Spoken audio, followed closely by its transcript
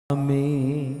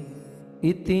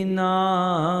इति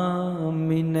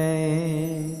नामिने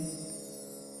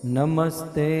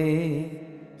नमस्ते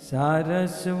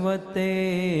सारस्वते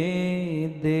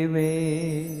देवे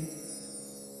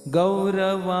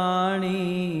गौरवाणी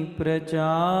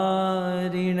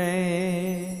प्रचारिणे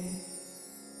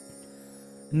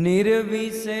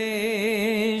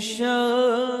निर्विशेष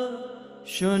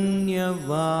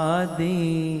शून्यवादी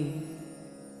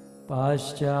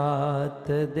पाश्चात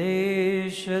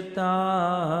देशतारिणे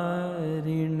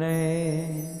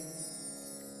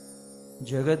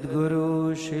जगद्गुरु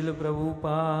शिल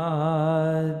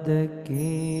प्रभुपाद की।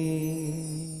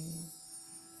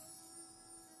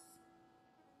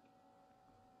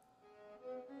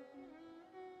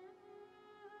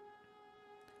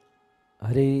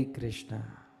 हरे कृष्णा।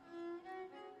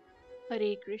 Hare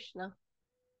Krishna.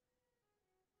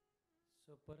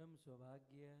 परम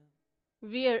सौभाग्य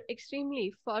We are extremely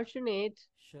fortunate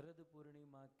Sharad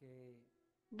Purnima के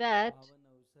that पावन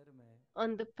अवसर में on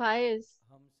the pious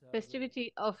हम सब festivity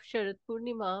of Sharad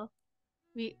Purnima,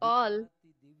 we all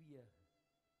Divya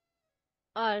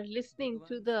are listening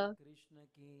to भगवान श्री the कृष्ण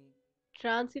की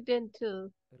transcendental,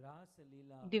 रास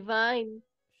लीला divine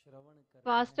श्रवण कर रहे हैं।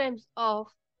 pastimes of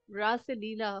Rasa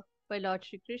Leela by Lord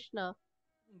Shri Krishna.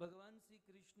 भगवान श्री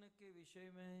कृष्ण के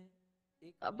विषय में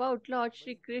एक About बात Lord बड़ी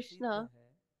Shri प्रसिद्ध Krishna, है।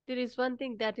 there is one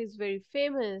thing that is very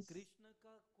famous. Krishna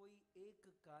का कोई एक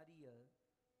कार्य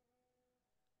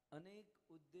अनेक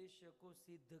उद्देश्य को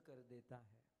सिद्ध कर देता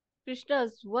है।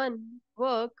 Krishna's one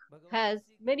work भगवान has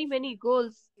Shri many Krishna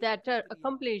goals की एक that are क्रिया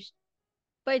accomplished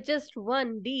by just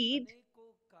one deed.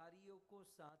 अनेकों कार्यों को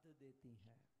साथ देती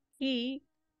है। He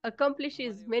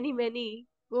accomplishes हमारे many वहाँ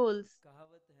goals.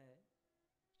 कहावत है,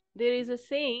 There is एक a तीर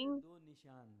saying दो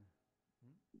निशान।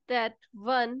 that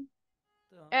one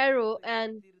तो हम लोग arrow तो एक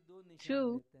and तीर दो निशान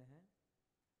two लेते हैं।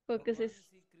 focuses भगवान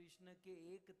श्री कृष्ण के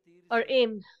एक तीर are से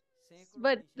aimed, सैकड़ों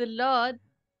but the निशान होते Lord हैं।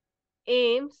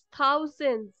 aims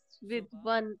thousands with बात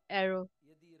one arrow.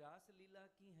 यदि रास लीला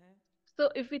की है So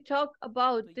if we talk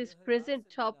about तो this यह present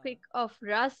रास लीला topic of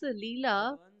Rasa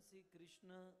Leela, भगवान श्री कृष्ण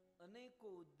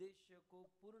अनेकों उद्देश्य को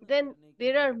पूर्ण then करने के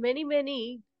there are लिए many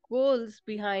goals यह रास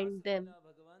behind them. लीला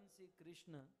भगवान श्री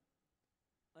कृष्ण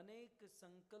अनेक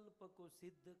संकल्प को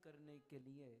सिद्ध करने के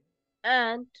लिए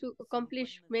And to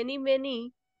accomplish संपन्न many करते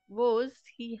हैं। woes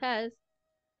he has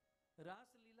रास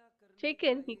लीला करने का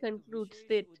taken, he एक concludes विशेष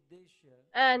that. उद्देश्य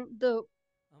And the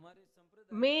हमारे संप्रदाय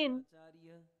के main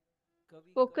आचार्य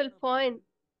कवि focal Karanpur point,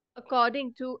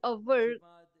 according to our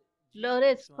Shripad जीव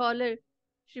learned गोस्वामी scholar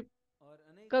Shri और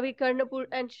अनेक Kavi Karnapur आचार्यों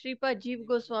ने and Shripad Jeev निवेदन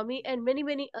Goswami किया and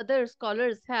many other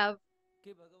scholars have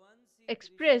कि भगवान श्री कृष्ण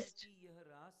expressed की यह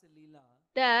रास लीला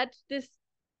that this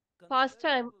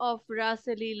pastime Kandarp of Vijay Rasa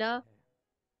की लीला Leela है।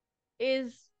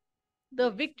 is the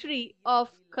कृष्ण की victory यह of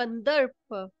लीला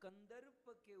Kandarpa. कंदर्प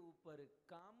के ऊपर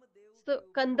कामदेव So के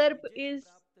ऊपर Kandarp विजय is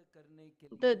प्राप्त करने के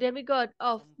the लिए demigod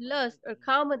of संपन्न lust or किया।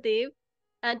 Kamadev,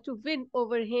 and to win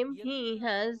over him, यदि he मैं आपको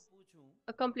has पूछूं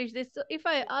accomplished this. So if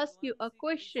I कि ask you भगवान a श्री कृष्ण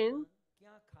question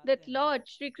क्या that खाते हैं, Lord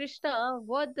Shri Krishna,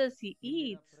 what does he ये मेरा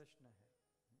eat? प्रश्न है।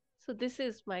 So this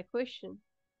is my question.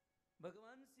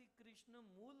 भगवान श्री कृष्ण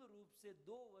मूल रूप से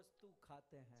दो वस्तु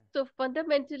खाते हैं। So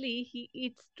fundamentally, he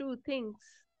eats two things.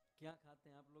 क्या खाते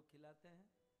हैं? आप लोग खिलाते हैं?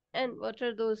 And what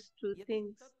are those two यदि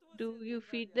things? तत्व से Do you देखा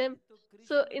feed जाए them? तो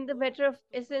So कृष्ण in the दो matter of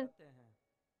वस्तु essence, खाते हैं।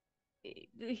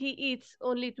 he eats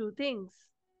only two things.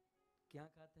 क्या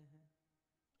खाते हैं?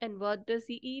 And what does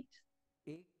he eat?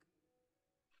 एक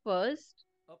First,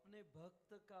 अपने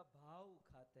भक्त का भाव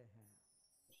खाते हैं।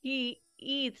 he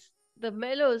eats the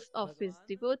mellows of his भगवान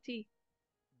devotee.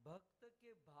 भक्त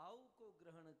के भाव को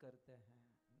ग्रहण करते हैं।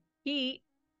 He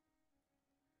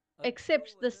अद्यो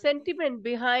accepts the वदति sentiment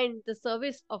behind the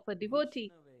service of a devotee.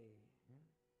 विष्णवे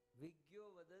विज्ञो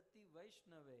वदति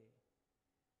वैष्णवे,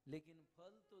 लेकिन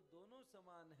फल तो दोनों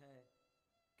समान है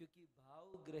क्योंकि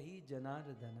भाव ग्रही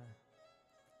जनार्दना।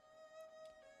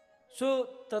 सो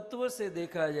तत्व से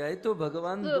देखा जाए तो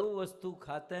भगवान So दो वस्तु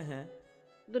खाते हैं।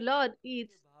 the Lord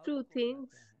eats के भाव two को things.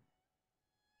 खाते हैं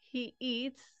He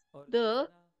eats और the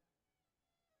दूसरा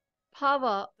power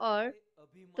भक्त or के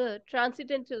अभिमान the को खाते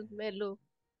transcendental हैं। mellow.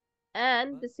 And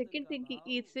the भक्त second का thing he भाव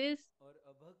eats is और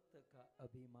अभक्त का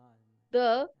अभिमान।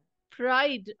 the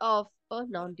pride of a और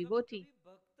non-devotee.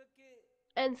 कभी-कभी भक्त के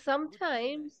And बुद्धि में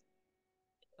sometimes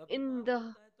in अभिमान the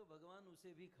होता है तो भगवान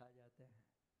उसे भी खा जाते हैं।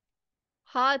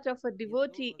 heart of a ये दो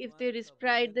devotee, if there भगवान is का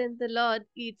pride, भोजन है, then the Lord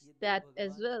eats ये दो that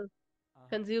as भगवान well, आहरण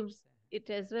consumes करते हैं। it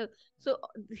as well. So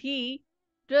he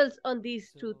dwells on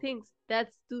these two so things.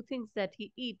 That's two things that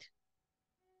he eat.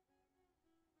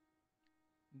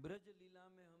 Braj लीला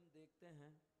में हम देखते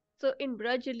हैं So in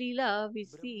Braj Leela, we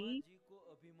Brahma see जी को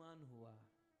अभिमान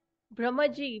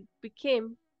Brahmaji became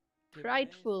कि मैं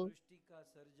prideful सृष्टि का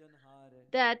सर्जनहार है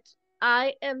that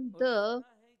I am और the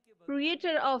सुना है कि भगवान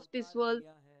creator ने of this अवतार world,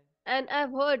 लिया है, and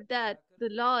I've heard that जाकर the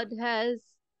ब्रह्मा Lord जी को। has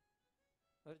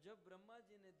और जब ब्रह्मा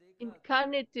जी ने देखा तो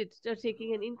incarnated or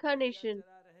taking an भगवान गैया incarnation.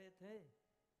 चरा रहे थे,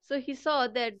 So he saw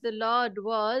अपने that the सखाओं Lord का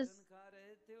was जूठन खा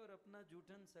रहे थे और अपना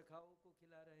जूठन सखाओं को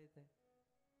खिला रहे थे।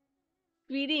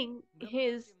 feeding ब्रह्मा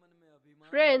his के मन में अभिमान हुआ,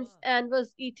 friends and was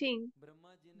eating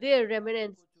Brahma ji ने their सखाओं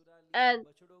remnants. को चुरा लिया, And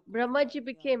बछड़ों को चुरा Brahmaji लिया।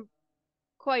 became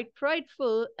quite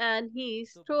prideful and he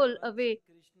तो stole भगवान श्री away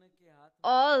कृष्ण के हाथ में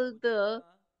all वो the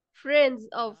छोटा friends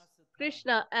of रास था,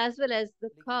 Krishna as well as the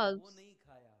लेकिन वो calves. नहीं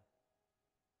खाया।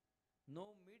 नो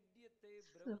मिड्यते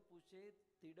So, ब्रवपुषे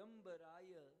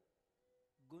तिडंबराय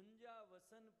गुंजा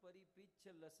वसन परिपिच्छ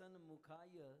लसन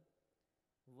मुखाय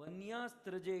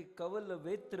वन्यास्त्रजे कवल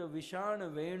वेत्र विषाण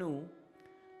वेणु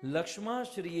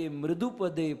लक्ष्माश्रिये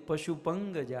मृदुपदे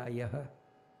पशुपंग जाय।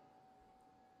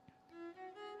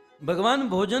 भगवान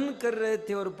भोजन कर रहे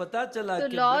थे और पता चला so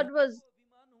कि Lord ब्रह्मा was को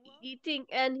अभिमान हुआ। eating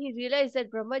and he realized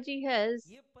that Brahmaji has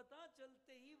ये पता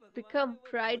चलते ही भगवान ने become वो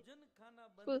prideful. भोजन खाना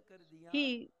बंद कर दिया। He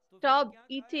तो फिर stopped क्या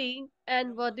खाया? eating,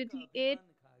 and what Brahma did का he eat?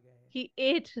 अभिमान खा गए। He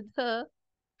ate the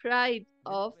pride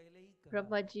मैंने of पहले ही कहा,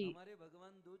 Brahmaji. हमारे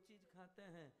भगवान दो चीज खाते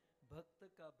हैं, भक्त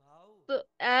का भाव So,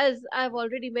 as I've और जो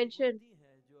already mentioned, निर्बुद्धि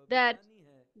है, जो that अभिमानी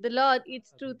है, the Lord उसका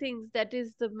eats two अभिमान। things, that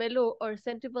is the mellow or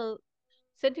sentimental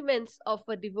sentiments of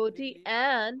a फिर devotee लीला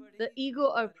आगे and the बढ़ी, ego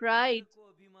एक or बार इंद्र pride को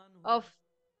अभिमान हुआ। of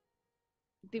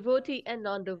अवतार devotee and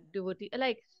समझाते हैं, non-devotee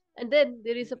alike. And then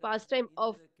there is a एक राज pastime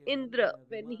of इंद्र के मन Indra में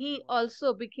when अभिमान he हुआ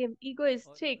also became और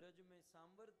egoistic ब्रज में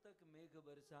सांवर्तक मेघ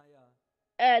बरसाया।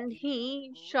 and Giriraj he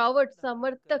Govardhan showered धारण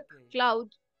Samartak करके cloud,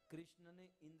 कृष्ण ने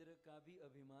इंद्र का भी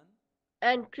अभिमान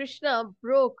and काट दिया। Krishna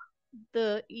broke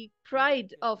the Indra pride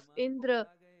के of अभिमान को Indra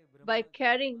खा गए, by ब्रह्मा के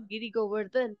carrying अभिमान Giri को खा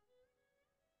गए। Govardhan.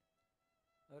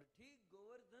 और ठीक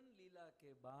गोवर्धन लीला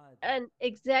के बाद And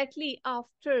exactly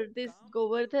after this Kamadeva को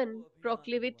Govardhan अभिमान हुआ।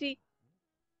 proclivity,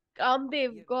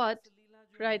 Kamdev ये got रास लीला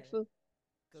जो है, prideful.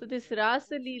 So कवि this चरण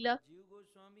Rasa पूज्य Leela, जीव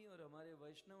गोस्वामी और हमारे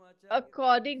वैष्णव आचार्य के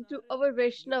according to अनुसार, our ये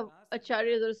Vaishnav रास लीला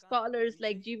acharyas or काम scholars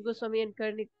like विजयी Jeev लीला Goswami है। and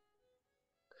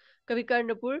Kavi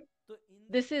Karnapur, तो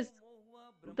इंद्र this को is मोह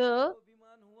हुआ, ब्रह्मा the को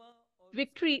अभिमान हुआ और उसके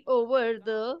victory बाद over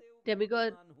the कामदेव को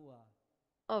demigod अभिमान हुआ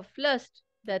of lust,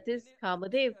 कि that is मैंने अच्छे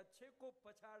Kamadev, अच्छे को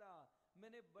पछाड़ा,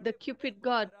 मैंने the बड़े बड़े Cupid को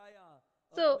god. हराया,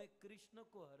 अब So मैं कृष्ण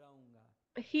को हराऊंगा।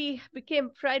 he became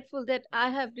prideful that I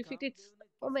लेकिन have defeated कामदेव ने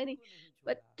so किसी many, को नहीं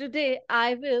but छोड़ा। today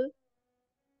I will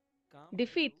Kamadeva,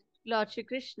 defeat Lord Shri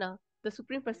Krishna, the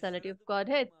Supreme ये Personality of शरद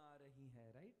Godhead. पूर्णिमा आ रही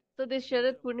है, राइट? So this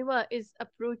Sharad चंद्रमा, Purnima is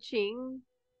approaching.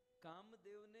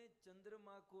 कामदेव ने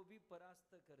चंद्रमा को भी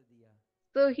परास्त कर दिया।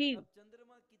 So he अब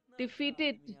चंद्रमा कितना अच्छा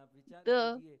defeated आदमी, आप विचार the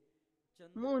कीजिए,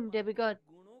 moon चंद्रमा के demigod.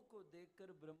 गुणों को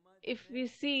देखकर ब्रह्मा जी If ने we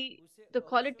see उसे the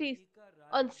qualities, औषधि का राजा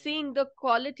on seeing बनाया। the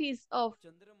qualities of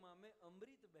चंद्रमा में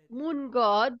अमृत बहता है, moon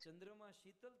god, चंद्रमा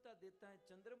शीतलता देता है,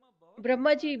 चंद्रमा बहुत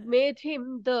Brahmaji महान है। made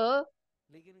him the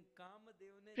लेकिन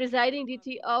कामदेव ने presiding चंद्रमा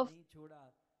deity को भी of नहीं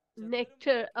छोड़ा। चंद्रमा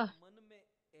nectar के मन में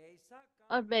ऐसा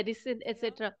or कामदेव ने medicine, किया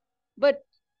etc. But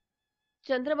कि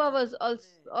Chandrama was चंद्रमा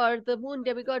also, ने or the खुद moon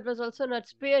का demigod गर्भ was also धारण not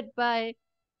किया। spared by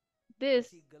this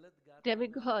ऐसी गलत गाथा मैं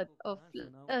demigod आपको of कहाँ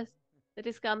सुनाऊं। us, that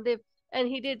is Kamdev, and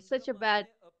he did such a चंद्रमा bad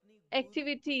ने अपनी गुरु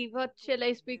activity. पत्नी What को shall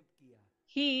I speak? किडनैप किया।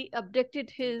 He abducted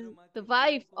चंद्रमा the के गुरु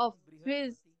wife of कौन?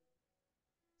 his बृहस्पति।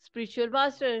 spiritual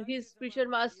master. माता के His समान spiritual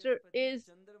master बृहस्पति, is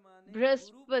चंद्रमा ने गुरु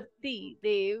पत्नी को Brihaspati, किडनैप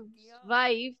Dev's किया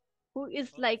wife, who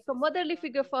is और like a उसे motherly संतान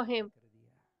figure भी for पैदा him, कर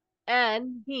दिया।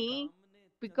 and he काम ने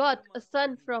begot चंद्रमा a को son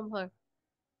नहीं from छोड़ा, her.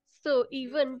 So इसलिए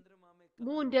even चंद्रमा में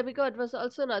moon कलंक हो demigod गया। was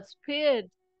also not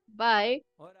spared by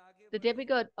और आगे the बढ़े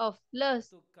demigod of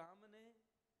lust. तो काम ने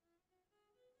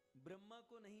ब्रह्मा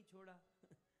को नहीं छोड़ा।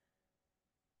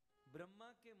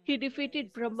 ब्रह्मा के He मन में defeated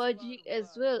ऐसा Brahmaji सवार हुआ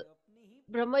as well. कि अपनी ही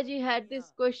Brahmaji had पुत्रियां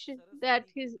this question that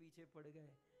Saraswati के his पीछे पड़ गए।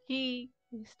 he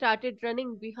started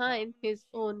running काम behind ने his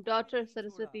शिव own को भी daughter नहीं छोड़ा।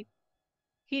 Saraswati.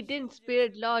 He didn't Shiv spare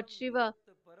जैसे Lord परम Shiva,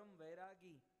 विरक्त, परम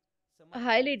वैरागी,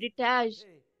 highly समाधि स्थित detached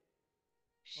थे और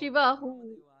Shiva, who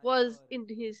कामदेव आए was और in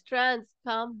his trance,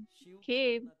 calm Shiv को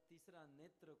came, अपना तीसरा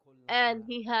नेत्र खोलना and पड़ा।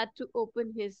 he had to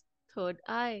open his third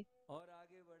eye. और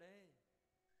आगे बढ़े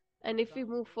तो And if we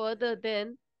move Kamadeva ने further,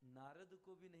 then नारद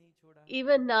को भी नहीं छोड़ा।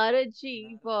 even Naradji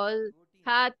नारद तो डिवोटी है,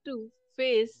 had to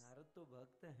face, नारद तो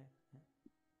भक्त है,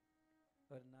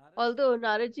 और नारद से although जब बात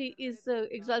Naradji कर रहे is थे an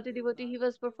exalted Kamadeva devotee, he Narad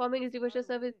was के performing ऊपर his सवार devotional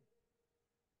हुए service,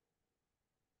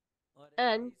 और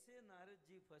and ऐसे नारद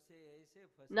जी फंसे, ऐसे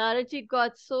फंसे Naradji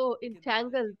got so कि नारद जी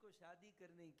entangled को शादी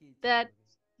करने की इच्छा that हो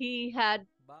गई। he had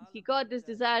बाल he got this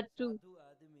भक्त desire to साधु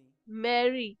आदमी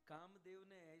marry कामदेव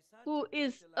ने who चलते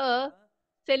is चला a रहा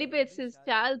कि अब celibate भी since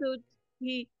शादी childhood, करनी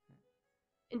he है।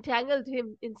 entangled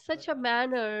him in और such a रास्ते से जा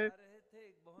manner रहे थे,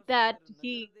 एक बहुत that सुंदर नगर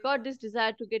he got देखा this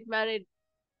desire to get married.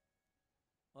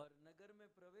 और नगर में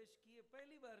प्रवेश किए,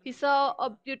 पहली बार He नगर saw a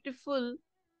देखा beautiful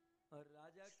और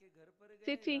राजा के घर पर गए।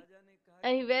 city राजा ने कहा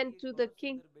and कि he मेरी went एक to the बहुत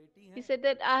king. सुंदर बेटी He है said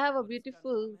that I have a और उसका नाम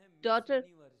beautiful है मिस daughter,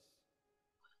 यूनिवर्स।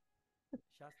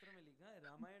 शास्त्र में लिखा है,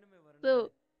 रामायण में वर्णन है, so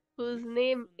whose विश्व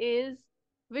name सुंदरी। is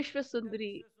बेटा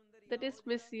Vishwasundari, विश्व सुंदरी that आओ is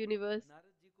जरा। Miss Universe.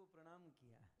 नारद जी को प्रणाम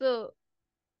किया। So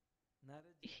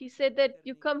नारद जी को he said शादी that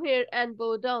you करने की come here इच्छा हो and गई।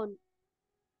 bow down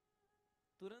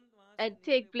तुरंत वहां से and निकले,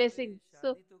 take बोले blessings.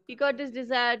 So शादी तो he got करनी है this लेकिन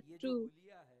desire ये जो to,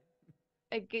 हुलिया है,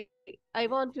 like, I मैं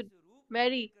want to जिस रूप में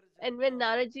marry. लेकर And चलता when हूँ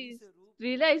Naraji इस रूप को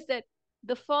realized that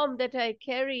the form that I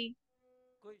carry,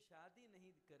 कोई शादी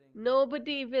नहीं करेंगे,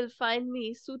 nobody will find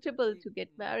me suitable कोई to get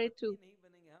married पत्नी to. नहीं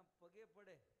बनेंगे। हाँ, पगे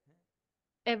पड़े हैं,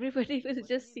 Everybody लेकिन will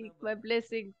just पत्नी seek न my बने।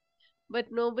 blessings, but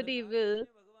तो nobody नारद जी will ने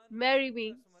भगवान marry विष्णु का me.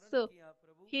 स्मरण So किया,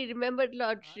 प्रभु he remembered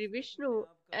Lord आज Sri तक मैंने Vishnu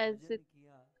आपका and said, भजन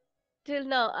किया, till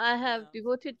now I मैंने have आपसे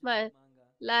devoted कुछ नहीं my मांगा,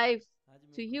 life आज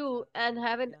to मैं कुछ you चाहता and हूँ, तो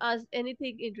haven't क्या asked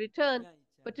anything in return. क्या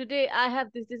इच्छा But है? today I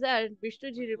have this desire. मैं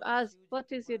Vishnuji वहाँ asked, शिव जी what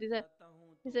के is your पास desire? जाता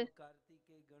हूँ He तो वो said,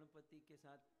 कार्तिकेय गणपति के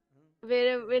साथ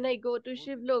where खेलते when हैं, I go to वो भी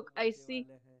Shivlok, बहु I बच्चे see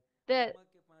वाले हैं। that ब्रह्मा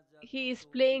के पास जाता he हूँ is तो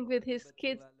वो भी playing with बहुत ही his बच्चे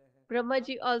kids. वाले हैं। आप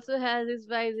Brahmaji तो also ब्रह्मा has आप his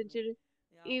तो wives कुछ and नहीं, children.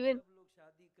 आप Even सब लोग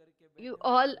शादी करके you बैठे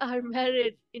हो, मैं all are सोचता हूँ मैं भी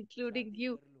married, including शादी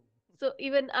you. कर लूँ। So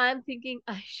even I am thinking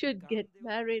I तो should get कामदेव थक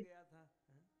married, गया था,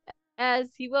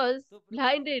 as he was तो प्रभु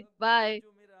blinded अब ये by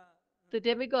जो मेरा the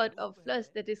demigod of रूप है,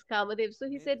 lust, that is Kamadev. So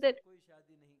he मेरे said से that कोई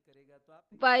शादी नहीं करेगा, तो आप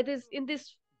एक by काम this, करो, in this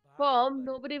भाड़े form,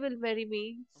 पर nobody will marry me.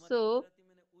 અમારે So ગુજરાતી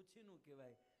મને ઉછીનું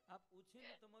કહેવાય, આપ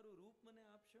ઉછીનું તમારું રૂપ મને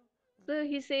આપશો। so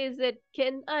he says that,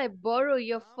 can I तो borrow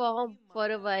your काम की form for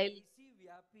a Maya while? ऐसी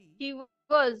व्यापी He कि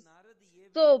was नारद ये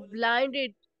भी so भूल गए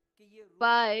blinded कि ये रूप और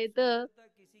by the सुंदरता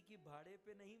किसी की भाड़े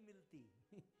पे नहीं मिलती,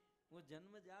 वो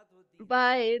जन्मजात होती है,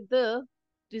 by the वो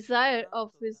desire काम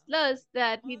of तो his काम है। lust,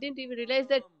 that he didn't कामातुर even realize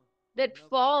that Ram that न भय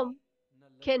form न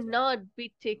लज्जा। cannot be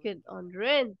Bhagavad taken on Gita में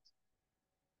rent.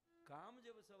 काम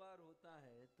जब सवार होता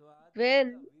है तो आदमी का When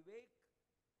विवेक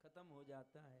खत्म हो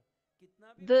जाता है।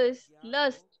 कितना भी बड़ा this ज्ञान हो,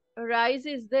 lust arises,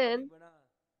 कितना भी then बड़ा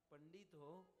पंडित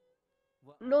हो,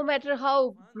 वह no आदमी matter जब how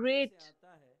तूफान great जैसे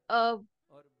आता है a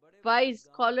और बड़े बड़े wise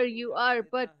गांवों scholar को you उजाड़ are,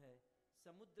 देता but है,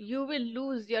 समुद्र में you will चलने वाली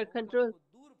lose your नौकाओं control.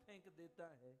 को दूर फेंक देता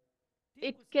है, ठीक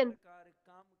It उसी can प्रकार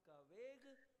काम का वेग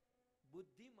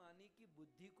बुद्धिमानी की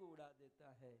बुद्धि को उड़ा देता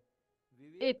है,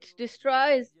 it विवेकी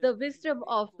destroys the जनों की wisdom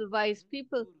विवेक of को the wise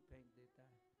people. दूर फेंक देता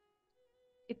है।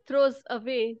 It throws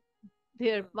away तो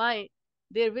their mind,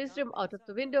 their काम wisdom out of ऐसा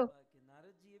the हुआ window. कि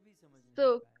नारद जी ये भी समझ नहीं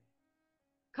So पाए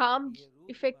कि calm ये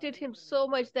रूप affected भाड़े him पर नहीं so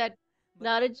much मिलता। that भगवान ने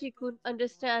Naradji कहा couldn't चल तुम्हारा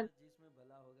understand. जिसमें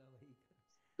भला होगा वही कर।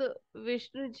 So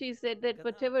Vishnuji said that कथा आप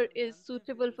whatever सब is जानते हैं। फिर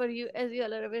suitable for दूसरे you, दिन as you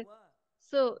all are स्वयंवर aware. हुआ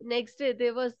So next day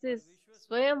there was और this विश्व सुंदरी ने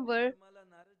swayamvar. वरमाला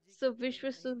नारद जी के So गले में नहीं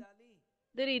Vishwasundari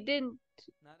डाली। didn't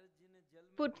नारद जी ने जल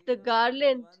में put the देखा तो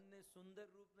garland भगवान ने सुंदर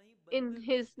रूप नहीं in बंदर रूप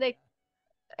his neck,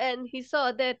 दिया। and he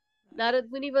saw that Narad ji Narad से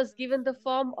Muni कहा was मैंने given the सुंदर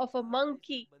form रूप of a चाहा था, इसने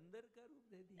monkey. बंदर का रूप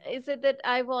दे दिया। He said that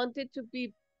I wanted to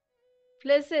be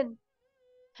pleasant,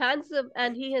 handsome,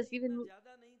 and he tension has given इतना me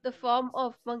ज्यादा नहीं the था, लेकिन form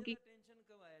of सबसे ज्यादा monkey. टेंशन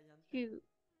कब आया जानते हैं? He,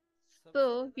 सबसे so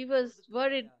ज्यादा he क्रोध was कब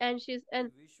worried, आया anxious, कि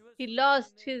and विश्व he सुंदरी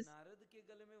lost ने his नारद के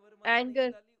गले में वरमाला नहीं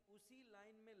anger. डाली। उसी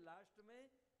लाइन में लास्ट में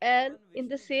And भगवान in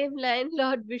the विष्णु same बैठे line,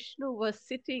 Lord Vishnu was और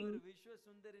sitting, विश्व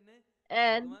सुंदरी ने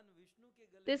and भगवान विष्णु के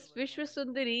गले में this वरमाला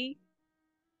Vishwasundari डाली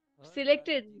और नारद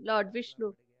selected जी का Lord बाटला Vishnu,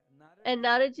 पड़ गया। Narad and ji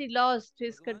Naradji lost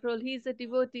his भगवान control. He is Vishnu a का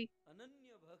devotee.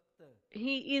 अनन्य भक्त,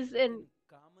 He is an लेकिन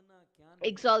कामना क्या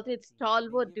नहीं exalted, चाहती है, मैं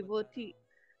stalwart ये बता रहा devotee. हूँ।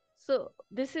 So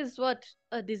this is what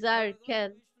a और desire भगवान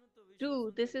can विष्णु तो विश्व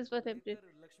do. This सुंदरी is को what I'm doing.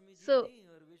 लेकर, लक्ष्मी जी So थी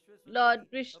और विश्व Lord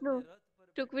सुंदरी अपने Vishnu रथ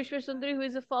पर took बैठकर Vishwasundari, who विराजे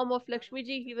is a थे। form of Narad Lakshmi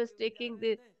ji ji. He was चलते हुए जा taking रहे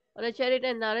the थे। on a भगवान chariot,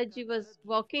 and विष्णु ने कहा Naradji was Narad lift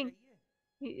walking.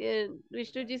 चाहिए, तो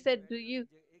Vishnuji गाड़ी में said, "Do बैठो, you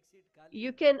एक सीट खाली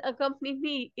you है। can accompany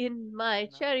me in तो my नारद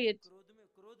जी chariot?"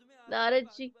 क्रोध में आदमी को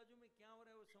आजू Naradji, बाजू में क्या हो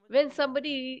रहा है वो समझ में when नहीं आता।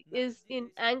 somebody Narad is ji in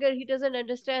जैसे ही anger, he गाड़ी की doesn't लिफ्ट में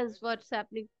understand बैठे what's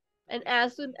happening. तो And विश्व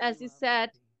as soon Sundari as he वहां पर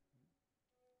sat थी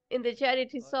in the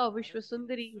chariot, he और saw नारद जी ने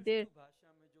Vishwasundari there, सुष्टु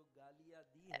भाषा में जो गालियां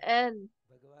दी है and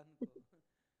भगवान को,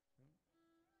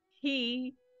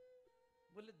 he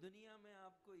बोले दुनिया में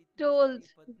आपको इतनी told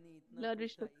सारी पत्नी इतना Lord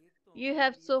कुछ था, Vishnu, एक तो "You हमारे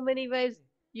have लिए so छोड़ many wives. देते,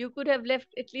 You could have left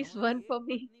at least हमारी one एक for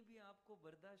me. पत्नी भी आपको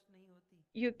बर्दाश्त नहीं होती।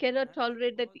 You cannot नारद जी ने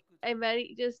tolerate that बहुत कुछ I कहा, marry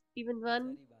just even बहुत one."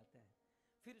 सारी बातें हैं।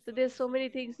 फिर So there's so solution many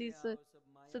भी हो things he गया said. और सब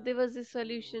So Maya there was this दूर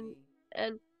solution, हुई।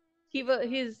 and लेकिन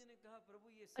नारद his जी ने कहा प्रभु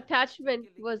ये सब कुछ ठीक attachment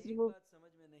है, लेकिन was एक removed. बात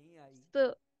समझ में नहीं आई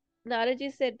So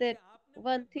Naraji said कि that आपने मुझे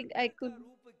one thing I बंदर का could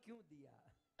रूप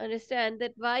understand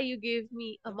that why you gave me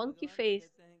a तब monkey भगवान face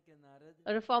कहते हैं कि Narad,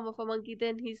 or a form of a monkey.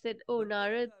 Then he said, "Oh, बंदर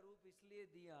Narad, का रूप इसलिए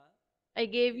दिया I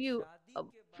gave कि you शादी a के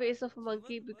face बाद of a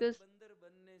monkey जीवन भर because बंदर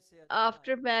बनने से अच्छा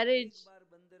after marriage, एक बार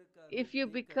बंदर का if रूप you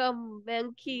लेकर become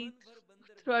monkey जीवन भर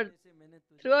बंदर throughout बनने से मैंने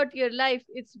तुझे throughout बचा your लिया। life,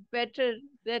 it's better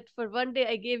that for one day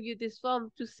I gave you this form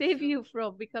to save सब you from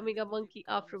becoming मैंने a तुझे monkey कर्म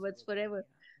से afterwards बचा forever.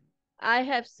 लिया। I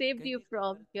have saved you कहने का from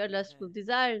अर्थ your ये है lustful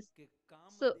desires." कि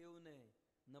So कामदेव ने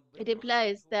न it ब्रह्मा को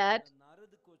implies छोड़ा, that न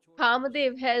नारद को छोड़ा, न Kamadev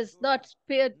शिव को has छोड़ा, not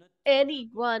spared न चंद्र को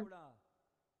anyone, छोड़ा।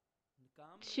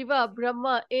 काम ने Shiva, किसी को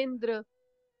Brahma, Indra,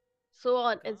 so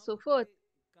on and काम so के forth.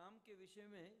 काम के विषय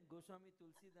में गोस्वामी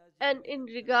तुलसीदास जी And in निवेदन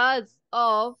करते हैं, regards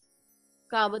of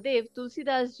Kamadev,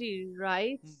 Tulsidas ji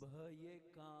writes, भय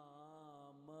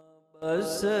काम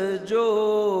बस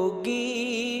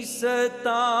जोगी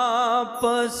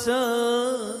सतापस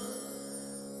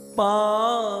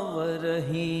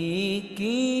पावरही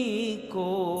की को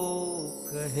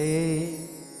कहे।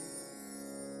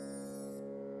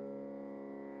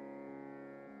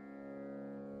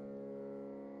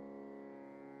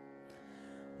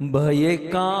 भय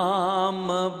काम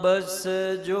बस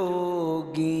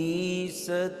जोगी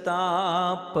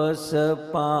सतापस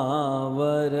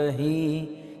पावरही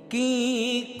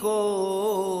की को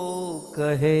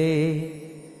कहे।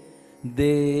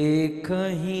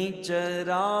 देखहि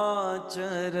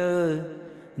चराचर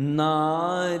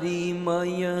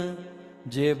नारीमय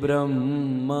जे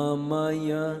ब्रह्ममय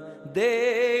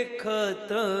देखत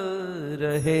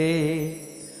रहे।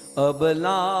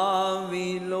 अबला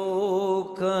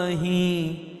विलोकहि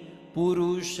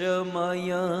पुरुषमय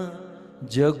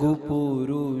जगु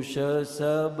पुरुष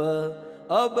सब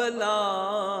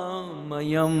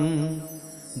अबलामयम्।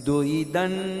 दुई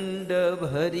दंड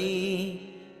भरी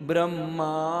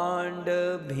ब्रह्मांड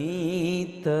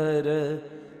भीतर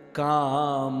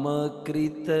काम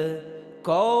कृत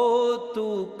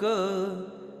कौतुक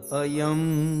अयम।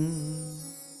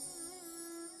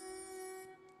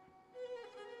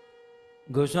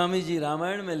 गोस्वामी जी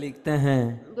रामायण में लिखते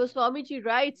हैं, Goswami ji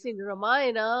writes in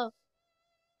Ramayana,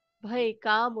 ये Bhai Kam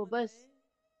काम ने Bas,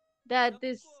 that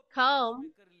this सबको अपने वश में calm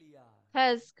कर लिया।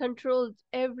 has controlled किस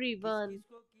everyone.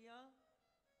 किसको किया?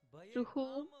 भये To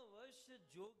whom? काम वश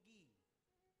जोगी,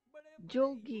 बड़े बड़े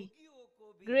Yogi, योगियों को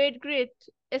भी। great ये लिस्ट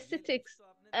ascetics तो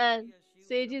आपने देखी and है, Shiv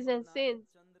sages Brahma and Narad saints.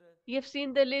 Chandra, You have seen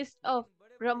the list of लेकिन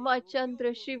बड़े बड़े Brahma, योगियों Chandra,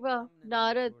 को भी Shiva, काम ने नहीं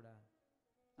Narad. छोड़ा।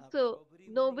 आप So शौबरी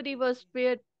मुनि nobody को was देखिए,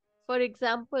 spared. For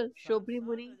example, साठ Shobri साठ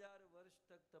Muni, हजार वर्ष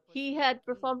तक he तपस्या had की,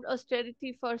 performed austerity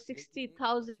for लेकिन एक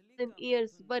 60,000 मछली का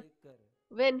years, मैथुन but देखकर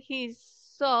when he एक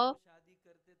saw को शादी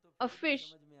करते तो a फिर भी fish,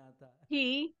 समझ में आता, he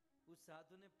उस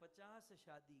साधु ने 50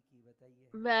 शादी की। बताइए,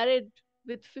 married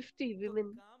with 50 तो women.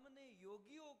 काम ने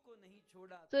योगियों को नहीं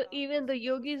छोड़ा, So even Tapas the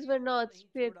yogis were तपस्वियों को not नहीं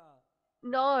spared, छोड़ा।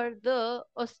 nor the काम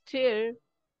austere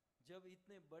जब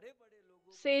इतने बड़े बड़े लोगों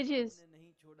को काम sages. ने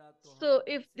नहीं छोड़ा, तो हम So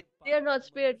if जैसे they are not Palmer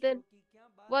spared, मनुष्यों then की क्या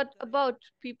बात what करें। about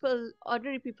people,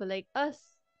 ordinary people like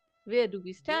us? Where do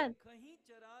we stand? देखहि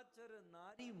चराचर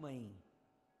नारी मई,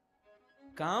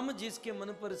 काम जिसके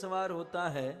मन पर सवार होता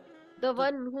है The तो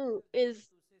one who चराचर is जगत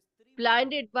उसे स्त्री बना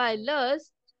blinded देता by है।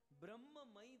 lust,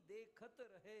 ब्रह्ममयी देखत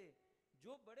रहे,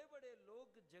 जो बड़े बड़े लोग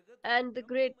जगत को and the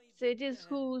great ब्रह्ममयी देखते sages हैं,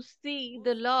 who see वो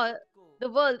the उस law, जगत को the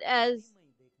world as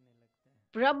नारीमयी देखने लगते हैं।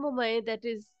 Brahmamay, that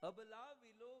is, अबला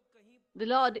विलोक कहीं the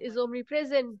Lord is पुरुषमयी,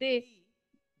 omnipresent, they स्त्री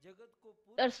जगत को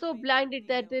are so पुरुषमयी blinded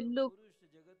देखती है that they और look पुरुष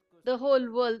जगत को the whole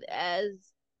स्त्रीमयी world देखता है। as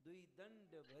दुई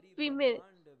दंड भरी female,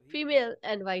 ब्रह्मांड भीतर female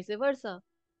and vice versa.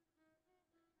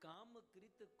 काम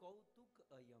कृत कौतुक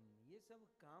अयम, ये सब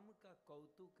काम का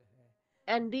कौतुक है।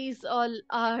 And these all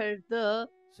are the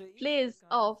सो इस plays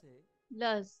प्रकार of से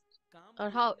lust, or कामदेव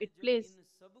how ने it जब plays. इन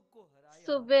सबको हराया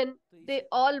So when तो they इसे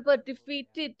all were अहंकार हो गया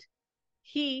defeated,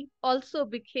 he also कि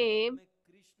अब became मैं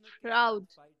कृष्ण के साथ proud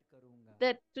फाइट करूंगा,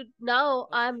 that now अब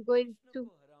I मैं am going कृष्ण to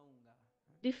को हराऊंगा।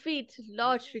 defeat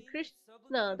Lord मैंने Shri इन Krishna,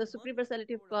 सबके the Supreme मन को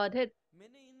Personality of तोड़ा, Godhead.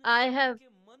 मैंने इन I have सबके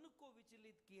मन को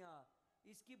विचलित किया,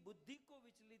 इसकी बुद्धि को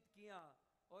विचलित किया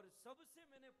और सबसे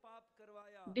मैंने पाप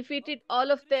करवाया। defeated अब मैं all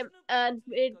of them कृष्ण को and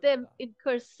विचलित made them करूंगा,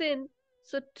 incur sin.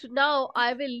 So now I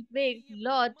क्योंकि will क्योंकि make ये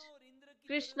Lord ब्रह्मा और इंद्र की तरह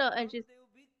Krishna and Shri, कामदेव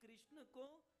भी कृष्ण को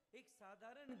एक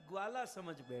साधारण ग्वाला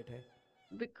समझ बैठे,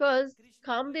 because कृष्ण को एक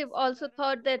Kamdev also साधारण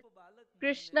thought that गोप बालक मानने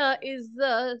Krishna लगे। is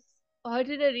the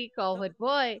ordinary तब cowherd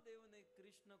boy, कामदेव ने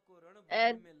कृष्ण को रणभूमि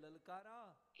and में ललकारा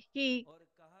he और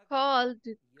कहा कि called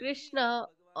यदि आप Krishna भगवान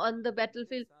on the मेरे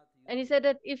battlefield, साथ and he युद्ध said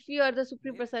that करो, if you are the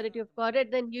Supreme मेरे Personality साथ of मुझे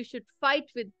Godhead, then युद्ध you करो। should fight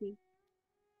with me.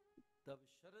 तब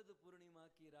शरद पूर्णिमा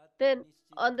की रात्रि Then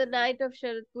निश्चित on the की गई night of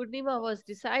Sharad Purnima और was 100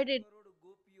 decided, करोड़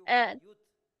गोपियों का and युद्ध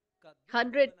का दुल्हा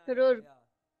 100 बनाया crore गया और उस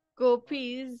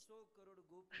gopis 100 करोड़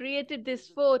गोपियों created this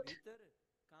युग के fort, भीतर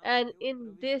and कामदेव in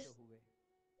प्रविष्ट this हुए।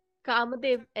 अच्छा,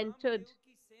 Kamadev entered. कामदेव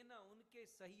की सेना, उनके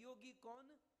सहयोगी कौन?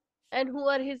 And who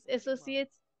are शारदीय his Purnima.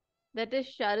 associates? That is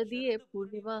Sharadiya Sharad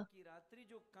Purnima Purnima. की रात्रि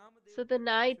जो कामदेव So the के पक्ष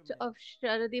night में, of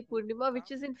Sharadiya वो Purnima,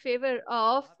 which is in Kamadeva favor के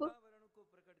of वातावरण को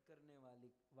प्रकट करने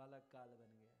वाला काल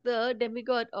बन गया। the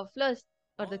demigod of lust,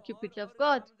 or the Cupid of और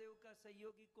God, कामदेव का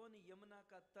सहयोगी कौन? यमुना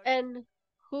का तट, and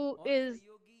who और is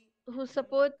सहयोगी who यमुना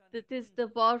support का that is Nikunj, the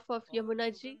wharf of और Yamuna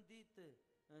ji, सुगंधित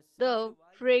समीर the वायु,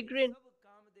 ये fragrant सब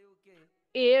कामदेव के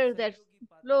air that सहयोगी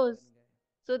पात्र flows. बन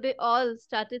गए। So they all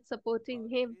started supporting और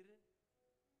him. फिर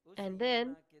उस And यमुना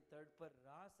then के तट पर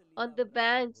रास on लीला the प्रारंभ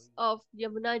banks हुई। of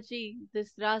Yamuna ji,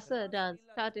 this Rasa रास dance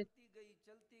लीला started, चलती गई,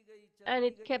 चलती गई, and चलती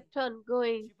it गई। kept on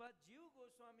going. शिवा जीव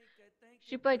गोस्वामी कहते हैं कि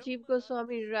Shripa Jiv ब्रह्म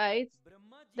Goswami रात्रि, writes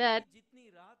ब्रह्मा जी that की जितनी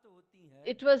रात होती है,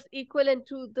 it was equivalent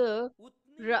to the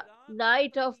उतनी रात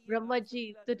night तक of ये रास Brahmaji.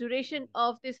 लीला The चलती duration रही।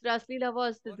 of this Raslila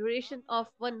was the और duration काम ने of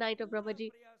अपना one night of पूरा Brahmaji.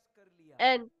 प्रयास कर लिया।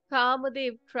 And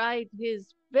Kamadev tried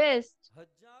his best.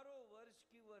 हजारों वर्ष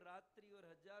की वो रात्रि और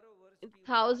हजारों वर्ष की वो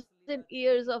रास 1,000 लीला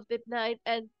years चली। of that night,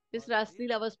 and this और फिर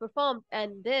Raslila was performed.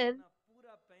 And हमने then अपना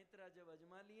पूरा पैंतरा जब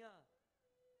अजमा लिया,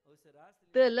 उस रास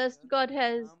the लीला के lust अंत god में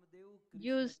has कामदेव कृष्ण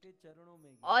used के चरणों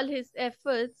में all गिरे। his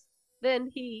efforts. Then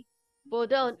he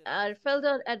bowed इस down रास and fell लीला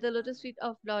down के at the दौरान lotus feet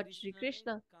of Lord Shri Krishna ने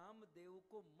Krishna. कामदेव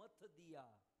को मत दिया,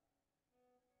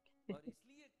 और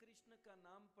इसलिए कृष्ण का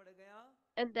नाम पड़ गया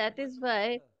And that is Manmath.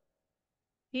 why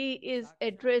he is साक्षात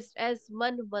addressed as इस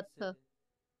Manmatha.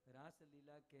 रास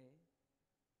लीला के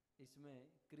इसमें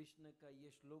कृष्ण का ये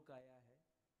श्लोक आया है,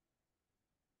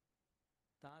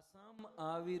 तासाम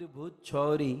आविर्भूत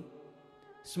छौरी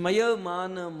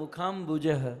स्मयमान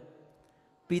मुखाम्बुजः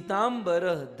पीताम्बर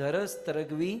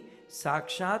धरस्तरग्वी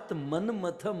साक्षात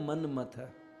मनमथ मनमथ।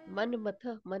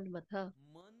 Manmatha, Manmatha.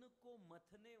 मन को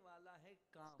मथने वाला है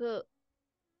काम। So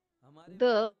हमारे मन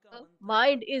the का मंथन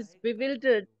mind करता is है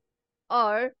bewildered, कामदेव,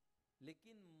 or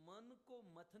लेकिन मन को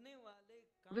मथने वाले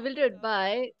काम bewildered का भी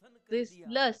by मंथन कर this दिया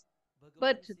lust. भगवान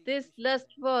But Shri this Krishna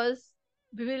lust ने। was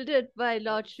bewildered by और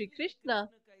Lord Shri इसलिए Krishna,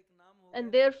 कृष्ण का एक नाम हो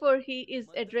and गया therefore he is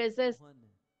Madan addressed as Mohan.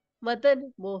 Madan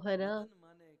Mohana. Madan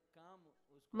माने काम,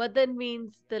 उसको Madan मोहित कर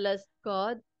means दिया। the lust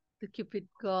god, the Cupid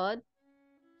god,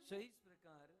 सो इस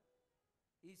प्रकार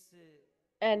इस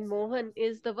and इस Mohan रास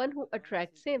is the लीला one में who भगवान श्री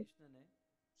attracts him. कृष्ण ने,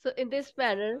 So in this ऐसा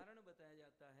manner, कारण बताया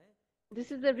जाता है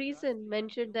this is कृष्ण the ने रास reason लीला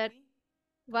mentioned क्यों that की?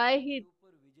 why काम के he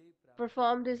ऊपर विजय प्राप्त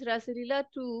performed करने his के लिए। Rasalila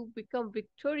to become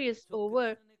victorious so over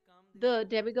Krishna ने कामदेव the को मत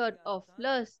demigod दिया of था।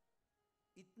 lust.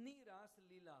 इतनी रास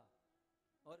लीला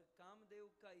और कामदेव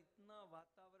का इतना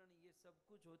वातावरण, ये सब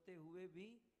कुछ होते हुए भी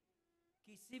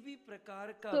किसी भी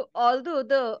प्रकार का So विघ्न although नहीं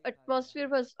the देखा atmosphere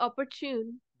गया। was opportune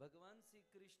भगवान श्री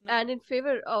कृष्ण and in उस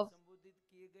favor समय of संबोधित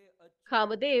किए गए अच्युत,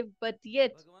 Kamadev, but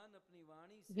yet भगवान अपनी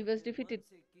वाणी he से, was फिर मन defeated.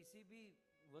 से, किसी भी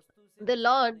वस्तु से The च्युत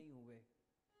Lord नहीं हुए।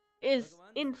 is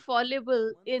भगवान श्री कृष्ण का infallible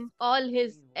मन in all स्खलित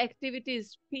his नहीं हुआ।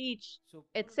 activities, speech, सो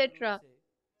पूर्ण रूप etc. से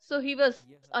So he was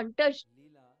यह untouched,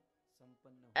 लीला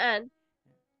संपन्न हुई। and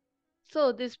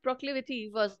so this proclivity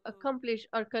so was अब accomplished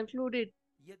or concluded.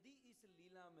 यदि इस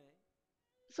लीला में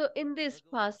So in this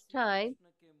भगवान श्री pastime,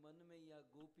 कृष्ण के मन में या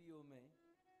गोपियों में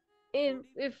in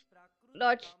थोड़ी भी if प्राकृत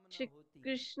Lord कामना Shri होती,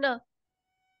 Krishna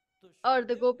तो or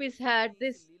the Sukhdev gopis Goswami had इस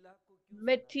this लीला को क्यों सुनाते?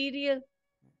 material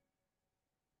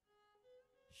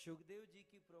सुखदेव जी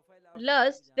की प्रोफाइल आप सब लोग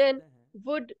lust, then जानते हैं।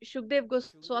 would Shukdev Sukhdev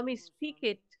Goswami speak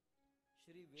Goswami it?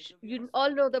 Shri You Vedvyas all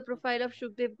मुनि know के the profile पुत्र of हैं।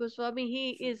 Shukdev Goswami. He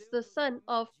is Sukhdev the son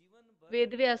Goswami of जीवन भर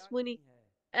Vedvyas वैरागी Muni,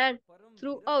 है, and परम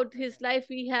throughout विरक्त his है। life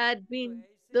he had तो been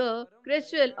ऐसे the परम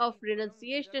gradual of वैरागी, परम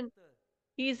renunciation.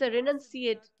 विरक्त He is a रास लीला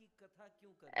renunciate, की कथा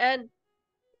क्यों करें? and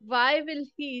why will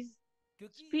he क्योंकि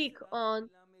इस speak रास on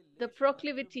लीला में the लेश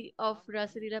मात्र भी proclivity of काम नहीं,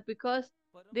 Rasalila? Because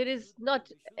परम there is शुद्ध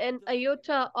not an विशुद्ध प्रेम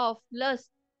iota है। of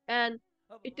lust, and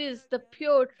अब it हमारा is the कहना है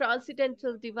pure कि जब इस लीला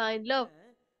transcendental को divine देखते love.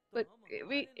 हैं तो But हम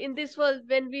we हमारे in this नजरिए world, से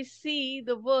when देखते we हैं। see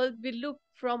the world, we look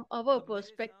from our अब मेरे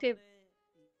perspective.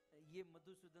 सामने ये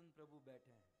मधुसूदन प्रभु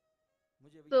बैठे हैं,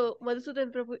 मुझे अभी यहाँ So दिखाई दे Madhusudan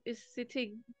रहे Prabhu is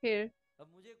sitting here हैं। अब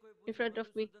मुझे कोई in पूछे front of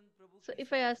me. Madhusudan Prabhu So की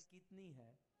if I साइज ask, कितनी है,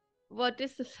 what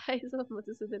is the size of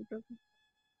Madhusudan Prabhu?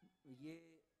 ये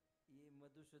ये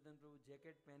मधुसूदन प्रभु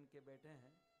जैकेट पहन के बैठे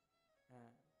हैं।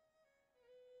 हाँ,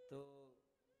 तो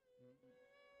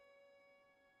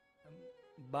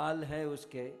बाल है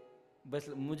उसके, बस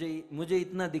मुझे मुझे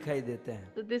इतना दिखाई देते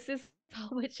हैं। So this is how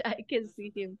much I can see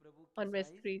Madhusudan him प्रभु की on my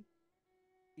साइज screen.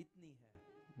 इतनी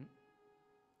है।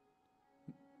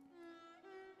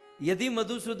 यदि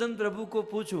मधुसूदन प्रभु को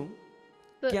पूछूं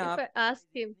So क्या if I आपकी ask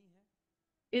साइज him, इतनी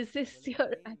है, is this बोले your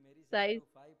नहीं, मेरी साइज size?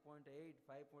 तो 5.8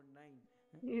 5.9।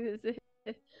 He will say,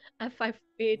 I'm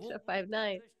 5'8" वो or उनकी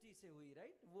 5'9". दृष्टि से हुई,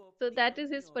 राइट, वो So अपनी that is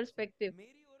अपनी his ओर से। perspective.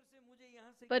 मेरी ओर से मुझे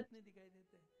यहाँ से But कितने दिखाई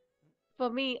देते हैं? for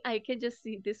me, I can just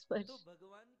see this much. तो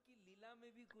भगवान की लीला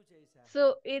में भी कुछ ऐसा है। So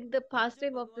in the हम जब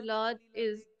pastime of the भगवान की Lord लीला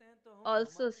is देखते हैं तो हम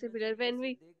also हमारे similar. नजरिए When से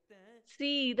we देखते हैं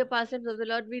see कि the हमारी pastimes of the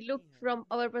गति Lord, we कितनी look है, from हम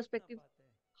our देख कितना perspective. पाते हैं।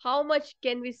 How much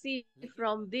can we see लेकिन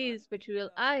from भगवान these की material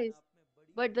लीला अपने eyes? आप में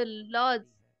बड़ी But the विशाल और Lord's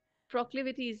बड़ी है।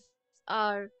 proclivities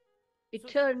are so Sukhdev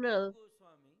eternal,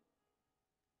 Goswami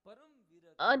परम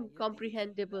विरक्त है, यदि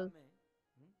इस लीला uncomprehendable. में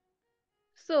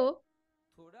So,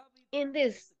 थोड़ा भी in प्राकृत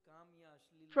this काम या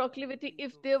अश्लीलता proclivity, होती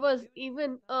if तो there was सुखदेव जी ये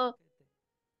even कथा नहीं a कहते।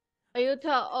 अच्छा,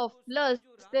 iota Sukhdev of Goswami lust,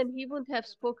 जो then रास he लीला wouldn't की have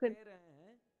कथा spoken. कह रहे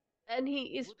हैं, And he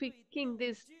is वो तो इतने speaking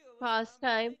this ऊंची अवस्था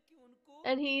में है pastime, कि उनको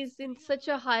and he is in स्त्री such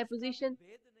और a high पुरुष का भी position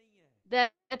भेद नहीं है।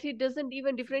 that he doesn't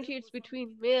even Sukhdev differentiates Goswami की between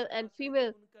तो male कहना and आता है जब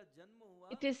female. उनका जन्म हुआ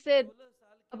It is said 16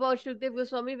 साल के about बालक Shukdev थे,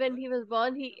 Goswami when घर he was छोड़कर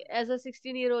born, के he चले गए as a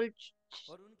 16-year-old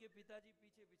और उनके पिताजी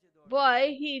पीछे पीछे दौड़ रहे boy,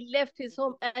 थे he left his कि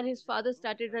home पुत्र and रुक his जा, father रुक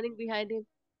started जा, running रुक जा। behind him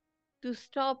to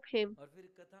stop him. और फिर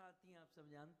कथा आती है, आप सब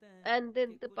जानते हैं And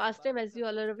then कि the कुछ pastime, as बालिका, you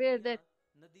all are कुछ aware, कन्या that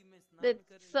नदी में that स्नान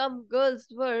कर रही थी। some girls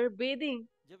were bathing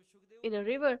जब सुखदेव in a को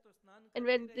देखा river, तो स्नान and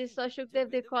करती when they रही। saw जब Shukdev,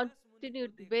 they वेदव्यास मुनि को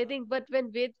continued देखा bathing. But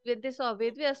when they saw तो अपने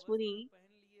Vedvyas वस्त्र Muni, पहन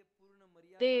लिए, पूर्ण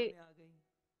मर्यादा they में आ गई।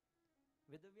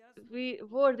 वेदव्यास मुनि we ने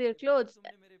wore पूछा their कि बेटे clothes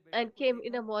तुमने मेरे बेटे and को came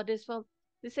in देखा? a modest form.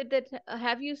 They said that,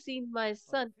 have you seen my और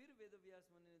son? फिर वेदव्यास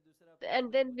मुनि ने दूसरा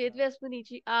And प्रश्न then पूछा Vedvyas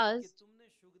Muniji कि asked तुमने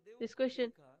सुखदेव this को question,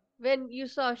 देखा when you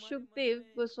तो saw तुम्हारे मन Shukdev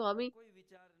में Goswami, कोई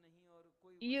विचार नहीं और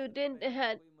कोई you वस्त्र didn't पहनने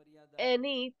had कोई मर्यादा,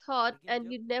 any thought लेकिन and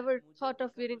जब you तुमने never मुझे thought of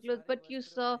देखा तो wearing clothes, सारे but you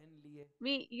वस्त्र saw पहन लिए।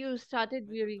 me, you started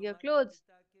मैं तो wearing your तुम्हारे clothes.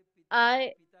 पिता के पिता के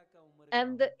I पिता का उम्र का am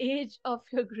हूँ। the age of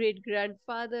your great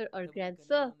grandfather or तब उन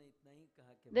grandson. कन्याओं ने इतना ही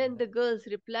कहा कि Then the Maharaj girls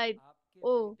replied, आपके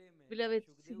oh, बेटे में beloved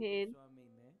सुखदेव saint, गोस्वामी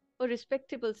में or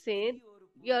respectable स्त्री saint, और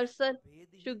your पुरुष का son भेद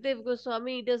ही Shukdev नहीं है।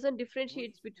 Goswami doesn't वो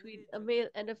differentiate इस between पूरे a male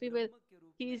जगत and को a female. ब्रह्म के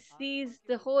रूप He में, आत्मा sees के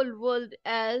the रूप में whole देखता world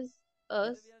है। as a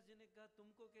वेदव्यास जी ने कहा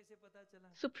तुमको कैसे पता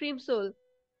चला? supreme soul.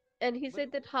 And he बोले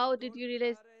said that, वो जब how did you दौड़ते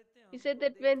realize? आ रहे थे He said हमको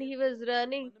that when देखे he तो was उनके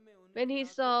running, मन में, when उनकी he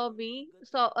आंखों में, saw उनकी me,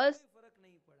 गति saw में us, कोई फर्क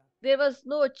नहीं पड़ा। there was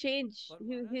no change. और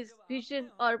महाराज His जब आपने vision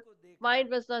or हमको देखा mind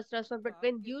was not transformed. तो But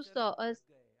when आपके you चरण saw रुक us,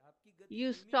 गए, आपकी गति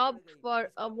you धीमी पड़ stopped गई। for a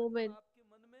इसका मतलब moment. आपके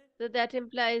मन में So that आपने पूरे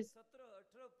implies, 17-18 पुराण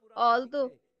लिखे, although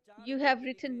 4 you have Veda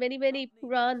written लिखे, many आपने इतने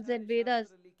Purans सारे and Vedas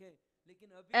शास्त्र लिखे, लेकिन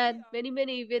अभी भी and आपके many मन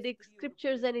में Vedic स्त्री और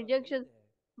scriptures पुरुष and का भेद injunctions, है।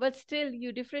 but still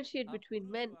you differentiate आप between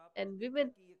पुरुष men हो, आपने and देखा women.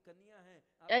 कि ये कन्या है,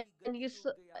 And आपकी गति you रुक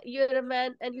saw, गई, आपके you're a कदम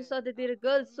man रुक and you गए, saw that they're आपके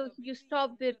girls, मन में so अभी you भी ये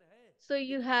stopped it. अंतर है। So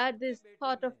you लेकिन had आपके this बेटे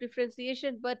thought में of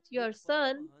differentiation, but वो your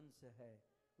son परमहंस है,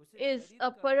 उसे is शरीर a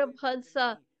का कोई फिक्र Paramhansa.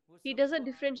 नहीं, वो He सबको doesn't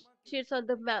आत्मा के रूप differentiate में on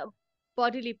the देखता है।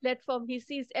 bodily platform. He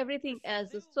sees तो everything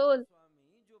as a Sukhdev soul.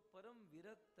 Goswami जो परम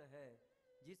विरक्त है,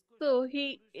 जिसको So स्त्री he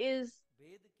पुरुष is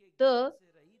भेद के ज्ञान the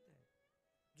से रहित है,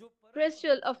 जो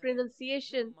celestial परमहंस of है, जो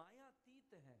renunciation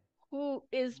मायातीत है। who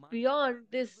is माता के beyond गर्भ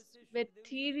this से सुखदेव जी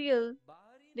material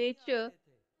बाहर ही नहीं आ nature. रहे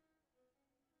थे।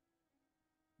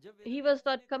 जब He Vedvyas was ji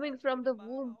not ने कहा coming कि from बेटा the बाहर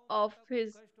womb आओ, of माता को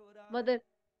his कष्ट हो रहा है, mother.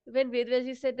 When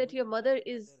Vedvyaji said that your मुझे mother माया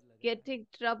का is डर लग रहा है। getting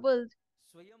troubled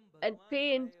स्वयं and भगवान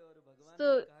pained, आए और भगवान ने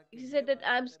so कहा कि he मैं said that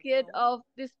वादा I'm करता scared हूँ of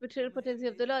this material तुम्हें potency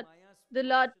of the मेरी Lord. माया The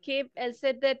Lord स्पर्श नहीं came and करेगी,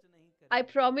 said that टच नहीं I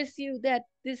करेगी। promise you that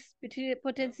this material तब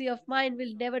potency of Sukhdev mine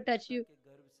will Goswami never touch माता you. के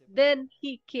गर्भ से बाहर Then आए,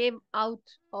 he came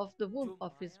out of the womb जो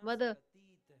of his माया से mother.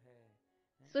 अतीत है,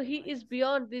 So he is माया से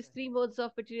beyond मुक्त these three है। modes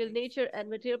of material ऐसे nature and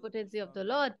material Sukhdev potency of the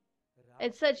Goswami Lord.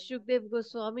 And रास such लीला की Shukdev कथा नहीं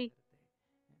Goswami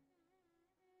करते,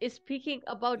 is speaking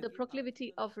about the क्योंकि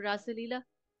proclivity आजकल of समाज Rasa में Leela,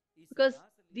 इस because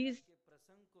रास लीला these के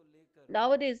प्रसंग को लेकर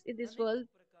nowadays in this अनेकों world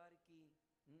प्रकार की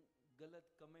गलत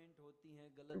कमेंट होती हैं,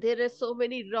 गलत there are so Bhavna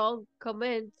many होती है। wrong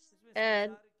comments इसमें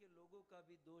and संसार के लोगों का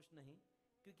भी दोष नहीं,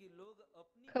 क्योंकि लोग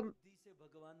अपनी com- बुद्धि से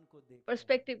भगवान को देखते हैं।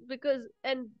 perspective, because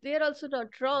and they are also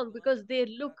not wrong because भगवान they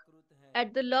look अप्राकृत हैं,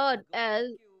 at the Lord भगवान as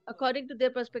के ऊपर according to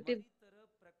their perspective. हमारी तरह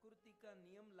प्रकृति का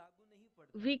नियम लागू नहीं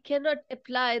पड़ता। We cannot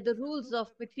apply the लेकिन हम rules लोग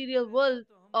of प्रकृति में material रहते हैं world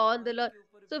तो हम on the भगवान Lord. के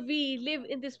ऊपर So भी ये we नियम live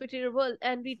in लागू this कर देते material हैं, world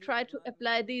and we इसलिए try to भगवान में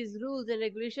apply दोष these देखते rules हैं। and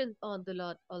regulations on the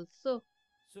Lord also.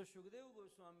 सो सुखदेव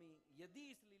गोस्वामी, यदि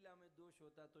इस लीला में दोष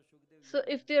होता तो सुखदेव So यहाँ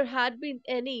if नहीं there आते, had been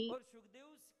any और सुखदेव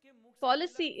के मुख से लीला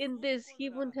policy को in सुन this, कौन he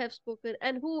रहा wouldn't है? have spoken.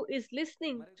 And who is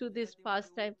listening हमारे to this गुजराती में केवुं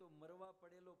pastime? तो मरवा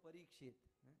पड़ेलो परीक्षित,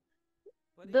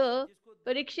 परीक्षित The जिसको 2 दिन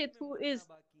Parikshit में who मरना is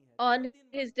बाकी है, दो on दिन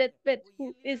his बाकी है, deathbed, वो ये who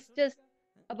लीला is just सुनेगा?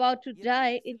 about to यदि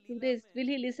die इस in two Leela days, will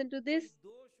में he listen to कोई this?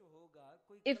 दोष होगा,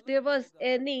 कोई If there कलंक was होगा,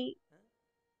 any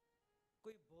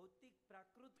कोई भौतिक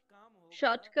प्राकृत काम होगा,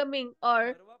 shortcoming तो or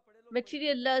मरवा पड़ेलो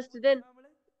material परीक्षित lust, आपको नहीं then सामने?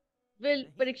 will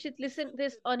नहीं, Parikshit listen शुद्ध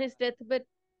this on his Leela. deathbed?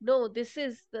 No, this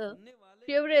is the सुनने वाले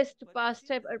purest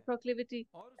pastime or proclivity,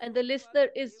 और and the उसके बाद listener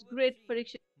is great देवर्षि,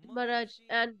 Parikshit Maharaj Maharshi,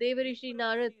 and Devarishi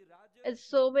Narad, विप्रऋषि, and Rajarshi,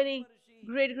 so many तमर्षि,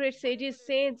 great बड़े sages,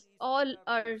 बड़े लोग saints, इस all लीला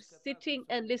को, are इस कथा को sitting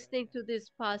and सुनने listening बैठे to हैं। this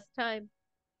pastime.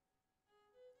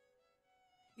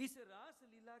 इस रास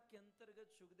लीला के अंतर्गत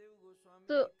सुखदेव गोस्वामी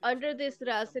So, ने under कृष्ण को this जो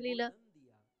Rasalila, संबोधन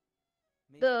दिया,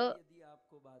 मैं इस पर the यदि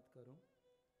आपको बात करूं,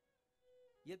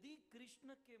 यदि कृष्ण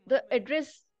के मन the में address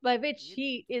by which यदि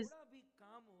he is थोड़ा भी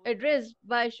काम होता, addressed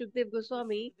by Shukdev तो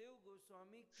Goswami, Sukhdev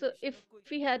Goswami so if Krishna को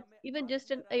he इस had समय even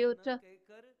just an आत्मराम न iota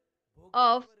कहकर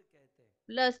of भोगेश्वर कहते,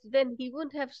 lust, then he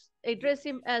wouldn't have addressed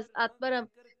him as Yogeshwar न Atmaram.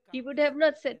 कहकर He would have Kameshwar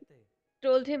not said, कहते।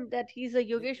 told him that he's a लेकिन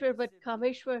Yogeshwar but इससे बिल्कुल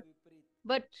Kameshwar, विपरीत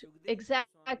but सुखदेव exact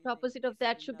गोस्वामी ने opposite of इस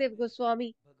that, लीला Shukdev में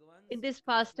Goswami भगवान in Shri this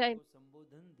Krishna pastime को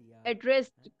संबोधन दिया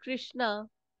addressed है Krishna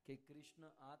कि कृष्ण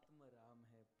आत्मराम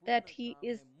है, that पूर्ण he काम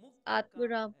is है, मुक्त काम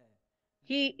Atmaram. है,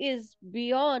 He is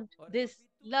beyond और this अपितु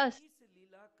lust. इस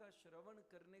लीला का श्रवण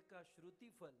करने का श्रुति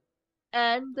फल,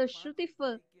 And तो the पांच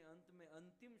Shrutifal अध्याय के अंत में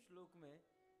अंतिम श्लोक में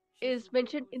Shri is Sukhdev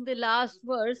mentioned in the Goswami last श्रुति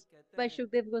फल verse कहते by हैं,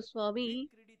 Shukdev Goswami.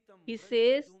 विक्रीडितम He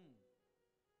says, ब्रजवधूम,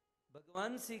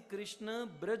 भगवान श्री कृष्ण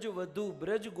ब्रजवधु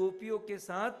ब्रज गोपियों के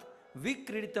साथ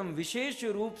विक्रीडितम विशेष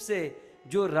रूप से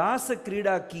जो रास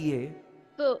क्रीड़ा किए,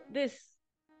 so this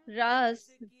वो Raas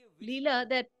कैसे किए? Vishnu, Leela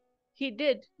that he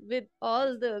did with all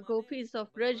Vishnu the माने gopis of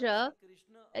भगवान Shri Braja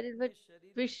Krishna and it was अपने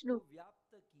शरीर Vishnu. को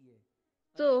व्याप्त किए,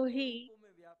 So अनेकों he रूपों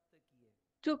में व्याप्त किए,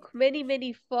 took इति many,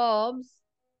 many विष्णु। forms,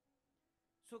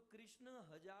 सो कृष्ण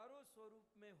हजारों स्वरूप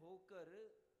में होकर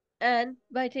and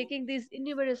by taking गोपियों these के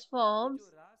innumerous साथ ये जो forms,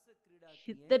 रास क्रीड़ा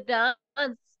किए, the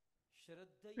dance,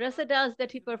 श्रद्धयान rasa dance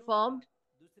that he शृणुयात, performed,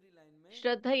 दूसरी लाइन में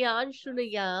Shraddhayan श्रद्धा से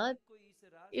Shunayat, यदि कोई इस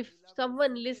रास if लीला को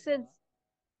someone सुनेगा, listens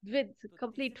with तो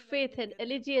complete तीसरी लाइन faith में and कहते हैं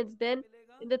फल allegiance, क्या then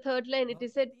मिलेगा? in the third line it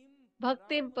is said, भक्तिम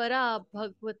Bhaktim पराम Para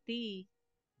Bhagwati, Bhagvati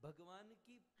भगवान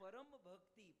की परम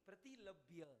भक्ति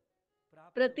प्रतिलभ्य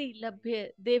प्राप्त Prati होगी।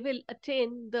 Labhya. They will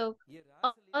attain the ये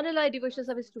रास लीला का unalloyed क्या devotion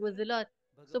service अर्थ towards है? the Lord.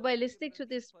 So by भगवान के listening to प्रति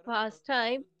this परम भक्ति,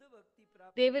 pastime, शुद्ध भक्ति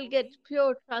प्राप्त they will get होगी। pure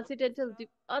और transcendental दूसरा,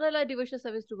 unalloyed devotion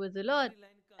service towards the Lord. तीसरी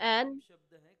लाइन का अंतिम And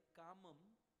शब्द है कामम, फिर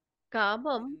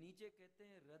Kamam नीचे कहते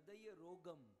हैं हृदय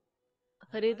रोगम,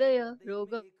 हमारे Hridaya हृदय में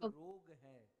Rogam. एक रोग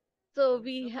है, So हम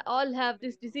we सबके all हृदय have में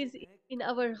this एक disease रोग है, in काम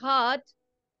our रोग। heart,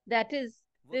 that is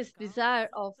वो this काम desire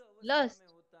of सुप्त अवस्था lust, में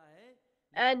होता है,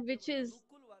 लेकिन and जब which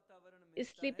अनुकूल वातावरण is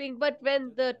मिलता है sleeping. तब But वो when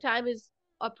जग the जाता time है is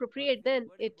और appropriate, फिर then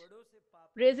बड़े it बड़ों से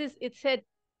पाप करने raises its लगता है। head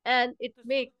and it तो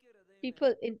makes सबके हृदय में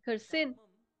people incur sin कामम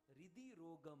हृदय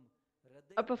रोगम, or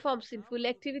हृदय में perform काम sinful रूपी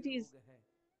activities, रोग है।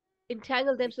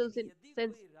 entangle लेकिन themselves in यदि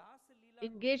sense, कोई रास लीला की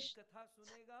engage कथा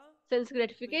सुनेगा, sense तो इस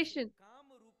gratification. काम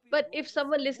रूपी But if रोग से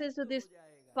someone listens मुक्त to हो this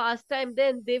जाएगा। pastime,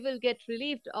 then they will get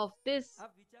relieved of this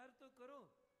आप विचार तो करो,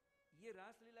 ये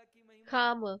रास लीला की महिमा,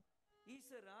 karma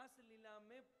इस रास लीला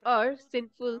में or प्राकृत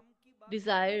sinful काम की बात ही क्यों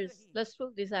desires, रही? lustful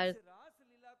इस desires. रास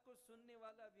लीला को सुनने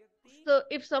वाला व्यक्ति So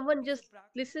if someone इस just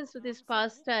प्राकृतिक listens to काम this से मुक्त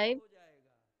pastime, हो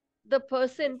जाएगा। the ये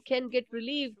person can श्रुति get फल में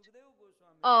relieved सुखदेव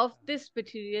गोस्वामी ने of कहा। this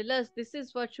material lust. This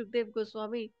is what Shukdev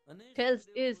Goswami अने tells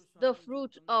Sukhdev is the Goswami जो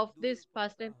fruit તમને of दूर this પડતા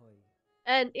pastime. હોય,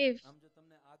 And if આમ જો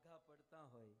તમને આઘા પડતા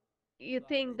હોય, you તો આપણે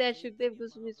think that Shukdev Chaitanya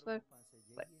Goswami is Mahaprabhu for, પાસે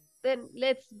but જઈએ। then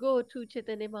let's go to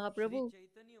Chaitanya Shri Mahaprabhu.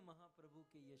 Chaitanya Mahaprabhu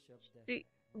के ये शब्द है,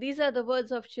 These are the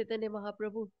words of Chaitanya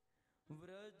Mahaprabhu.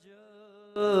 Vraj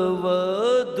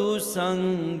वधु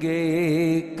संगे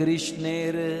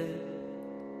कृष्णेर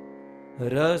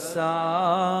रसा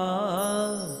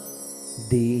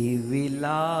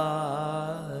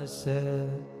देविलास,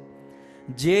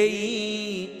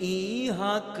 जेई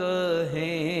इहा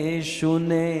कहे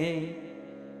सुने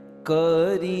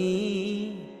करी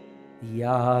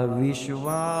या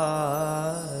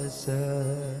विश्वास।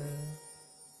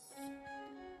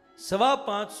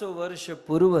 525 वर्ष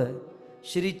पूर्व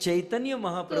श्री चैतन्य So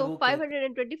महाप्रभु कहते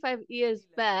 525 years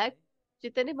back,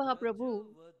 Chaitanya Vraj Mahaprabhu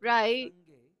वधु right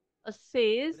संगे,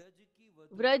 says ब्रज की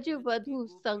वधु, Vraj ब्रज की Vadhu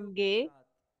गोपियों के Sange साथ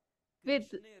with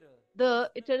कृष्णेर, the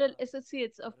कृष्ण eternal का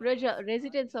associates of रास Raja,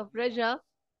 residents आदि of Raja, विलास,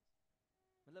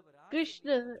 मतलब रास लीला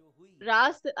Krishna जो हुई,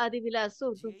 Ras Adivilas.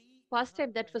 So the JEE इहा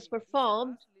pastime that was कहे, इस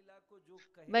performed रास लीला को जो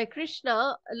by कहेगा Krishna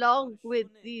और along with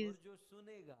सुने these और जो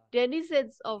सुनेगा,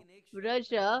 denizens of लेकिन एक शर्त है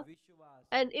Raja, विश्वास,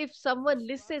 and if someone विश्वास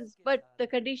listens, के but साथ। the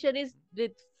condition is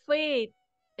with faith,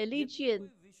 यदि कोई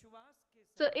allegiance. विश्वास के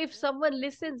So if साथ someone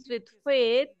listens गोपियों with के साथ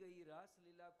faith, की गई रास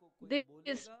लीला को कोई this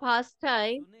बोलेगा और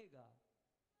pastime, सुनेगा,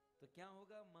 तो क्या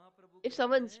होगा? महाप्रभु if कहते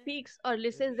someone हैं speaks or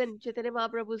listens, then रीत Chaitanya रोग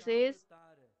Mahaprabhu काम says,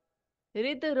 तार,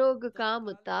 Rid rog kam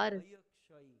तत्काले tar, हय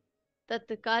क्षय।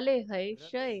 tatkale hai हृदय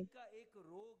shay. का एक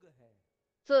रोग है,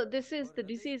 So this is और the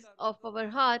हृदय disease का of रोग our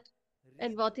भी heart. And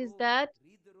हृद what is रोग, that?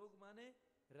 हृद रोग माने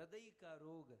हृदय का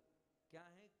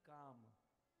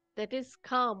that is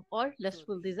calm or So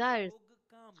lustful Rishi desires. रोग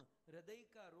काम, हृदय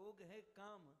का रोग है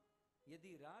काम.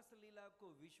 यदि रास लीला को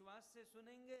विश्वास से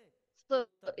सुनेंगे तो So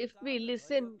if we तत्काल भय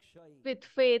listen क्षय. with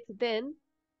faith, then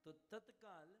तो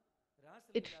तत्काल रास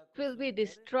it लीला को will be सुनकर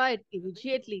destroyed हृदय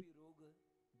immediately. रूपी रोग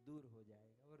दूर हो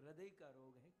जाएगा. और हृदय का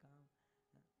रोग है काम.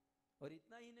 और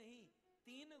इतना ही नहीं,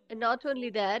 3 And गुण not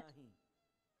only छोड़ना that, ही.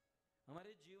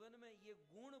 हमारे जीवन में ये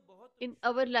गुण बहुत in शोभा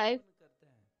our life, पालन करते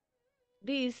हैं.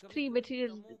 these कभी three कभी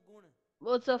material तमोगुण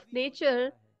modes of हावी हो nature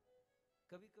जाता है,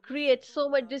 कभी कभी create so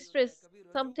सत्वगुण much हावी होता है, distress. कभी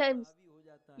रजोगुण Sometimes हावी हो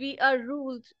जाता we है. are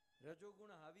ruled रजोगुण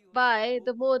हावी होता है, by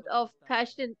the लोभ mode उत्पन्न of होता है,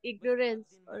 passion, बस रात ignorance,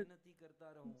 दिन or मेहनत ही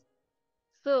करता रहूं.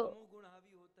 so. तमोगुण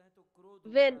हावी होता है तो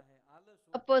क्रोध When होता है, आलस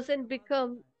a होता है, person प्रमाद होता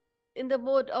becomes है. in the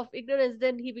mode of ignorance,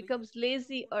 then he तो ये becomes 3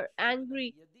 lazy गुण or छोड़ना है. angry.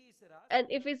 यदि इस रास And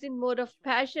if लीला he's को in वो mode of विश्वास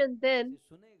passion, से then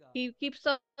सुनेगा he keeps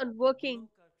on तो working गुणों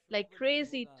का like क्षोभ नहीं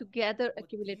crazy होगा, to gather, वो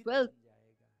accumulate धीर wealth. बन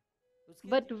जाएगा. उसके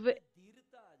But जीवन में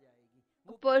धीरता आ जाएगी,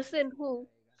 a वो person कृतज्ञ हो who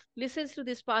जाएगा. listens to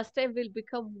this pastime will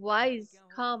become और wise, क्या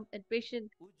होगा? calm, and patient.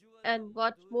 Ujjwal And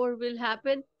what Madhur more will Prem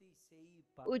happen? भक्ति से ही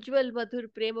पा. Ujjwal madhur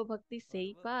prema bhakti और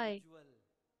sei वह पाए. उज्ज्वल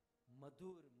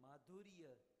मधुर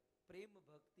माधुर्य प्रेम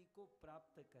भक्ति को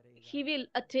प्राप्त करेगा. He will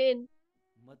attain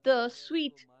Madhur the रस को,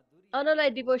 sweet, माधुर्य रस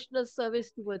unallied को, devotional वो service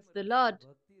प्रेम towards the रस को, Lord.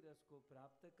 भक्ति रस को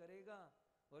प्राप्त करेगा.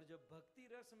 और जब भक्ति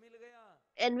रस मिल गया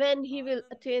And तो when he will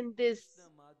Anande attain this Krishna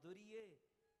माधुर्य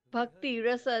bhakti विहरी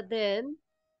rasa, सदा. then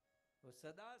वो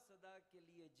सदा सदा के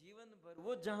लिए जीवन भर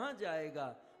वो जहां जाएगा,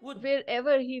 वो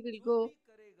wherever he will जो go भी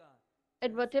करेगा,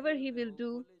 and चाहे whatever स्कूल he में will हो,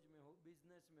 do, कॉलेज में हो,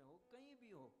 बिजनेस में हो, कहीं भी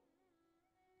हो,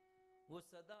 वो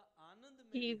सदा आनंद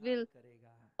में he विहार will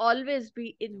करेगा always be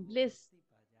जब in वो bliss भक्ति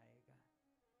पा जाएगा.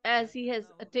 क्या as he has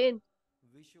करना होगा? attained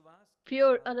विश्वास के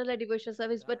pure साथ unallied devotional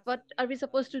service. But रास what are we Leela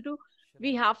supposed to वाली do?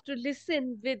 We Shravan have to करना listen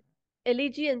होगा. with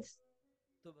allegiance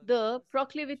तो the भगवान श्री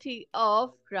proclivity कृष्ण की of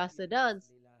यह Rasa दिव्य रास dance.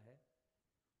 लीला है.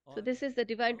 So और this is the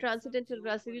divine हम सब transcendental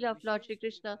जीवों Rasa पर Leela of Lord Shri wishes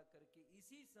Krishna. कृपा करके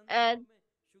इसी And संदर्भ में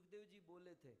सुखदेव जी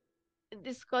बोले थे in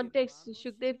this कि context,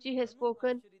 Shukdev मानुष्यम ji has Tanu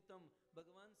spoken आश्रितम.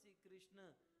 भगवान श्री कृष्ण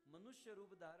मनुष्य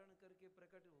रूप धारण करके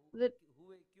प्रकट that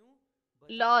हुए. क्यों?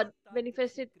 भजती Lord तादृशी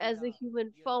manifested as क्रीड़ा. a human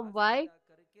ये form. रास Why? लीला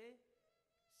करके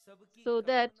सबकी So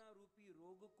that कामना रूपी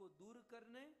रोग को दूर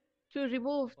करने to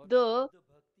remove और the शुद्ध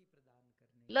भक्ति प्रदान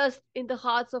करने के lust लिए. in the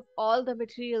hearts of all the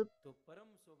material तो परम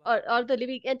or सौभाग्य the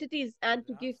living entities कि and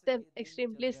to give रास them के दिन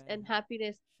extreme चल bliss रहे and हैं.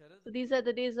 happiness. Sharad So these are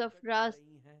the Purnima days of निकट आ Ras,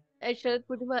 रही हैं and और Sharad हम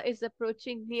Purnima सब is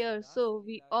approaching इस near. रास So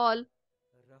we लीला का all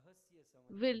रहस्य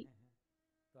समझ will रहे हैं.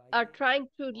 तो are आइए trying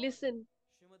to और listen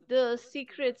श्रीमद् the भागवत के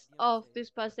secrets माध्यम of से this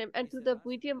pastime, and इस through the रास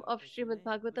medium लीला of को Srimad सुने.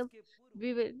 Bhagavatam उसके पूर्व we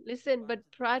will listen. But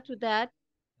 5-10 prior to minute that,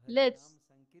 Hari let's नाम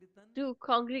संकीर्तन do और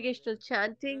congregational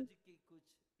chanting, ब्रज की कुछ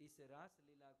इस रास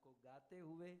लीला को गाते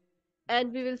हुए, and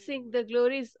we will नाचते sing हुए. the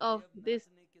glories अभी of अब this,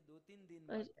 नाचने के 2-3 दिन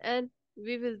बाकी हैं. and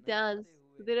we will dance. नाचते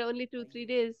हुए There are only 2-3 आइए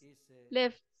days इस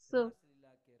left. So रास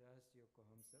लीला के रहस्यों को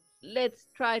हम सब let's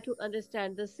try to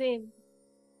understand the same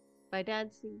by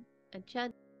dancing and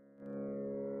chanting.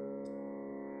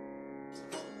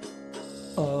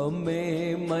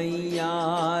 अमे मैया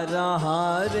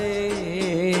रहा रे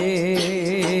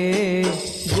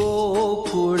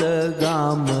गोकुल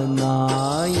गाम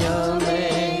नाय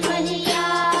में मैया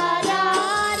रहा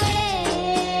रे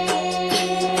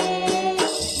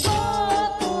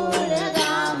गोकुल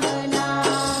गाम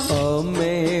नाय.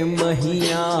 अमे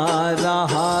मैया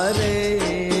रहा रे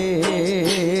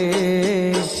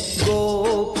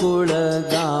गोकुल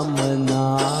गाम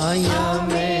नाय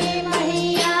में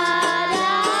मैया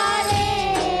रहा रे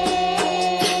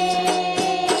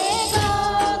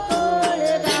गोकुल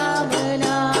गाम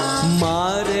नाय.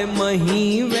 मारे मही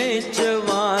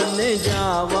वेचवान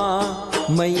जावा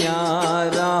मैया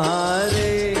रहा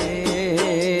रे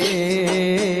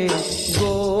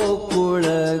गोकुल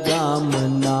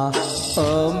गामना.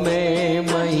 अमे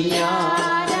मैया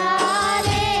रहा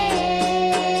रे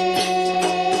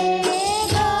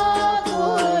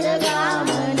गोकुल गाम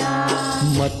नाय.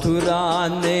 मथुरा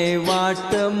ने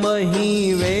वाट मही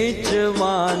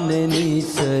वेचवान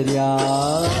निसर्या.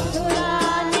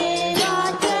 मथुराने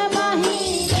वाट मही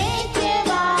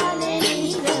वेचवान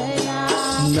निसर्या.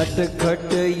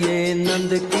 नटखट ये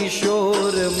नंद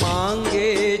किशोर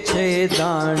मांगे छे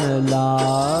दाणला.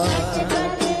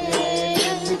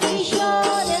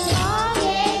 किशोर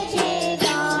मांगे छे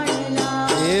दाणला.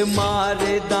 ए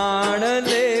मारे दाण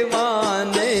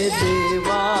लेवाने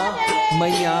देवा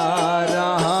मैया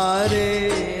रहा रे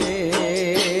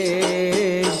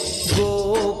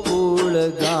गोकुल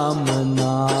गाम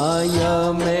नाय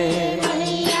में.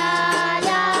 मैया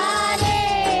रहा रे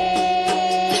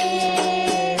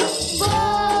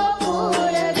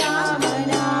गोकुल गाम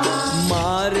नाय.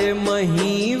 मारे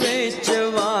મહી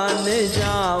વેચવાન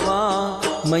જાવા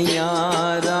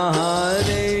મૈયા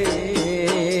રે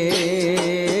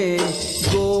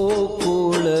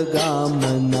ગોકુળ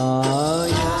ગામના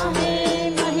અમે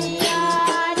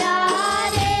મહિયારા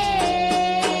રે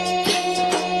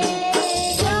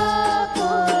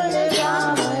ગોકુળ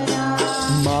ગામના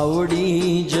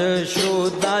માવડી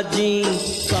જશોદાજી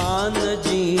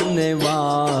કાનજીને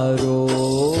વારો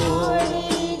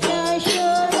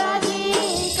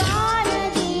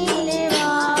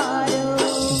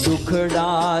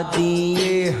દુખડા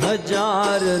દિયે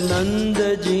હજાર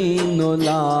નંદજીનો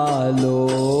લાલો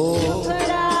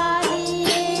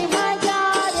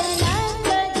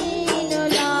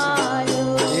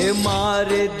એ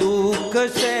મારે દુઃખ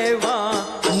સેવા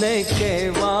ને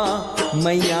કેવા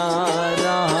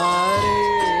મૈયા રે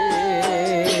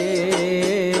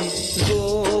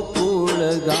ગોકુળ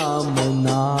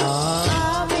ગામના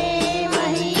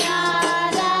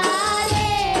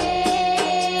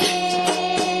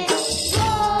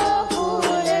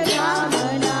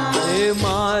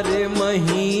મારે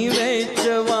મહી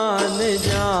વેચવાન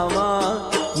જાવા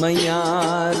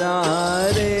મૈયા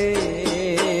રે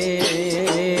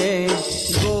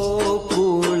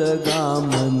ગોકુળ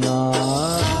ગામના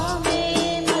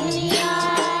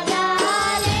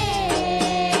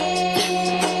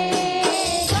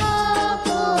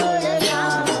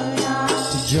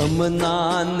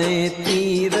જમના ને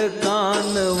તીર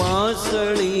કાન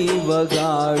વાંસળી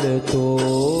વગાડતો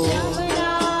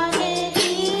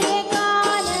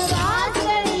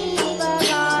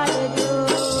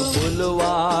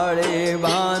ફૂલવાળે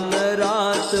વાન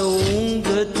રાત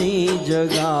ઊંઘથી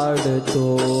જગાડતો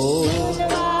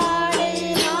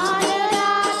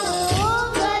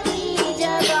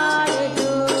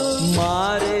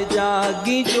મારે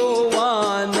જાગી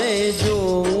જોવાને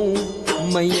જોઉં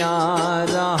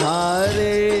મૈયા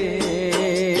રે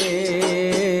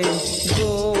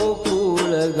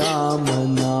ગોકુળ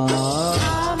ગામના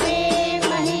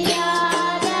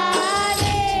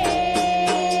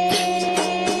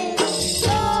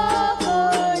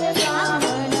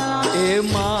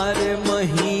મારે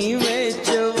મહી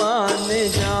વેચવાને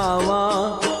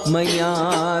જાવા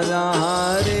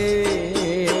મૈયા રે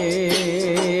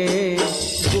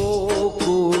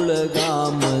ગોકુળ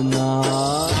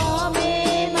ગામના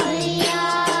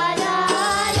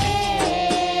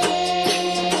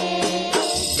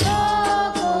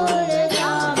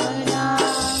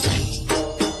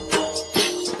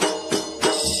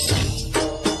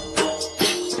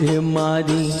એ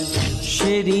મારી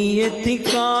શરીયથી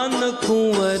કાન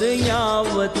કુંવર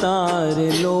યાવતાર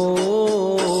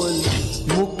લોલ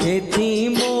મુખેથી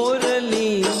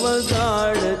મોરલી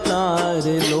વગાડતાર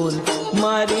લોલ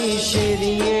મારી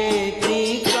શરીયથી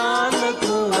કાન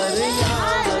કુંવર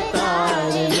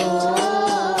યાવતાર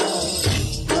લોલ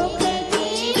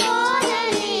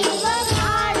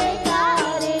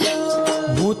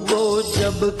હું તો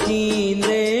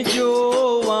જબકીને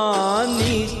જોવા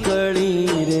નીકળી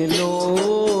રે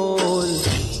લોલ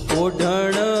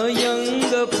ઓઢણ યંગ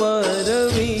પર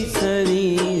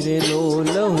વિસરી રે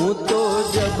લોલ હું તો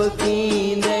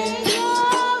જબકીને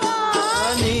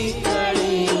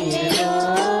નીકળી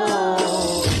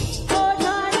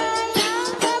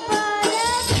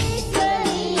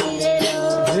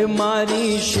રે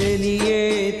મારી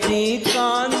શરીએથી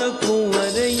કાન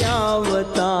કુંવર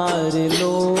યાવતાર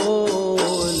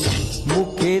લોલ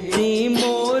મુખેથી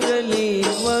મોરલી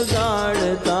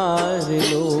વગાડતાર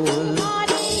લોલ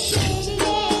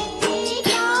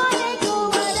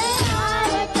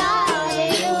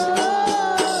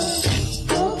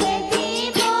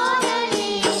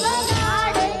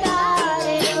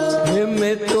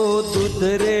મેં તો દૂધ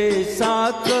રે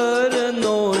સાકર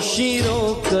નો શીરો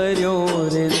કર્યો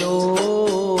રે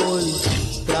લોલ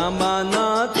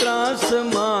ત્રાંબાના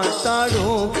ત્રાસમાં તાળો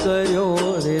કર્યો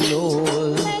રે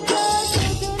લોલ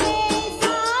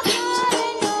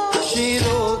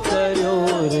શીરો કર્યો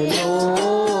રે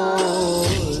લોલ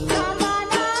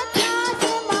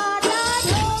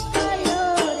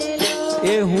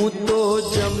એ હું તો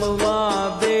જમવા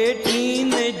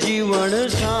બેઠીને જીવન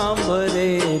સાંભળે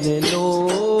રે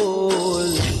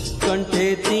લોલ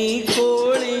કંઠેથી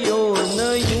કોળીઓ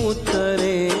નયું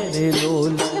તરે રે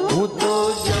લોલ હું તો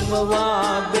જમવા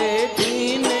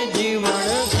બેઠીને જીવન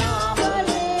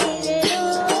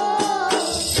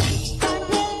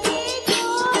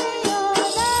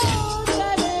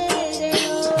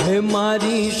હે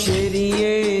મારી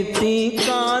શરીએથી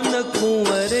કાન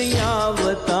કુંવર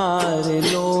યાવતાર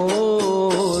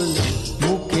લોલ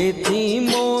મુખેથી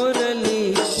મોરલી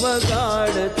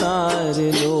વગાડતાર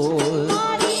લોલ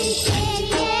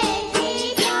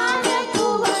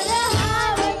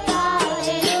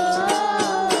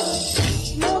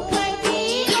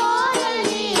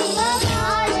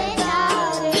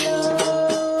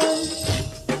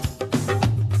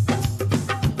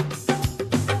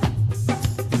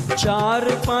ચાર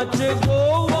પાંચ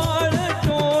ગોવાળ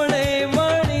ટોળે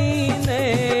વળીને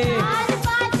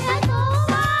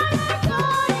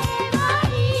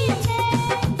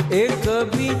એક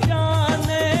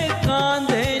બીજાને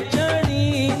કાંધે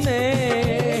ચડીને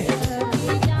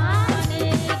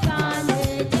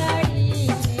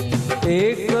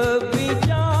એક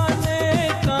બીજાને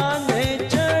કાંધે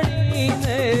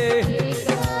ચડીને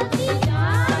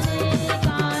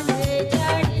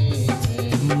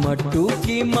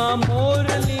મટુકીમાં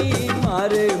મોરલી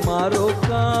મારે મારો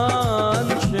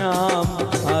કાન શ્યામ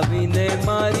આવીને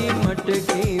મારી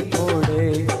મટકી ફોડે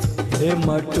એ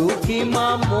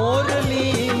મટુકીમાં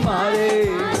મોરલી મારે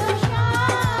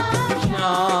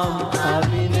શ્યામ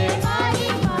આવીને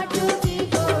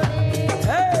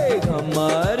હે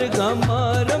ઘમર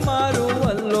ઘમર મારું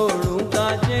વલ્લોડું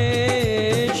કાજે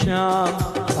શ્યામ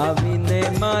આવીને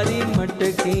મારી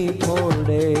મટકી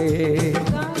ફોડે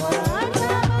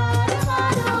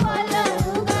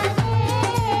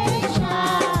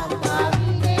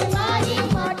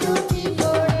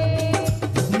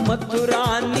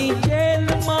મથુરાની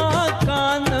જેલમાં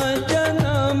કાન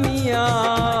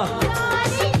જનમિયા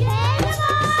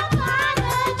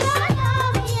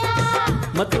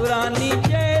મથુરાની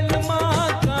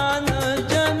જેલમાં કાન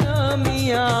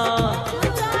જનમિયા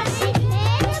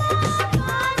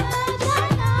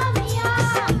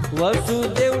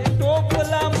વસુદેવ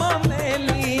ટોપલામાં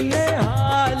મેલીને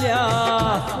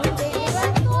હાલ્યા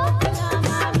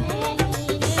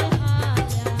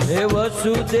હે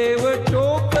વસુદેવ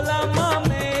ટોપલામાં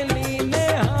મેલીને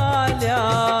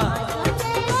હાલ્યા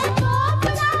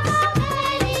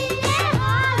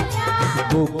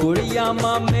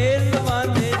ગોકુળિયામાં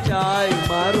મેલવાને જાય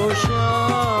મારો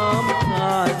શ્યામ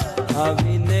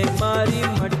આવીને મારી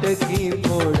મટકી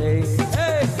ફોડે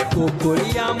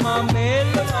ગોકુળિયામાં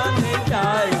મેલવાને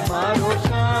જાય મારો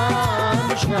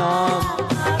શ્યામ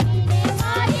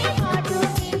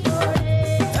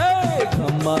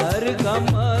ઘમર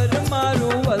ઘમર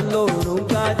મારું વલ્લોડું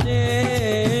ગાજે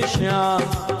શ્યામ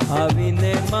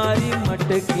આવીને મારી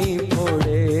મટકી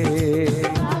ફોડે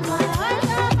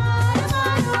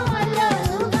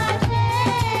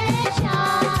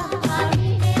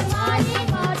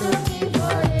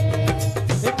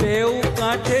બેઉ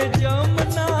કાંઠે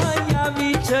જમના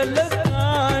આવી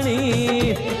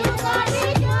છલકાણી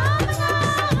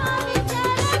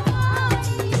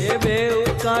એ બેઉ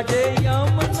કાંઠે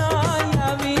યમના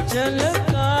આવી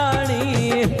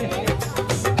છલકાણી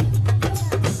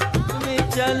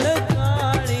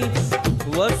છલકાણી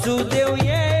વસુદેવ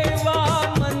એવા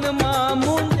મનમાં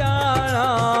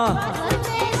મુંજાણા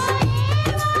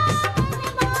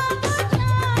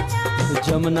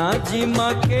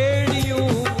જમનાજીમાં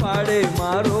કેડિયું પાડે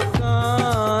મારો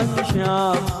કાન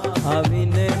શ્યામ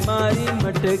આવીને મારી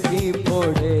મટકી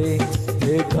ફોડે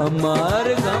એ ઘમર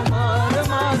ઘમર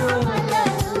મારું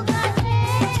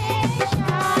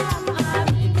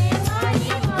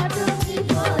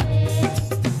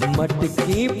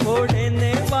મટકી ફોડે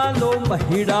ને વાલો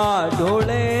મહિડા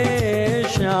ઢોળે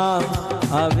શ્યામ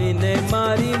આવીને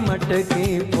મારી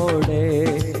મટકી ફોડે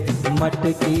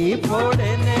મટકી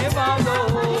ફોડે ને વાલો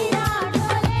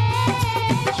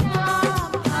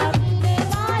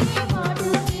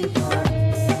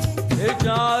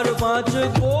ચાર પાંચ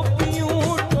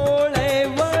ગોપિયું ટોળે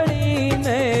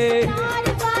વળીને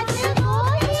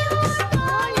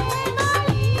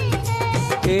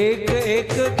એક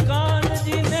એક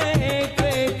કાનજીને એક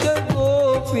એક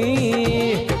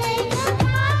ગોપી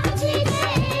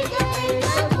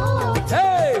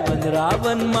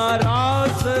વનરાવનમાં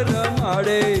રાસ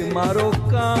રમાડે મારો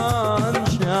કાન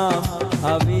શ્યામ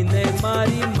આવીને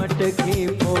મારી મટકી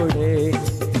ફોડે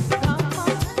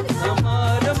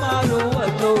અમાર મારું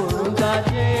વલ્લોડું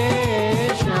ગાજે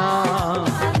શ્યામ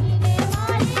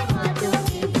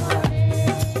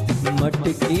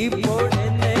મટકી ફોડે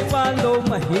ને વાલો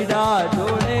મહિડા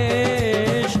ઢોળે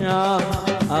શ્યામ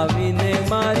આવીને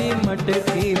મારી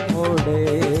મટકી ફોડે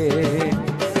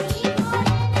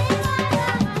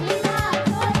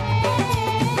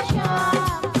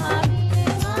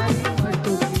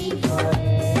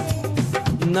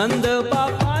નંદ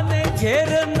બાપાને ઘેર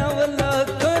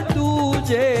નવલખ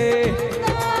દૂજે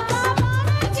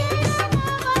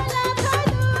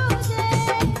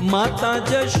માતા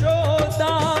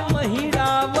જશોદા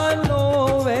મહિડા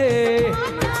વલોવે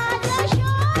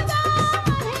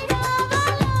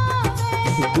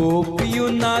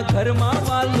ગોપિયુના ઘરમાં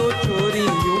વાલો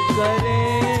ચોરીયું કરે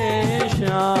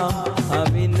શ્યામ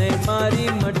આવીને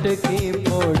મારી મટકી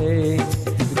ફોડે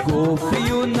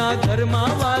ગોપિયુના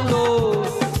ઘરમાં વાલો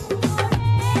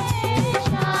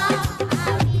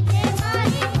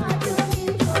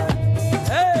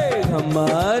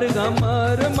ઘમર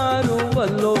ઘમર મારું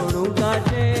પલ્લોડું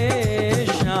કાઢે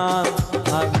શ્યામ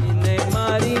આવીને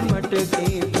મારી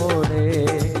મટકી ફોડે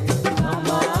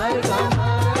ગમાર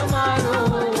ગમાર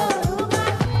મારું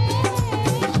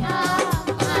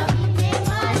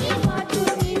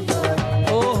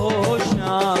ઓહો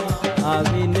શ્યામ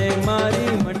આવીને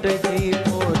મારી મટકી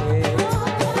ફોડે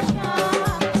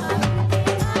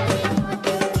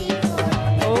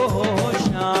ઓહો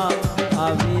શ્યામ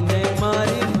આવીને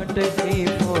મારી મટકી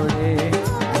ફોડે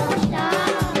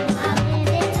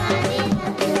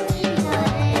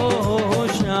ઓહો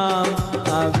શ્યામ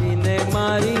આવીને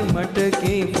મારી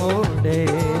મટકી ફોડે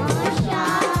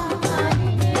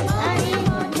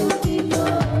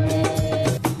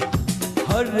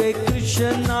હરે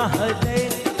કૃષ્ણ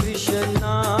કૃષ્ણ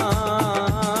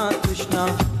કૃષ્ણ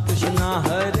કૃષ્ણ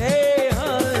હરે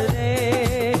હરે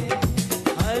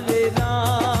હરે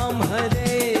રામ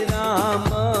રામ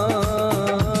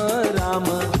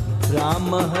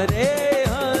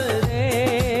રામ હરે હરે હરે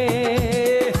રામ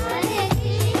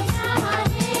હરે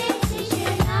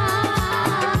કૃષ્ણ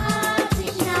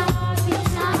કૃષ્ણ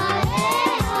કૃષ્ણ હરે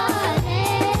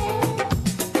હરે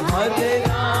હરે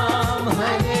રામ રામ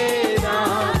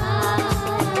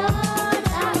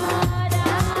રામ હરે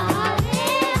હરે હરે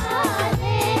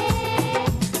રામ હરે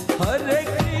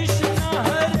કૃષ્ણ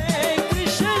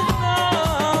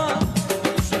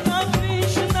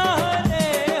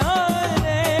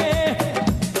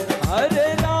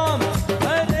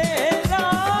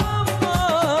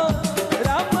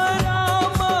કૃષ્ણ કૃષ્ણ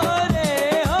કૃષ્ણ હરે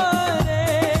હરે હરે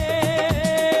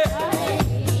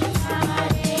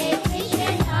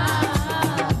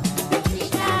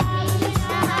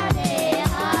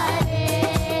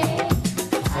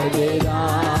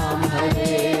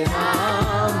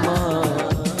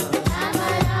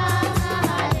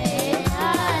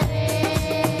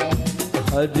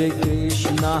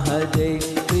રામ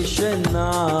રામ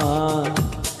રામ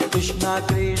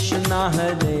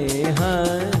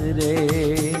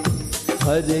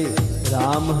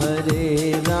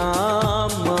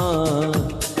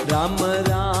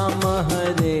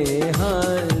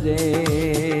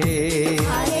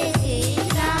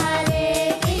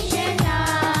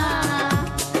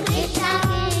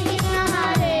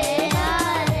હરે હરે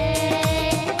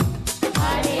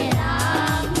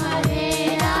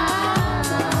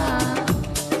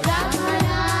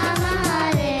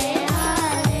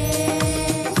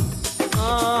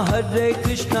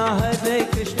हरे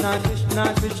कृष्णा कृष्ण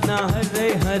कृष्ण हरे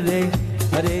हरे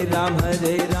हरे राम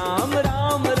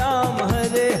राम राम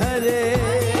हरे हरे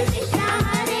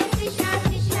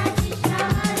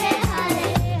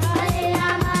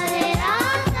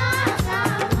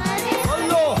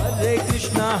बोलो हरे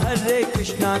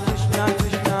कृष्णा कृष्ण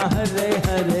कृष्ण हरे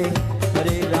हरे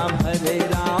हरे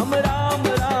राम राम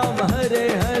राम हरे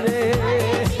हरे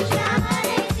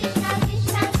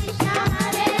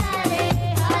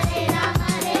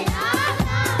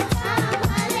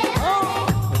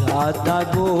राधा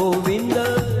गोविंद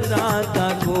राधा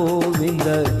गोविंद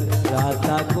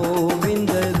राधा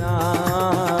गोविंद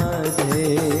राधे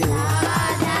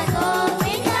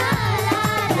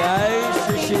जय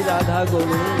श्री राधा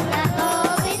गोविंद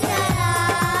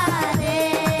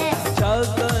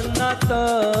जगन्नाथ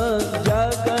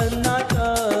जगन्नाथ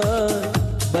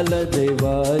बलदेव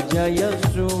जय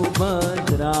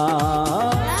सुभद्रा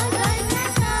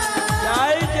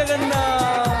जय जगन्नाथ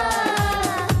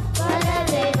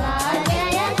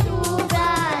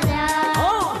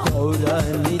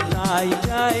निताय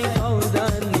जय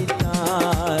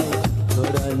गौरनिताय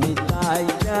गौरनिताय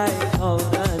जय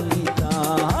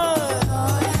गौरनिताय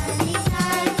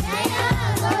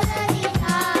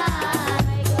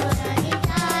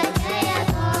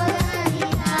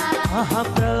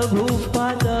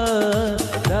प्रभुपद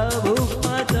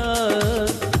प्रभुपद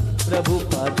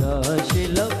प्रभुपद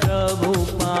शिल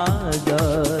प्रभुपद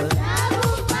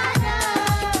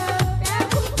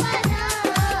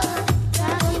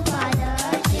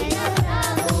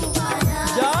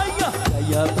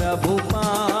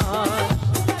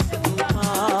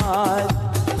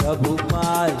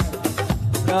प्रभुपाद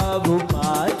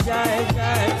प्रभुपाद जय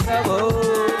जय प्रभु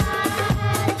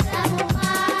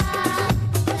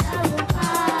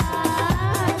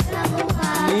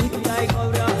नित्य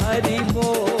गौर हरि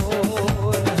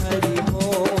बोल हरि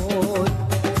बोल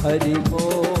हरि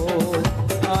बोल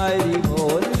हरि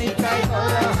बोल नित्य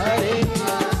गौर हरि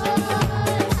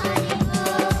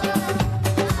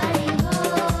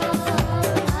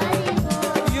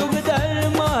युग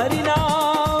धर्म हरि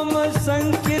नाम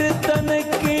संकीर्तन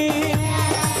की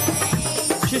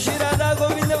श्री राधा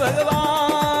गोविंद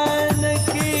भगवान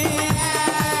की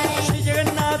श्री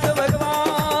जगन्नाथ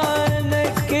भगवान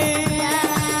की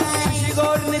श्री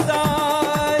गौर निताय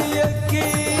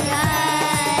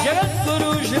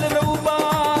श्रील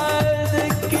प्रभुपाद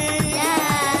की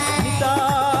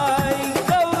निताई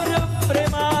गौर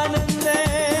प्रेमानंदे।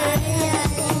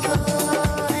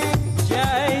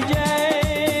 जय जय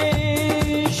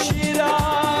श्री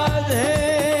राधे,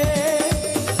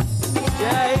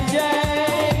 जय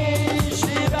जय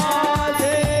श्री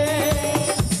राधे,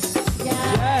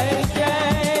 जय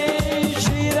जय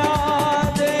श्री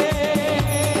राधे।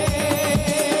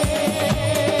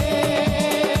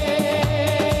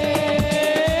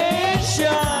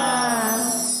 श्याम।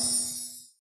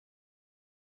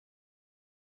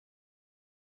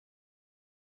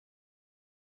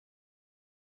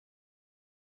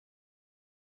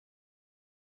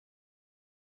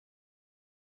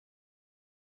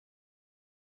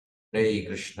 हरे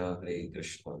कृष्ण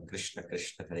कृष्ण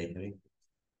कृष्ण हरे हरे,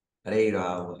 हरे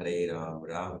राम राम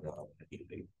राम हरे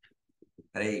हरे।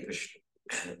 हरे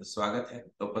कृष्ण। स्वागत है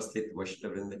उपस्थित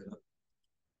वैष्णव वृंद का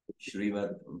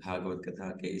श्रीमद् भागवत कथा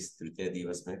के इस तृतीय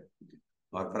दिवस में।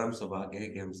 और परम सौभाग्य है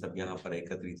कि हम सब यहाँ पर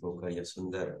एकत्रित होकर यह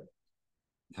सुंदर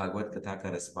भागवत कथा का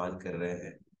रसपान कर रहे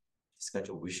हैं। इसका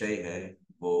जो विषय है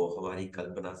वो हमारी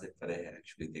कल्पना से परे है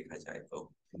एक्चुअली देखा जाए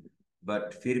तो,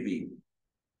 बट फिर भी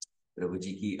प्रभु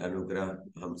जी की अनुग्रह,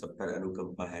 हम सब पर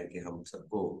अनुकंपा है कि हम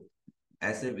सबको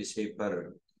ऐसे विषय पर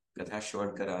कथा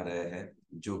श्रवण करा रहे हैं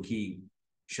जो कि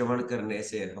श्रवण करने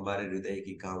से हमारे हृदय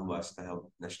की काम वासना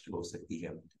नष्ट हो सकती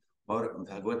है और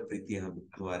भगवत प्रीति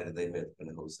हमारे हृदय में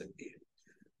उत्पन्न हो सकती है।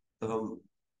 तो हम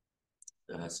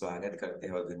स्वागत करते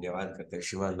हैं और धन्यवाद करते हैं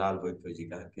श्रीमान LalGovind जी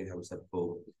का कि हम सबको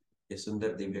ये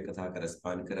सुंदर दिव्य कथा का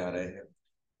रसपान करा रहे हैं।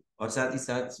 और साथ ही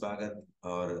साथ स्वागत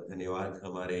और धन्यवाद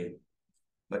हमारे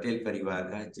पटेल परिवार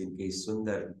का, जिनके इस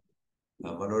सुंदर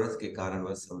मनोरथ के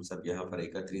कारणवश हम सब यहाँ पर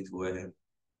एकत्रित हुए हैं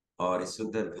और इस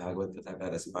सुंदर भागवत कथा का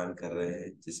रसपान कर रहे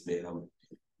हैं, जिसमें हम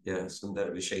यह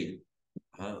सुंदर विषय,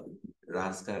 हाँ,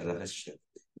 रास का रहस्य,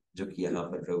 जो कि यहाँ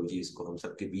पर प्रभु जी इसको हम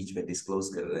सबके बीच में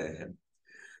डिस्क्लोज कर रहे हैं।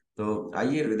 तो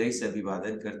आइए हृदय से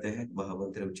अभिवादन करते हैं,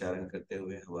 महामंत्र उच्चारण करते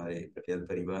हुए हमारे पटेल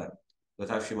परिवार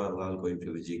तथा श्रीमान LalGovind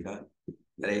प्रभु जी का।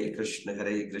 हरे कृष्ण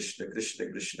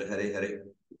कृष्ण कृष्ण हरे हरे,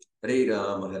 हरे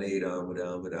राम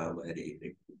राम राम हरे हरे।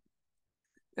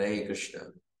 हरे कृष्ण।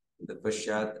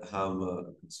 तत्पश्चात हम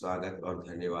स्वागत और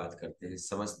धन्यवाद करते हैं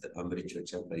समस्त अमृत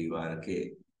चर्चा परिवार के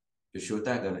जो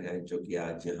श्रोतागण हैं, जो कि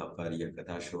आज यहाँ पर यह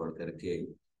कथा श्रवण करके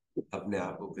अपने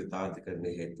आप को कृतार्थ करने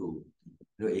हेतु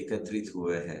जो एकत्रित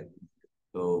हुए हैं।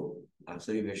 तो आप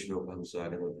सभी वैष्णवों का हम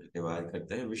स्वागत और धन्यवाद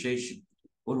करते हैं, विशेष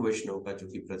उन वैष्णवों का जो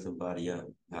कि प्रथम बार यह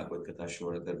भागवत कथा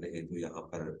श्रवण करने हेतु यहाँ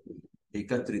पर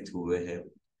एकत्रित हुए हैं।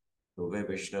 तो वे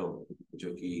वैष्णव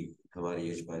जो कि हमारे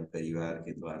यजमान परिवार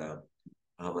के द्वारा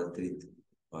आमंत्रित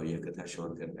और यह कथा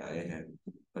श्रवण करने आए हैं,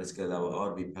 और इसके अलावा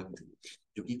और भी भक्त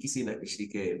जो कि किसी न किसी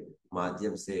के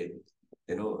माध्यम से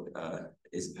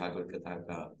इस भागवत कथा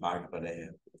का पार्ट बने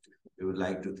हैं। We would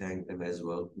like to thank them as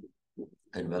well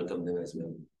and welcome them as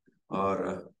well. और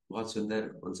बहुत सुंदर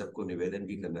उन सबको निवेदन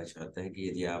भी करना चाहते हैं कि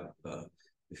यदि आप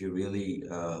if you really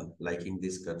liking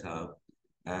this katha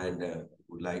and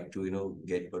would like to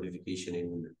get notification in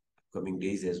coming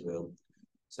days as well,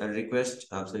 so I request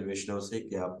आप सभी वैष्णव से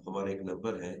कि आप हमारा एक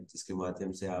नंबर है जिसके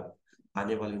माध्यम से आप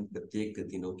आने वाले प्रत्येक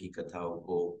दिनों की कथाओं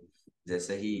को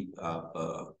जैसे ही आप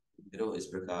इस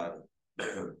प्रकार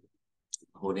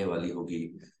होने वाली होगी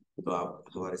तो आप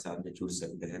हमारे साथ में जुड़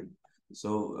सकते हैं। So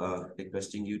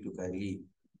requesting you to kindly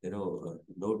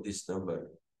note this number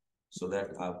so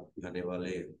that आप आने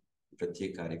वाले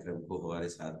प्रत्येक कार्यक्रम को हमारे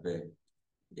साथ में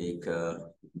एक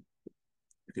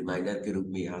रिमाइंडर के रूप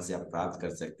में यहाँ से आप प्राप्त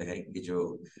कर सकते हैं कि जो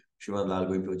श्रीमान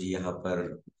LalGovind जी यहाँ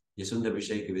पर ये सुंदर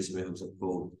विषय के विषय में हम सबको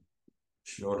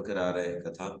श्रवण करा रहे हैं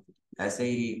कथा। ऐसे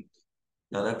ही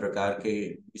नाना प्रकार के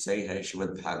विषय है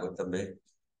श्रीमद् भागवतम में,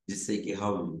 जिससे कि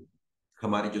हम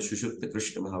हमारी जो सुषुप्त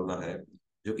कृष्ण भावना है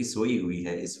जो कि सोई हुई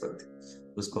है इस वक्त,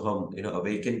 उसको हम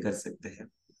अवेकन कर सकते हैं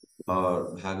और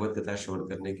भागवत कथा श्रवण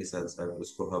करने के साथ साथ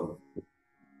उसको हम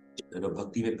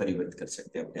भक्ति में परिवर्तित कर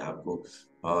सकते हैं अपने आप को,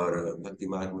 और भक्ति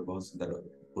मार्ग में बहुत सुंदर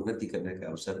उन्नति करने का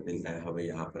अवसर मिलता है हमें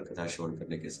यहाँ पर कथा श्रवण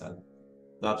करने के साथ।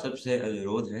 तो आप सबसे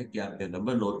अनुरोध है कि आप यह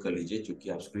नंबर नोट कर लीजिए जो कि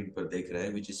आप स्क्रीन पर देख रहे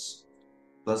हैं, विच इज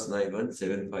 +91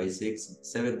 756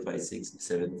 756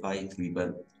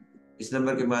 7531। इस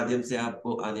नंबर के माध्यम से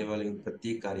आपको आने वाले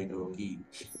प्रत्येक कार्यक्रमों की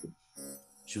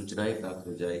सूचनाएं प्राप्त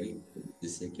हो जाएगी,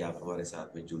 जिससे कि आप हमारे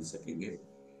साथ में जुड़ सकेंगे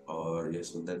और यह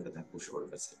सुंदर कथा को श्रवण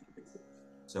कर सकेंगे।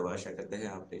 सब आशा करते हैं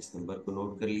आपने इस नंबर को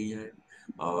नोट कर लिया है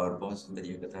और बहुत सुंदर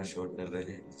यह कथा श्रवण कर रहे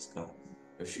हैं,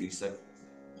 जिसका शीर्षक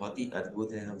बहुत ही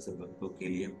अद्भुत है हम सब भक्तों के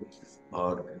लिए।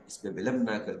 और इसमें विलंब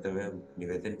ना करते हुए हम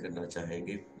निवेदन करना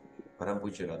चाहेंगे परम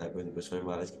पूज्य राधा गोविंद गोस्वामी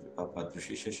महाराज की कृपा पात्र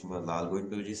शिष्य श्रीमान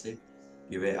LalGovind जी से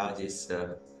कि वे आज इस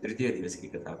तृतीय दिवस की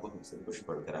कथा को हमसे पुष्प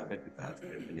पढ़कर आकर कृतार्थ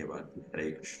करें। धन्यवाद।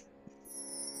 हरे कृष्ण।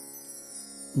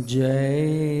 जय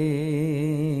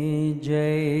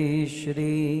जय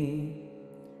श्री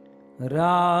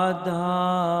राधा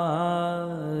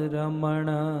रमण,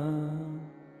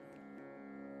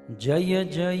 जय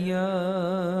जय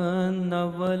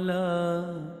नवल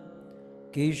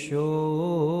किशोर,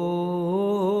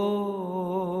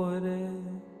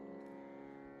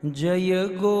 जय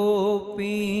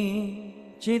गोपी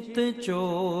चित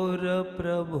चोर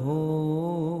प्रभु,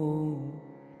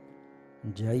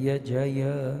 जय जय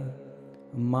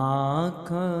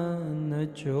माखन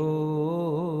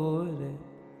चोर,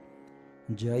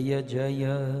 जय जय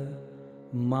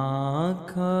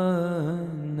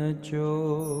माखन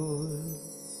चोर।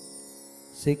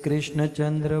 श्री कृष्ण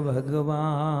चंद्र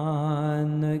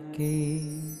भगवान की,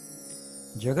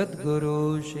 जगत गुरु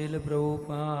शिल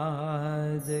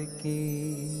प्रभुपाद की।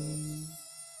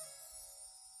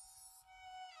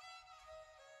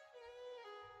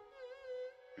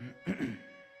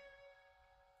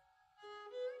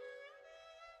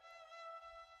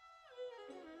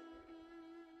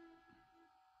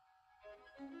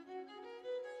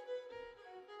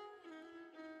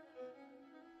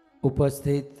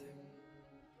 उपस्थित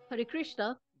Hare Krishna.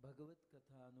 भगवत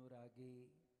कथा अनुरागी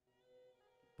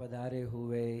पधारे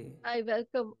हुए I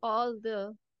welcome all the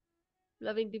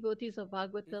loving devotees of इस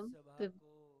Bhagavatam, सभा the को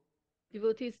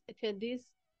devotees attendees.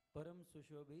 परम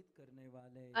सुशोभित करने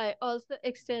वाले I also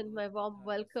extend my Bhagavad warm कथा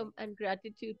welcome Rasik and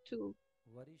gratitude to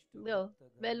वरिष्ठ the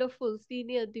भक्तगण mellowful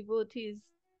senior devotees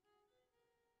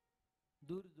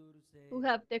दूर दूर से who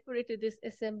have decorated this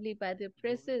assembly by their Govind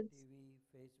presence. TV,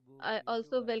 Facebook, I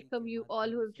also YouTube आदि welcome के you all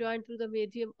who माध्यम have से joined through the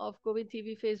medium of Govind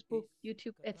TV, Facebook, इस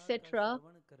YouTube, कथा का etc.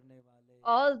 श्रवण करने वाले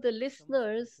All the समस्त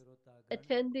listeners, श्रोतागण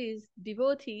attendees,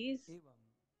 devotees, एवं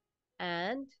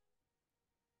and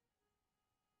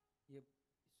ये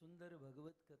सुंदर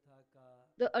भगवत कथा का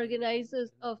the आयोजन organizers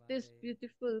करने of this वाले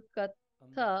beautiful Katha,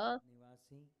 अहमदाबाद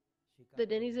निवासी, the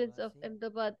शिकागो denizens of निवासी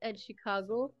Ahmedabad and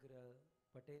Chicago, समग्र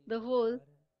पटेल the whole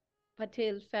परिवार,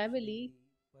 Patel श्री family,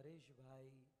 परेश भाई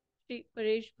Shri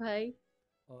Paresh Bhai,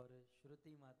 और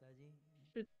श्रुति माताजी।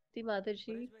 Shruti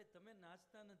Mataji. પરેશ ભાઈ તમે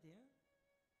નાચતા નથી હે?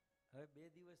 હવે 2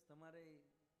 દિવસ તમારે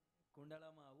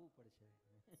કુંડાળામાં આવવું પડશે.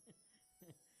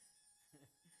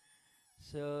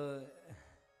 So,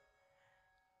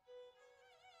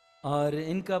 और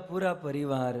इनका पूरा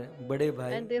परिवार, बड़े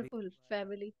भाई And their whole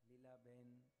family. Leelaben,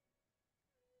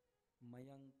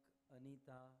 Mayank,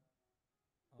 Anita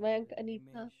और Mayank,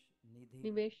 Anita, निमेश, निधि,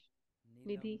 Nimesh, नीलम,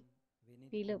 Nidhi,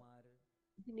 Vineet Neelam, Kumar,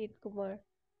 Vineet Kumar,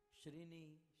 Srini,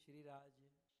 Shriraj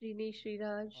Srini,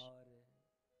 Sriraj, और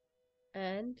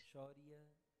and Shaurya,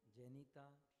 Jenita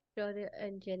Shaurya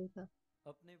and Janika.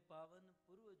 अपने पावन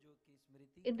पूर्वजों की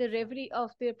स्मृति In के the reverie साथ of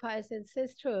their pious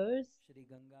ancestors, Shri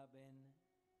Gangaben,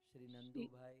 Shri Nandu Shri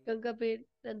भाई, Gangabir,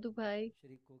 Nandu Bhai,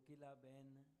 श्री कोकिला Ben,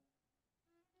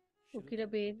 Kokila श्रुजल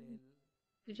Ben, Patel,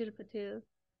 Vijay Patel.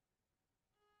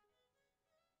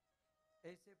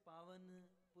 ऐसे पावन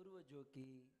पूर्वजों की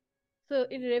So,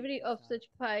 in स्मृति reverie के of such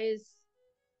साथ pious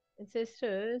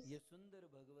ancestors, ये सुंदर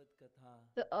भगवत कथा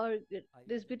this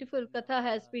आयोजन beautiful करने Katha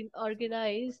has वाला been समग्र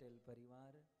organized पटेल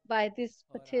परिवार by this और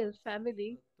Patel आप सभी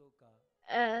family भक्तों का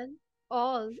and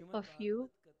all Shrimad of you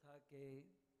Bhagavat कथा के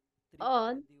तृतीय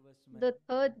on दिवस में the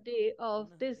third day of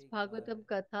पुनः this एक बार Bhagavatam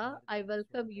Katha. I Hardik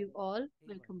welcome you स्वागत all. एवं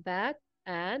Welcome back,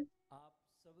 and आप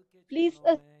सबके please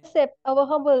चरणों में accept our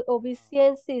humble प्रणाम।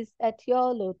 obeisances at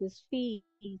your lotus feet.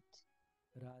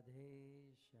 Radhe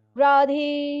Shyam.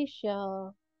 Radhe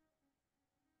Shyam.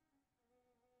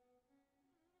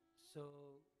 सो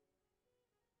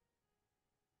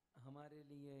हमारे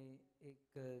लिए एक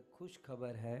खुश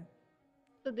खबर है।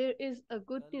 So there is a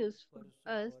good कल, news for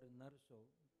परसों us और नरसों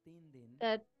 3 दिन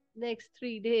that next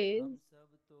 3 days हम सब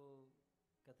तो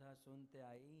कथा सुनते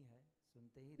आए ही हैं,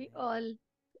 सुनते ही we रहेंगे। all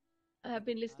have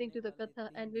been लेकिन listening आने to the वाले Katha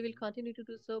 3 and we will दिन continue to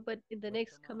do so, but in the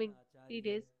next वर्तमान coming 3 आचार्य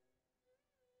days,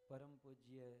 परम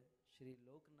पूज्य श्री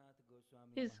लोकनाथ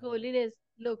गोस्वामी His महाराज Holiness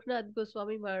Loknath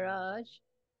Goswami और Maharaj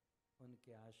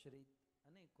उनके आश्रित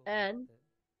अनेकों and भक्त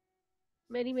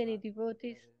many, सब many साथ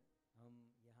devotees, मिलकर हम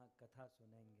यहाँ कथा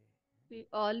सुनेंगे we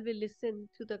all will listen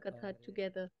to the Katha और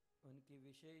together. उनकी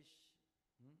विशेष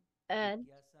And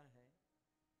जिज्ञासा है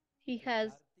he कि has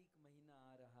कार्तिक महीना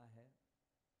आ रहा है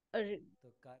a तो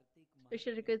कार्तिक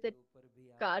special महात्म्य request के that ऊपर भी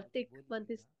आप कुछ Kartik month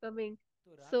is बोलिएगा। coming.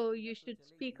 तो रास So लीला you तो should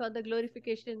चलेगी, speak हम on the बहुत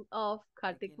glorification सुनेंगे, of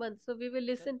Kartik लेकिन month. So we will कल,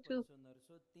 listen to परसों,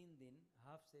 नरसों 3 दिन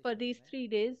हाफ for सेशन these में 3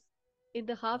 days in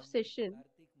the half हम session.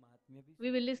 कार्तिक महात्म्य भी We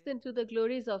will सुनेंगे listen to the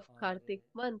glories of और Kartik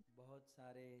month. बहुत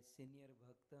सारे सीनियर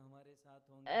भक्त हमारे साथ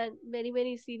होंगे and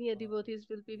many senior devotees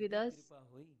will be with us. कृपा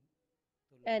हुई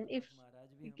तो And if लोकनाथ महाराज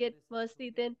भी we get हमारे साथ mercy,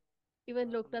 होंगे then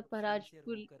even तो आप Loknath लोग Maharaj सिंसियर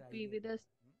will होकर be with आइएगा us.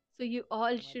 So you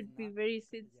all हमारी should be नाक very कट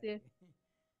sincere. जाएगी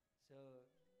सो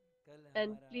कल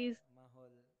And हमारा please,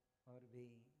 माहौल और भी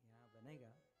यहाँ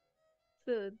बनेगा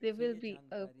so there सो will ये be a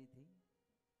जानकारी थी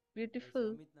वैसे beautiful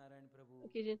अमित नारायण प्रभु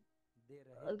occasion. दे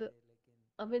रहे Although थे लेकिन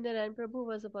Avindaran Prabhu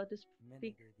was about to मैंने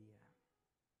speak, दे दिया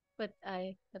but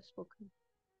I have spoken.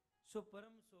 सो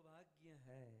परम सौभाग्य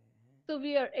है So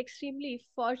we are extremely मैं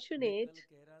fortunate,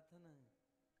 कल कह रहा था ना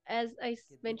as I कि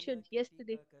दुनिया mentioned की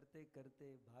yesterday, टीका करते करते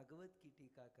भागवत की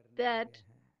टीका करने that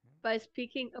लगे हैं by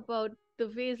speaking about the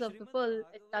ways of the Shrimad world, I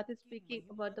Bhagavat started की speaking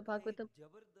महिमा about the का एक Bhagavatam.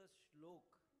 जबरदस्त श्लोक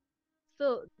So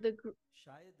the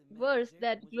शायद मैं verse एग्जैक्ट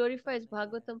that मुझे पता glorifies नहीं है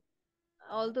Bhagavatam,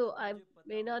 जहां although तक I मुझे पता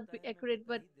may not होता be है मैं accurate, बता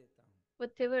but ही देता हूँ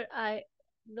whatever I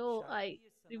know, शायद I ये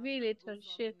reveal Sanatan it or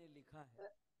Goswami share. ने लिखा है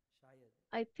शायद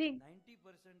I think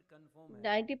 90% कंफर्म है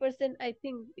 90% I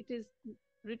think it is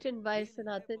written by लेकिन है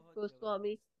Sanatan बहुत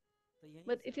Goswami, जबरदस्त तो यहीं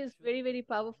but से it हम is शुरू very करते हैं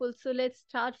powerful. So let's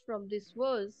start from this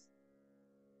verse.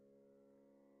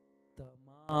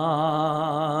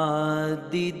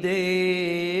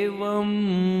 तमादिदेवम्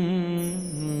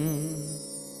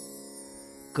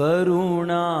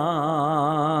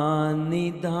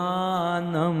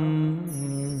करुणानिधानम्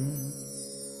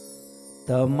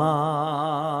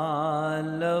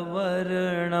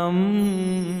तमालवर्णम्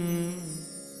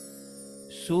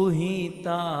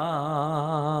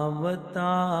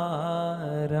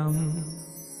सुहितावतारम्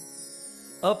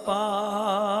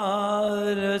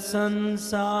अपार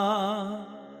संसार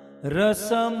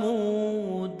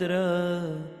समुद्र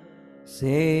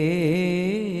से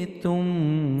तुम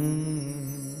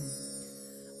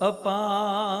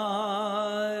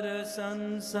अपार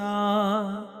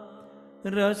संसार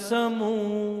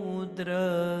समुद्र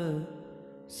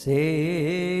से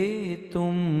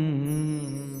तुम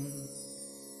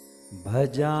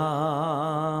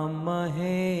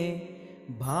भजामहे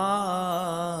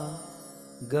भागवत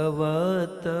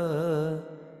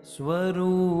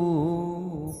स्वरूपम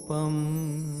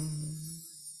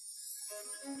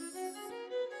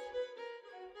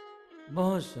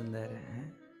बहुत सुंदर है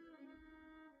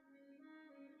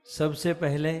सबसे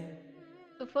पहले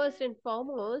So first and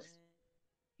foremost,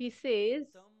 he says,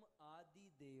 तम आदि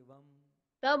देवम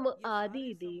Tam ये Adi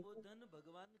सारे Dev. संबोधन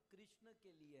भगवान कृष्ण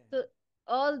के लिए So हैं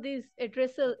all this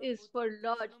addressal कथम is for उतम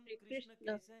Lord कृष्णम Shri कृष्ण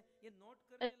Krishna. कैसे हैं ये नोट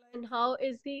करने लायक And how श्लोक है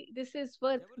is he? This is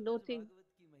worth जबरदस्त noting. भागवत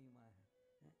की महिमा है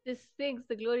This sings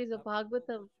the glories of आप लोग को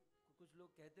Bhagavatam. कुछ लोग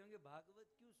कहते होंगे भागवत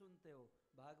क्यों सुनते हो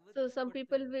भागवत So क्यों some पढ़ते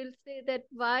people हो will say that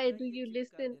सिर्फ why do भाई ये you चिपका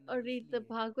listen देना or है read the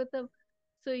इसलिए Bhagavatam?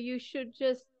 So you should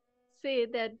just say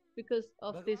that because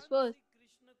of this भगवान verse. श्री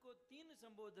कृष्ण को तीन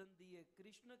संबोधन दिए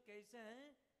कृष्ण कैसे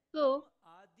हैं तम So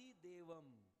आदि देवम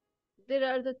there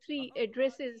are the three अहम आदि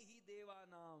addresses he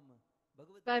देवानाम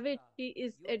Bhagavad by which Gita he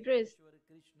is addressed. Yogeshwar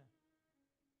Krishna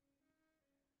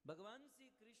भगवान श्री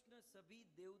कृष्ण सभी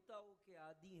देवताओं के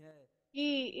आदि है सभी He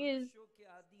is मनुष्यों के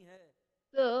आदि है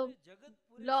the पूरे जगत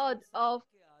पूरे Lord संसार of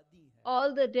के आदि है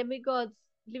all the demigods,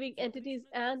 living so entities,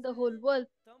 Krishna and the कैसे whole हैं world.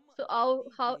 तम So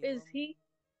आदि how is Devam he?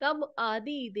 Tam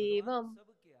Adi भगवान Devam.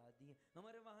 सबके आदि हैं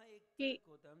हमारे वहां एक He, तर्क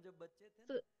होता है हम जब बच्चे थे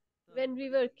so ना तो when हम we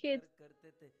बड़े were kids, तर्क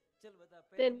करते थे चल बता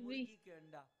पहले then we मुर्गी के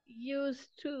अंडा used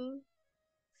to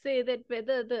say that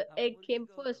whether the आप egg मुर्गी came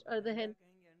कहो तो first or फिर the अंडा hen.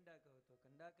 कहेंगे अंडा कहो तो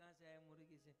कंडा कहाँ से आया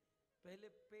मुर्गी से पहले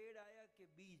पेड़ आया कि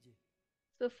बीज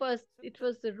So first सब it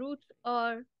was तर्क the है root उसमें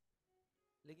or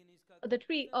लेकिन इसका the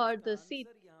tree कंक्लूजन or इसका the seed.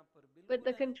 आंसर यहाँ पर But बिल्कुल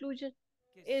the है conclusion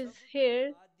कि is सबके here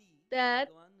आदि that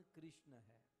भगवान कृष्ण है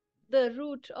the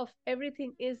root of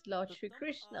everything is Lord तो Shri तम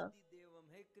Krishna. आदि देवम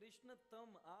है कृष्ण तम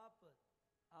आप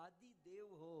आदि देव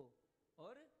हो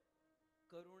और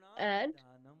करुणा And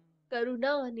निधानम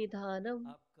Karuna Nidhanam.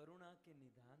 आप करुणा के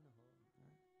निधान हो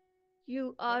हाँ?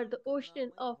 You are परम the ocean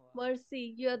करुणामय of हो आप mercy.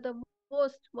 You are the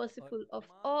most और merciful of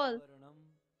Tamal all. वर्णम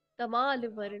Tamal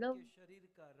और Varnam. आपके शरीर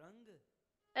का रंग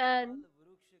And तमाल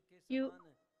वृक्ष के you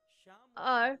समान श्याम वर्ण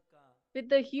are का with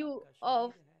the hue आपका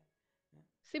of शरीर है हाँ?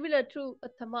 similar to a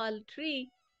tamal tree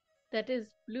that is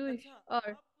bluish, अच्छा or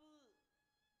आप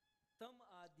तम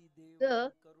आदि देवम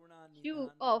the Karuna hue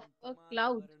निधानम of a Tamal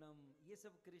cloud. वर्णम ये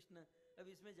सब कृष्ण अब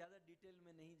इसमें ज्यादा डिटेल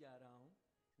में नहीं जा रहा हूँ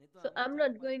नहीं तो So हमें I'm चार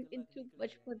not पांच going कलाक into निकल ही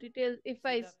much more जाएंगे details. If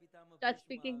I सीधा पितामह start भीष्म आ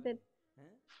speaking, then गए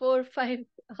हैं 4 or 5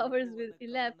 hours will Tribhuvan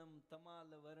elapse. कवनम तमाल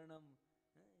वर्णम हैं?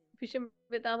 Bhisham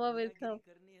Pitama will लीलागिरी come.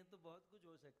 करनी है तो बहुत कुछ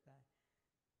हो सकता है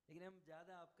लेकिन हम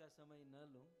ज्यादा आपका समय न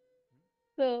लो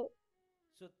So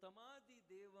सो तमादि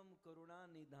देवम करुणा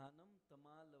निधानम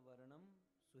तमाल वर्णम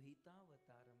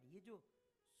सुहितावतारम ये जो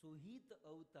सुहित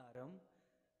अवतारम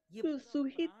ये पूरा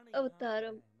Suhit प्राण यहाँ पर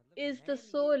Avataram. है is the मेन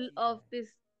ये soul चीज of है। this.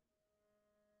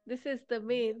 This is the ये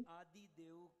main. आदि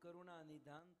देव करुणा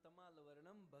निधान तमाल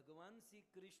वर्णम भगवान श्री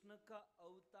कृष्ण का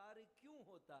अवतार क्यों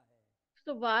होता है?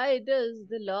 So why does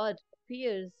the Lord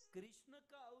appears? Krishna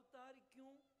का अवतार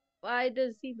क्यों? Why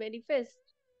does he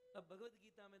manifest? अब भगवत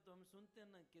गीता में तो हम सुनते हैं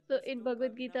ना कि So in दुष्टों का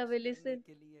Bhagavad Gita विनाश we करने listen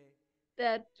के लिए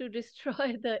that to destroy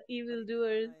the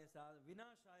evildoers. परित्राणाय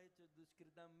विनाशाय च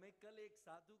दुष्कृतम। मैं कल एक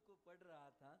साधु को पढ़ रहा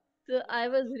था, So वो I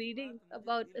was साधु की reading बात मुझे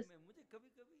about दिल this. में, मुझे कभी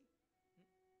कभी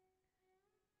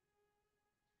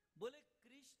बोले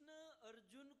कृष्ण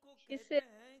अर्जुन को He कहते said,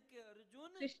 हैं कि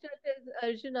Arjun Krishna tells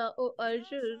Arjuna, "Oh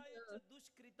Arjuna, विनाशाय च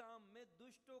दुष्कृताम, मैं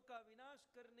दुष्टों का विनाश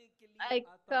करने के लिए I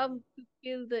आता हूँ। come to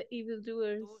kill the तो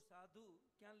evildoers." वो साधु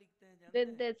क्या लिखते हैं जानते Then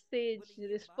हैं? that sage बोले ये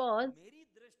बात responds, मेरी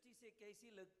दृष्टि से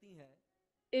कैसी लगती है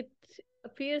 "It कि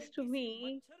appears to किसी me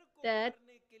मच्छर को that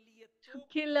मारने के लिए to तोप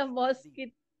kill a खड़ी कर दी।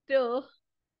 mosquito,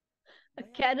 a भाई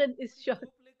आप cannon इतनी is बड़ी shot."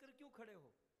 तोप लेकर क्यों खड़े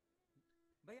हो?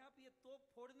 भाई आप ये तोप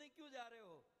फोड़ने क्यों जा रहे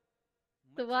हो?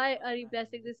 So मच्छर why are you मारना है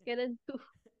blasting मुझे। this cannon to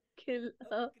kill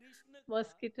अब a कृष्ण का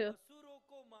mosquito? असुरों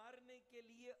को मारने के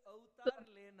लिए So अवतार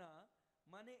लेना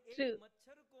माने एक to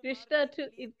मच्छर को Krishna मारने के to लिए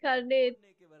तोप incarnate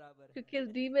फोड़ने के बराबर to है। kill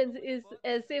demons मुझे is बहुत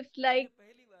as अच्छा, if मैंने like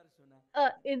पहली बार सुना। a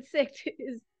insect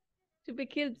is to be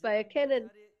killed जैसे by तो a हम बहुत cannon.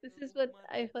 सारे This is what upma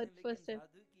I देते heard हैं, लेकिन first time.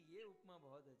 साधु की ये उपमा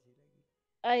बहुत अच्छी लगी।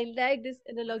 I like this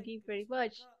माने analogy very कृष्ण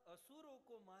much. का असुरों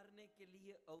को मारने के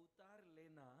लिए अवतार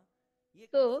लेना ये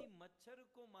So किसी मच्छर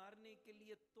को मारने के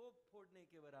लिए तोप फोड़ने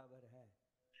के बराबर है।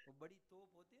 वो बड़ी तोप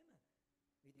होती है ना,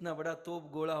 इतना बड़ा तोप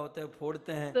गोला होता है,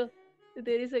 फोड़ते हैं so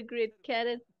there is a great मच्छर को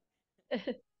cannon मार।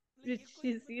 ये which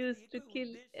कोई is मतलब used ये to कोई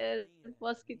kill उद्देश्य a नहीं है,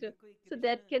 mosquito. ये कोई So Krishna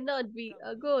that cannot be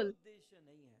का a मूल goal. उद्देश्य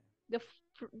नहीं है।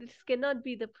 This cannot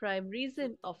be the prime so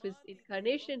reason of his तमादि Devam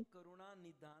incarnation. करुणा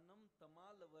निदानम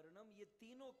तमाल वर्णम, ये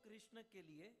तीनों कृष्ण के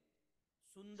लिए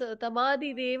So सुंदरतम Tamadi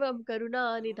बताए, Devam Karuna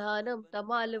करुणामय Nidhanam बन के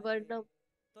Tamal आए, Varnam.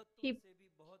 तत्व He से भी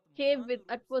बहुत came महान with रूप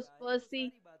से utmost आए, वो mercy.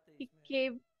 सारी बातें He इसमें है।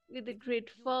 came with a लेकिन great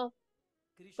क्यों form.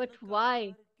 But कृष्ण का why?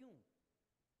 अवतार क्यों?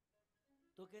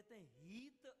 तो कहते हैं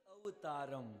हीत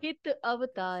अवतारम। Hit Krishna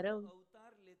Avataram.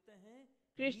 अवतार लेते हैं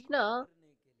हित Krishna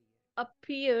करने के लिए।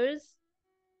 appears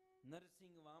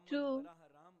नरसिंह वामन to वराह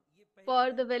राम, ये पहली for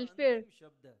the लाइन का welfare अंतिम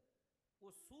शब्द है,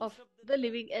 वो सु of शब्द the निकाल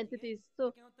living दीजिए entities. तो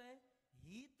So, क्या होता है?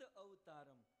 हित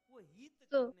अवतारम, वो हित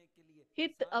so करने के लिए,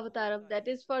 Hit साधुओं Avataram, का that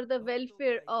is हित, for the भक्तों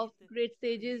welfare का of हित, great सब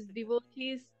sages, हित करने के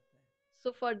devotees. लिए आता है।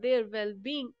 So for their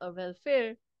well-being or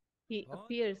welfare, he बहुत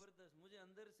appears. जबरदस्त, मुझे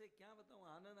अंदर से क्या बताऊं,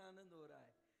 आनंद आनंद हो रहा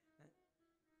है।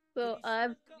 So I कृष्ण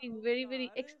am का feeling very, very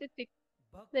अवतार ecstatic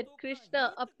that भक्तों का Krishna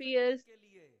हित करने appears के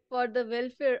लिए। for the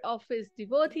welfare of his Krishna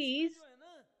devotees. जो है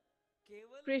ना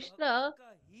केवल भक्तों Krishna,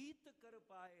 का हित कर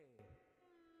पाए,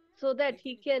 so that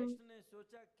he लेकिन can कृष्ण ने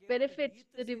सोचा केवल benefit हित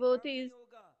the से काम नहीं devotees,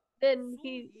 होगा, then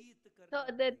he सुहित करना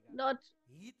thought that पड़ेगा। not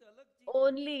हित अलग चीज है,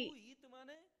 only सुहित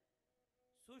माने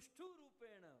सुष्ठु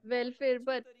रूपेण, बहुत welfare अच्छी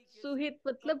but तरीके से, suhit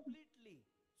matlab कंप्लीटली,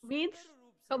 means सुंदर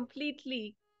रूप से। completely,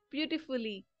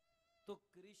 beautifully. तो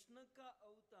कृष्ण का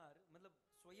अवतार मतलब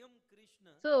स्वयं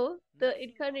Krishna So the Narasimha Vaman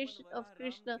incarnation of Varaha Ram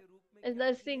Krishna के रूप में as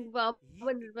क्या किए? Narsingh, हित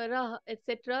Vaman, किए। Varaha,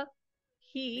 etc.,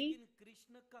 he लेकिन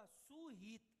कृष्ण का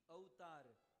सुहित अवतार,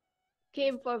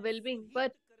 came कृष्ण for ने well-being,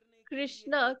 but सुहित करने के लिए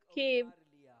Krishna एक came अवतार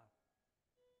लिया।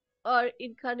 or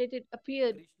incarnated,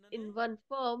 appeared कृष्ण ने in one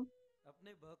form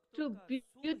अपने भक्तों to का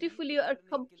beautifully सुहित or करने के लिए अवतार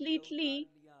completely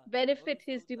लिया, और benefit उस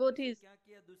his अवतार से devotees. क्या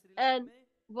किया? दूसरी लाइन And में,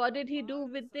 what did he do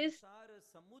अपार with this संसार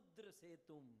समुद्र से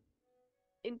तुम,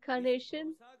 इस incarnation?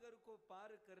 भवसागर को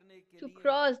पार करने के To लिए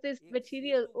cross this एक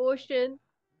material सेतु बना दिया। ocean,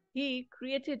 he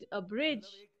created a मतलब bridge.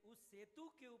 एक उस सेतु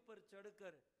के ऊपर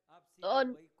चढ़कर आप सीधे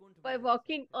On वैकुंठ में by जा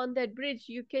walking सकते on हैं। that bridge,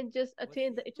 you can just वह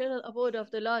attain the सेतु eternal रूपी abode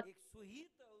of the Lord. एक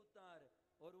सुहित अवतार,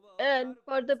 और वह And अवतार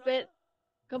for कौन the सा?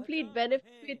 complete भजामहे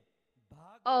benefit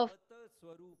of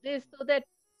Bhagavat this, स्वरूपम। so that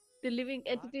the living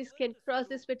entities can Bhagavat cross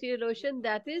this स्वरूप, material ये ocean,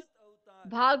 that is भागवत अवतार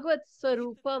Bhagavad हित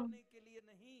Swarupam. करने के लिए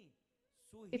नहीं,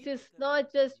 It सुहित is करने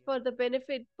not के just लिए for the होता है।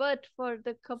 benefit, but for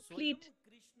the स्वयं complete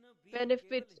कृष्ण भी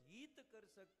benefit. केवल हित कर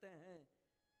सकते हैं,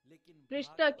 लेकिन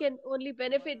Krishna Bhagavat can only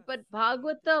benefit, हमारा but सुहित कर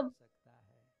Bhagavatam सकता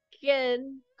है।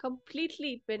 can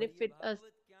completely और ये benefit us.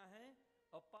 भागवत क्या है?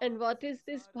 And अपार what is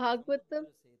this संसार Bhagavatam?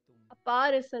 समुद्र से तुम,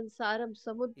 Apara Sansaram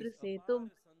Samudra इस Setum.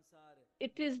 अपार संसार,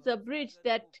 It ये is the bridge भवसागर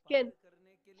that को can पार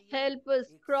करने के लिए help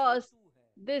us एक cross सेतु है,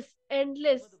 this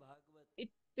endless श्रीमद् भागवत। इस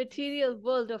material सेतु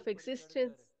world के of ऊपर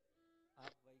existence. चढ़कर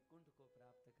आप वैकुंठ को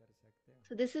प्राप्त कर सकते हो।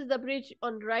 So this is the bridge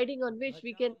on riding तो on which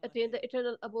we can attain भजामहे, the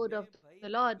eternal abode मैं of भाई the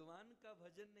Lord. भगवान का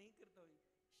भजन नहीं करता हूँ,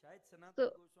 शायद सनातन So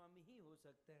गोस्वामी ही हो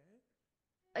सकते हैं,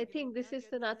 I लेकिन वो think this क्या is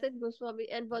कहते हैं? Sanatan Goswami.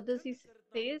 And what does he भजन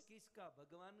करता हूँ says? किसका?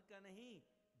 भगवान का नहीं,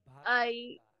 भागवत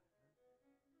I का।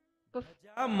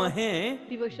 भजामहे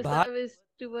devotional Bhagavat service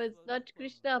towards not स्वरूपम।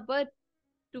 Krishna but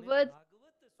मैं towards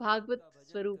भागवत स्वरूपम Bhagavad का भजन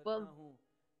करता Swarupam. हूँ,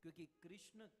 क्योंकि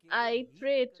कृष्ण केवल I हित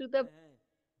pray to करते the हैं,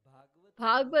 भागवत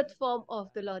Bhagavad सुहित form करता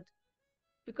of the है, Lord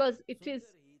because it is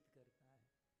सुंदर हित करता है।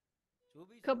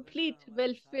 24 घंटा complete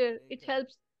हमारे साथ welfare. It रहकर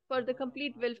helps for the हमारा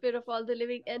complete welfare of all मार्गदर्शन the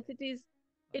living करता है entities.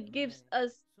 और It gives हमें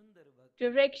us सुंदर भक्ति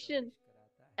में direction प्रवेश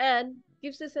कराता है। and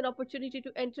gives us an opportunity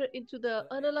to enter into the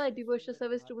तो unallied ऐसे devotional सुंदर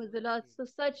service towards the Bhagavat Lord. के So,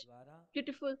 such द्वारा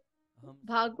beautiful हम सब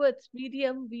Bhagavats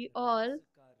medium, we all रास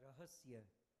का रहस्य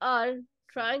are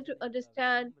trying to समझने का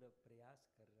understand विनम्र प्रयास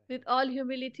कर रहे with हैं। all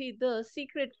humility the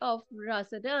secret of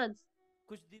Rasa dance.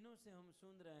 कुछ दिनों से हम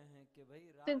सुन रहे हैं कि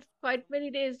भाई Since रास को quite many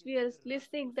समझने days के we are लिए रस को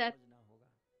listening that समझना होगा।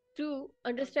 to और शायद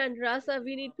understand पिछले Rasa, we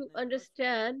दिनों need to आपने रस को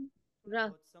understand थोड़ा Rasa.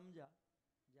 बहुत समझा,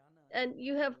 जाना, And जितना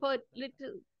you भी have हो heard सकता था।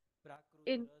 little प्राकृत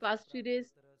in रस, past few days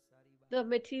अप्राकृत रस, सारी the बातें।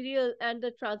 material and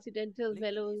the transcendental लेकिन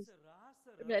mellows, इस रास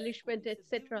रस को, relishment, इस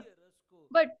etc. दिव्य रस को,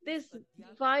 But इस this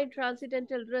divine आध्यात्मिक रस को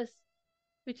transcendental rest,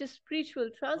 which is spiritual, हम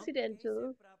कैसे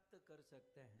transcendental, प्राप्त कर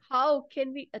सकते हैं? how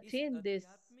can we इस attain this?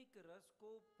 आध्यात्मिक रस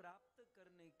को प्राप्त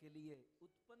करने के लिए,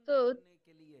 उत्पन्न So, करने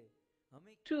के लिए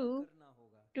हमें क्या to करना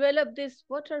होगा? develop this,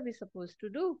 what are we supposed to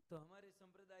do? तो हमारे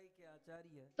संप्रदाय के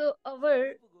आचार्य So, श्री our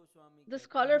रूप गोस्वामी the कहते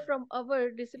scholar हैं from our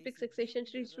कि disciplic इस succession,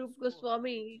 Sri दिव्य Srup रस को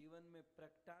हमारे Goswami, जीवन में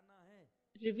प्रगटाना है।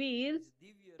 reveals इस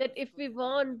दिव्य that रस if को we यदि हमें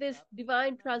want this प्राप्ति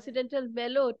divine करना है transcendental तो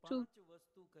mellow to 5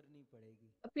 वस्तु करनी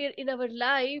पड़ेगी। appear in our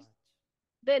life, 5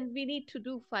 then we need to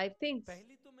do 5 things.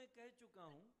 पहली तो मैं कह चुका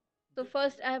हूँ, So, जो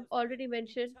first, पहला I have वस्तु already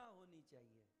mentioned, इच्छा होनी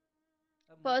चाहिए।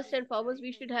 अब मन first में and इच्छा foremost, ही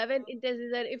we should नहीं है have तो an आप intense कुछ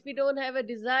desire. भी If कर we low. don't have a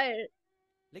desire,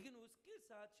 लेकिन उसके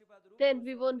साथ श्रीपाद रूप then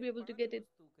we गोस्वामी won't ने be able to 5 get it.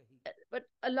 वस्तु कही। But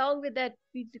along with that,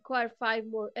 we require 5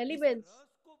 more इस elements.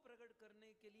 रस को प्रकट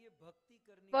करने के लिए भक्ति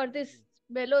करनी For this पड़ेगी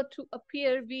mellow to और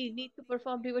appear, we इतनी need to भक्ति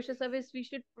perform करनी devotional पड़ेगी service. We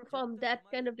should जब perform तक that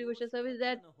हमारे kind of दोष devotional service खत्म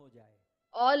that न हो जाए।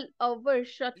 all our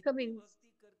इतनी shortcomings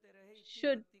भक्ति करते रहे, इतनी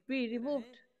should भक्ति be करते रहे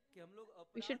removed. कि हम लोग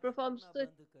We should अपराध perform करना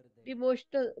such बंद कर दें।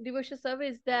 devotional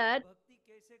service और वो that भक्ति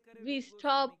कैसे करें? we रूप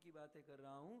stop गोस्वामी की बातें कर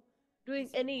रहा हूँ। doing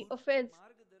किसी any गुरु के offense,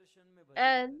 मार्गदर्शन में भजन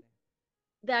and करें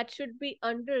that should be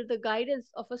under the guidance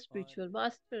of a और spiritual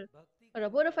master भक्ति or a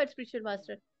bona करके fide spiritual हम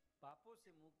master. पापों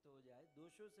से मुक्त हो जाए,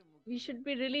 दोषों से मुक्त We हो जाए, should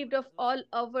be relieved of अपराधों से all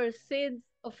मुक्त हो our जाए। sins,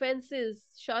 offenses,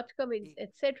 shortcomings, एक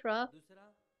etc. दूसरा,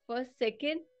 First,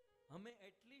 second, हमें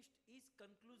एटलीस्ट इस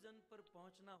कंक्लूजन पर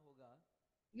पहुंचना होगा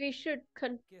we should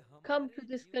कि come हमारे to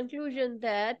this जीवन का conclusion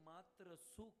that एकमात्र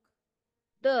सुख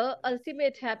the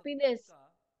ultimate रसिक भक्तों happiness का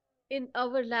in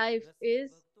our life Rasik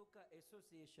is भक्तों का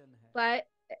एसोसिएशन है। by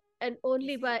and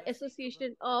only किसी by रसिक association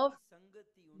भक्तों of की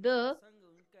संगति, उनका the संग,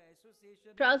 उनका एसोसिएशन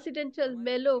ही transcendental, हमारे जीवन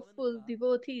mellowful का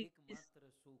devotees, एकमात्र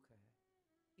सुख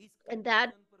है। इस and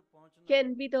that कंक्लूजन पर पहुंचना can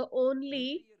होगा, be the नहीं तो only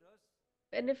ये रस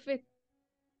benefit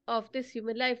of this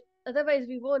human life. Otherwise,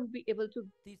 we won't be able to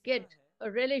तीसरा get है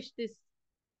or relish this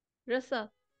rasa.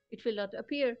 It will not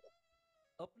appear.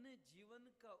 अपने जीवन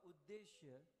का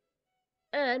उद्देश्य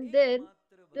And then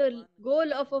एकमात्र the भगवान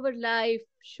goal of Krishna our life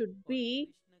should और be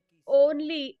कृष्ण की सेवा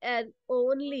only and और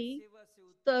only सेवा से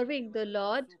उत्पन्न होने serving the वाला जो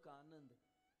Lord, सुख आनंद,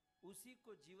 उसी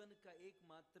को जीवन का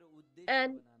एकमात्र उद्देश्य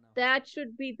and बनाना होगा। that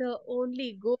should be the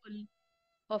only goal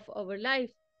of our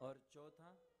life. और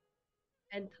चौथा,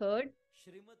 And third,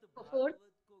 Shrimad fourth, Bhagavat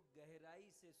को गहराई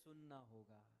से सुनना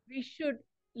होगा। we should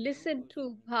रूप listen to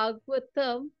गोस्वामी कहते हैं,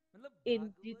 Bhagavatam मतलब in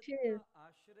भागवत detail का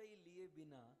आश्रय लिए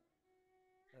बिना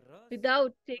रस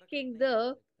without प्रकट taking नहीं हो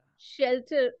the सकता,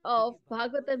 shelter of क्योंकि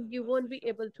भागवत Bhagavatam. You रस won't be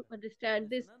able to शास्त्र, understand आपने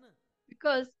this सुना ना,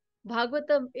 because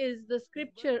Bhagavatam is the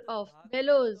scripture पिबत of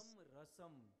mellows. Bhagavatam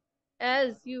रसम, ये As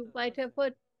भागवत you might रस have है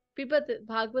heard, Pibat जो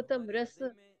Bhagavatam हमारे हृदय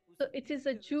Rasa. में उस So it is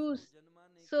a Divya रस को juice.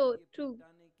 जन्माने के So लिए, to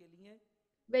प्रगटाने के लिए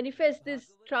manifest this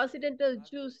भागवत से, transcendental भागवत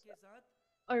juice के साथ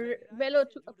or गहराई mellow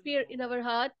से to जुड़ना appear in होगा। our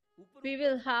heart, ऊपर we ऊपर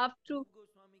will से have to रूप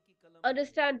गोस्वामी की कलम से,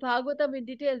 understand Bhagavatam in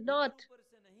detail, ऊपर not ऊपर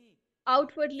से नहीं,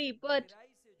 भागवत से outwardly but गहराई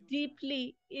से जुड़ना है।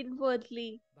 deeply inwardly.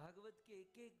 भागवत के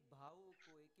एक एक भावों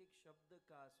को, एक एक शब्द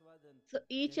का आस्वादन So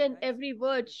each and गहराई से every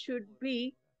word करेंगे तब should वो रस be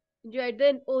होगा। enjoyed.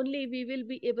 Then only we will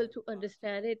be able और to पांचवा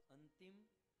understand it. अंतिम,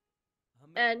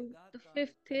 हमें And the लगातार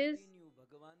fifth is कंटिन्यू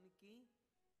भगवान की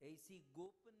ऐसी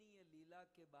गोपनीय लीला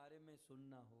के बारे में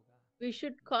सुनना होगा। we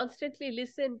should constantly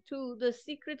listen to the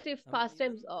secretive हमें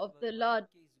pastimes निरंतर of the भगवान Lord.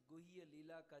 की इस गुह्य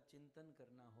लीला का चिंतन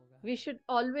करना होगा। We should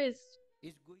always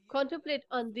इस गुह्य लीला contemplate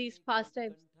को on these सुनने की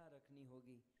pastimes. उत्कंठा रखनी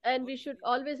होगी And और we इस should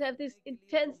लीला always को have this सुनने के लिए जो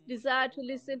intense मूल्य desire to होगा,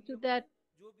 listen to मूल्य that.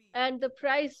 माने जो भी And the योग्यता,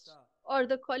 price पैसा or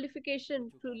the वो qualification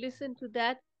to चुकाना listen to होगा।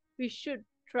 that, we should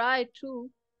try to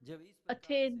जब इस प्रकार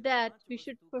attain से that. 5 We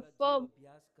should वस्तु का जीव perform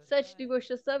अभ्यास करता such है,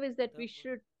 devotional service that we तब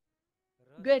should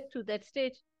रस get to that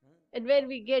stage. And when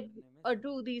we प्राप्त get करने में or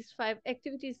do समर्थ these होता है। 5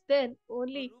 activities, then और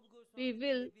only रूप we गोस्वामी ने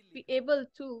will ये भी be लिखा able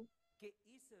to कि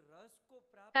इस रस को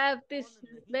प्राप्त have कौन this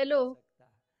नहीं कर mellow सकता।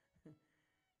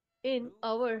 in रूप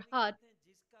our गोस्वामी heart कहते हैं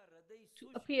जिसका हृदय to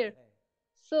शुष्क appear. है,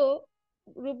 So,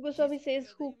 Rup Goswami जिसके says,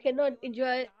 हृदय who में cannot केवल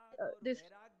enjoy त्याग और this,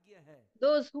 वैराग्य है।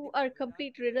 those who देखो are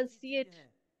complete वैराग्य अच्छी चीज renunciate है,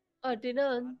 or लेकिन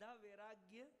denounce, ज्यादा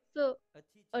वैराग्य so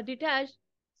अच्छी or चीज नहीं है। detached.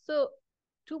 So,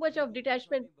 too much ये of रूप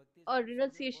detachment गोस्वामी भक्ति or सार सागर में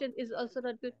renunciation बहुत is क्लियर also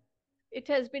not करता good. है। It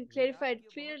has been clarified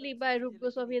वैराग्य बहुत clearly अच्छी by चीज Rup है, लेकिन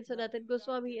Goswami and इतना भी Sanatan वैराग्य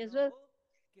Goswami as ना well. हो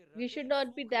कि We should हृदय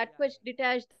not be सूख that जाए। much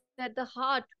detached that the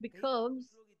heart कई बार becomes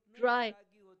कुछ लोग इतने dry.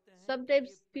 वैरागी होते हैं कि ये Sometimes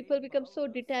people प्रेम become भाव so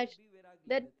रस से detached भी वैराग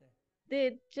ले that लेते हैं। they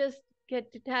just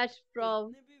get detached तो from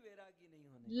इतने भी वैरागी नहीं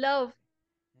होने love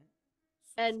चाहिए, हैं?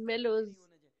 and शुष्क हृदय mellows, नहीं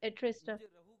होने चाहिए। etc. मुझे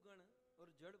रहुगण और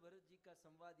जड़ भरत जी का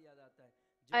संवाद याद आता है।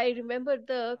 जड़ I भरत जी remember ने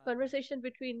क्या the कहा था? conversation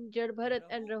between Jad Bharat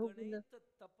and Rahuguna.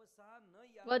 रहुगणित तपसा न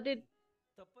What याति, did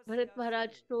Bharat तपस्या से,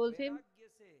 Maharaj told him? वैराग्य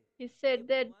से He ये said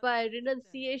that भगवान by नहीं मिलते हैं।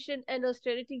 renunciation and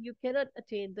austerity you cannot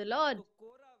attain the तो Lord.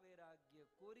 कोरा वैराग्य,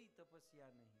 कोरी तपस्या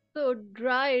नहीं, So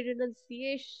dry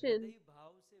renunciation हृदय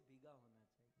भाव से भीगा होना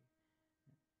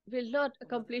चाहिए। will not और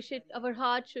accomplish it. Our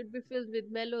heart should be filled with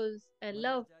mellows and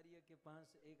love. Madhvacharya के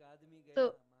पास एक आदमी गया, So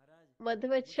महाराज मुझे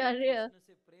Madhvacharya कृष्ण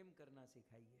से प्रेम करना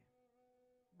सिखाइए,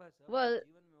 बस अब तो well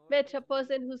जीवन में और met a कुछ नहीं,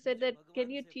 person who said मुझे that, can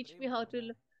भगवान you से teach me Prem how to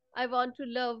करना है। I want to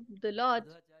love the Lord.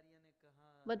 Madhvacharya ने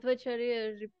कहा, Madhvacharya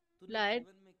तूने replied,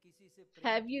 जीवन में किसी से प्रेम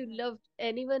have किया you है? loved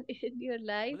anyone in your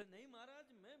life? बोले नहीं महाराज,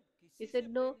 मैं He किसी से said,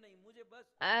 no, प्रेम नहीं, मुझे बस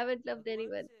I haven't loved भगवान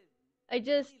anyone. से I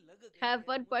just इतनी लग गई have है,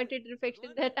 one मुझे pointed reflection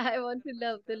भगवान से that I Prem want to करना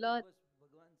love the सिखा दो, Lord. बस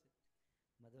भगवान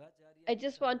से। मध्वाचार्य I ने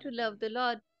just कहा want to लेकिन love the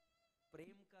Lord.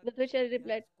 प्रेम का कोई Madhvacharya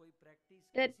replied अभ्यास, कोई प्रैक्टिस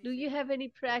that, किसी do से you have any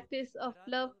practice भौतिक of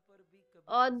love धरातल पर भी कभी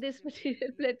on किसी this से प्रेम material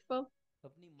किया? platform?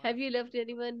 अपनी माँ Have you से loved नहीं,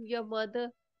 कभी anyone? Your किसी mother?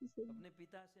 He said, अपने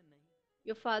पिता से नहीं।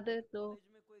 your father? बोले No.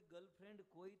 कॉलेज में कोई गर्लफ्रेंड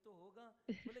कोई तो होगा?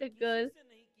 बोले A किसी girl? से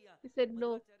नहीं किया। He said,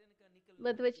 no. मध्वाचार्य ने कहा निकल निकल, तेरी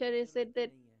Madhvacharya said जरूरत ही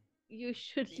that नहीं है, you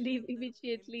should तेरे leave अंदर प्रेम की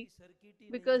immediately सर्किट ही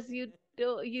नहीं because है।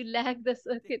 you lack the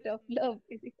circuit तेरे of अंदर love.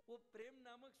 वो प्रेम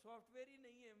नामक सॉफ्टवेयर ही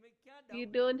नहीं है, मैं क्या You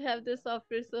download don't have the करूंगा?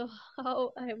 software, so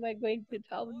how am I going to तो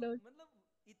वो download? मतलब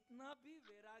इतना भी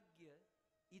वैराग्य,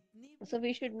 इतनी भी So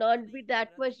we should विरक्ति not be नहीं कि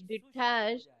that much हृदय शुष्क हो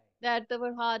detached जाए। that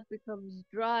our heart becomes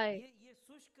dry. ये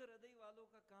शुष्क हृदय वालों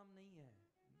का काम नहीं है।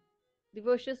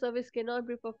 Devotional service cannot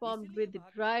be performed इसलिए with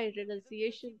भागवत dry जी में वेदव्यास जी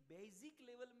renunciation. बेसिक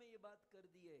लेवल में ये बात कर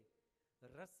दिए,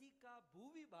 रसिका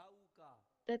भूवि भावु का,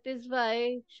 That is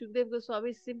why Shukdev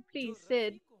Goswami जो simply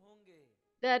said रसिक होंगे,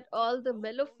 that जो all the भावुक होंगे,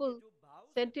 mellowful, जो भाव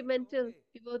से भरे sentimental होंगे,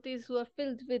 devotees who are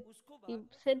filled with उसको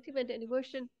भागवत सुनने sentiment में and कभी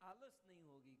emotion, आलस नहीं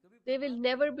होगी, कभी they will प्रमाद नहीं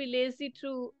never be होगा। lazy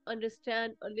to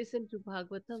understand or listen to so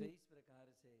Bhagavatam. इस प्रकार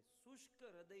से शुष्क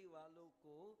हृदय वालों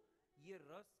को ये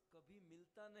रस कभी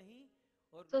मिलता नहीं।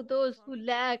 और So रूप those who गोस्वामी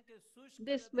कहते हैं lack कि शुष्क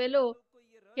this हृदय mellow वालों को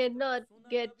ये रस कभी cannot सुनाना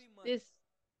get भी मत। this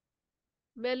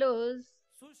mellows,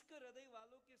 शुष्क हृदय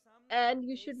वालों के सामने and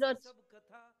you should ऐसी not सब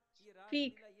कथा, ये रास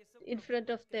speak लीला, ये सब in कभी front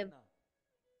of मत them कहना,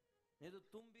 नहीं तो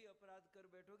तुम भी अपराध कर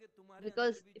बैठोगे, तुम्हारे अंदर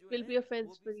because भी it जो will है be वो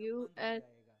offense भी for सब you बंद हो and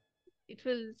जाएगा। it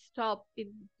will stop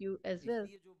in you as well.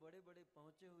 इसलिए जो बड़े बड़े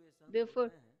पहुंचे हुए संत Therefore,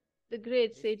 होते हैं, the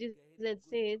great ऐसी sages गहरी and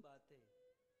गुह्य saints, बातें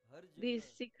हर these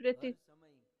जगह, हर secretive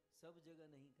समय, सब जगह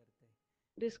नहीं करते।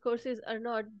 discourses are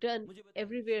not done मुझे बताइए,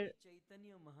 everywhere. Shri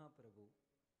Chaitanya Mahaprabhu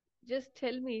Just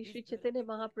tell me, इस Sri Chaitanya धरती पर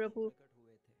क्यों Mahaprabhu, प्रकट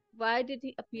हुए थे? why did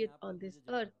he नहीं, appear आप on लोग this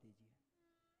मुझे earth? जवाब दीजिए।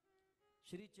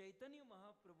 श्री चैतन्य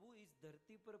महाप्रभु इस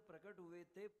धरती पर प्रकट हुए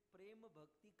थे प्रेम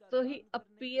भक्ति का So he दान करने के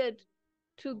appeared लिए।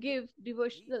 to ओके, give यही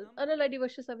devotional, काम था ना। unalloyed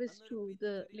devotional service to अनर्पित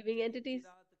the living चरित्रे entities.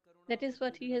 चिरात Karuna That is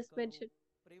what he उत्तीर्ण has करो, mentioned.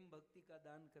 प्रेम भक्ति का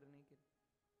दान करने के लिए।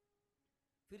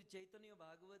 फिर चैतन्य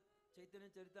भागवत, चैतन्य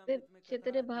Then चरितामृत में कथा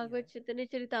Chaitanya आती है Bhagavat, Chaitanya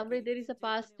कि Charitamrita, एक there is दिन a चैतन्य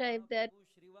pastime that महाप्रभु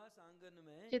श्रीवास आंगन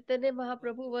में Chaitanya अपने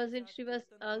Mahaprabhu भक्तों के was in साथ Srivas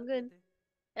कीर्तन करते Angan थे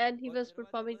and he और was दरवाजे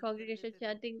performing बंद कर congregation देते थे,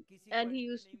 chanting, किसी को and he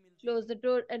entry used to नहीं मिलती close थी। the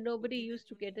door and वो nobody गिने used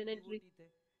to चुने get he an entry. Devotee थे।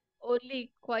 Only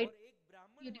quite और एक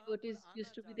ब्राह्मण few वहां पर devotees आना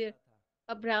used to be there. चाहता था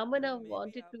A कि भाई Brahmana मैं भी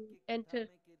wanted to आपकी कथा enter,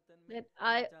 में, कीर्तन में that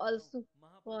आना I चाहता हूँ। also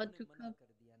महाप्रभु want ने to मना come.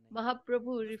 कर दिया, नहीं।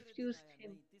 Mahaprabhu दूसरे दिन refused आया,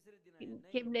 him. नहीं। तीसरे दिन He आया,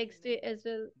 नहीं came नहीं next day नहीं। as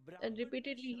well, and ब्राह्मण ने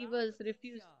repeatedly he श्राप was दे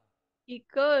refused. दिया, He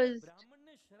cursed, ब्राह्मण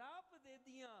ने श्राप दे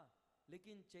दिया,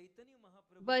 लेकिन चैतन्य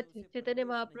महाप्रभु ने but उसे Chaitanya प्रवेश नहीं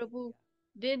Mahaprabhu दिया।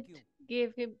 didn't क्यों?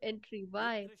 give him entry. एक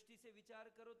Why? दृष्टि से विचार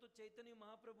करो तो चैतन्य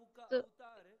महाप्रभु का So,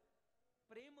 अवतार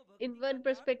प्रेम in भक्ति का one दान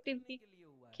perspective, करने he के लिए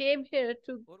हुआ है, came here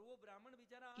to और वो ब्राह्मण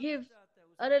बेचारा आना give चाहता है,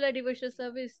 उसने another मना कर devotional दिया।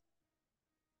 service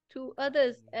to कारण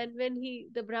others, ये है, and when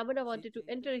the Brahmana Shri wanted to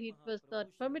enter, Chaitanya he was not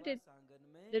Mahaprabhu permitted. Shrivas आंगन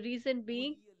में The reason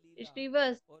being, गुह्य in लीला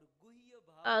Srivas और गुह्य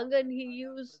भाव का Angan he आदान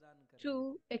used प्रदान कर रहे to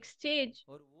थे। exchange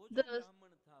और वो जो the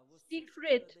ब्राह्मण था वो शुष्क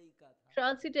secret हृदय का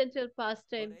transcendental और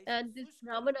pastime, ऐसे and this शुष्क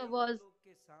Brahmana हृदयों was लोग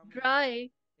के सामने dry,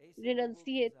 ऐसे लोगों के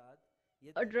renunciate, साथ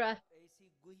or यदि dry. आप ऐसी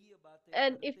गुह्य बातें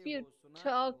And if करते you हो, सुनाते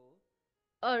talk हो,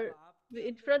 तो or आपके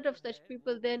in अंदर front जो of है such वो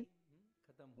people, भी then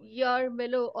खत्म हो your जाएगा।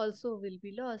 mellow also will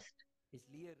be lost.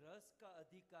 इसलिए रस का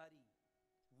अधिकारी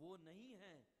वो नहीं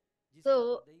है जिसका So,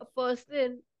 हृदय a शुष्क है।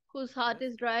 person whose heart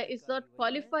रस is का dry is not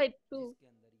अधिकारी वही है qualified to जिसके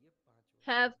अंदर ये पांच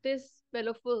have वस्तुएं हैं। this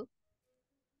mellowful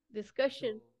सो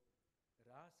discussion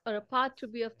रास or का a part to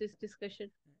be रहस्य of this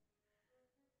discussion.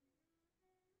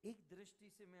 एक दृष्टि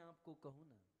से मैं आपको कहूँ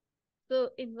ना, So,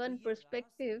 in तो one ये रास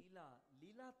perspective, लीला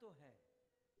लीला तो है,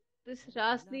 this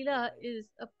Ras लीला तो Leela है, is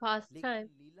a लेकिन pastime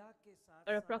लीला के साथ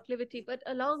or a साथ proclivity, एक but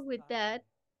along with अवस्था है। that,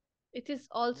 it is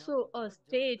मैं आपको also a बहुत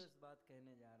stage. जबरदस्त बात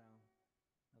कहने जा रहा हूँ,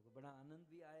 आपको बड़ा आनंद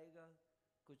भी आएगा,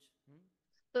 कुछ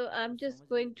So, I'm कुछ just समझने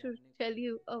going to जानने को tell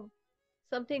you मिलेगा। of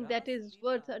something that रास is लीला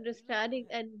worth लीला तो understanding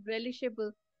है, and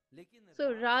relishable. लेकिन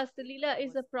So, रास Ras एक Leela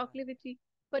is a अवस्था है। proclivity,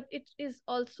 but it is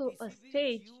also a किसी भी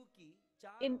stage. जीव की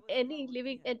चार In अवस्था any होती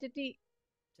living हैं, entity,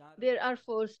 चार there are अवस्था।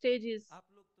 4 stages. आप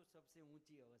लोग तो सबसे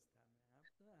ऊंची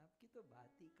अवस्था में, आपकी तो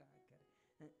बात ही कहाँ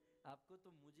करें। आपको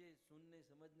तो मुझे सुनने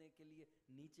समझने के लिए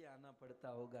नीचे आना पड़ता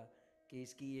होगा कि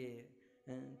इसकी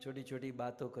ये छोटी छोटी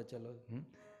बातों को चलो।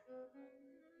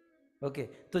 ओके,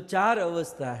 तो चार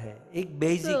अवस्था है, एक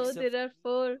बेसिक So, there सबसे are नीची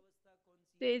 4 अवस्था कौन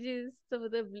सी है? stages. So,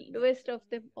 the ध्यान lowest से of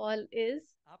them सुनिएगा, all is.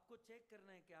 आपको चेक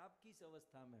करना है कि आप किस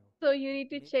अवस्था में हो। So, you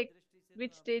need to मेरी check दृष्टि से तो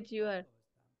which आप सब stage you टॉप are. अवस्था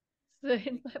में, So,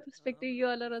 in my लेकिन perspective, हम you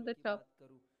लोग all are on दूसरों the की top. बात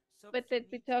करूं, But सबसे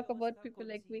let me नीची talk about अवस्था people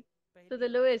कौन like सी है? me. So, पहली the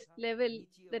lowest अवस्था, level,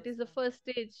 नीची that is the अवस्था, first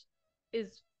stage,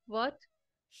 is what?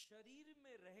 शरीर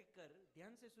में रहकर,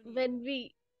 ध्यान से When सुनिएगा, we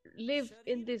live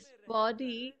in शरीर this में रहकर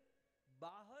body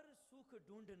बाहर सुख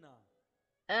ढूंढना।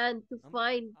 and to हम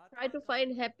try आत्मा to कहाँ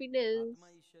find पर है? happiness आत्मा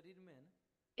इस शरीर में है ना।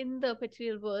 in the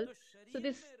material world. तो So, शरीर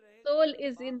this में soul रहकर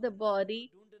is in the बाहर सुख body,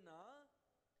 ढूंढना,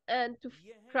 and to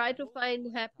यह है try to भोग find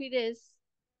अवस्था। happiness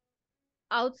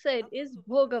outside आप लोग is तो बाहर सुख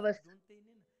bhogavastha. ढूंढते ही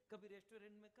नहीं ना, कभी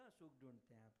रेस्टोरेंट में कहाँ सुख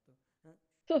ढूंढते हैं आप तो, हाँ?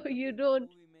 So, कभी you don't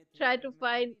मूवी में, try थिएटर to में,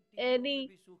 find कभी टीवियों में any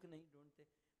भी सुख नहीं ढूंढते।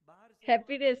 बाहर से तो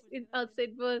आपको happiness कुछ in लेना देना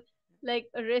outside world, नहीं। like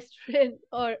a restaurant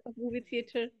or a movie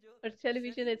theater लेकिन जो or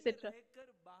television, शरीर में etc.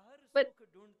 रहकर बाहर But सुख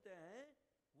ढूंढते हैं,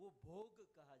 वो भोग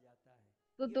कहा जाता है।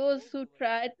 for ये those भोग who अवस्था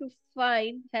try है। to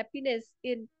find happiness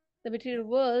in the material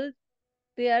ध्यान, world,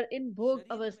 they are in bhog शरीर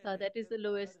में avastha, that is रहकर the बाहर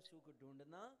lowest, सुख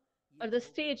ढूंढना, ये or the भोग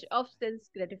stage अवस्था of है। sense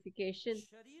gratification.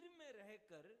 शरीर में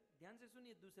रहकर, ध्यान से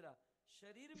सुनिए, दूसरा,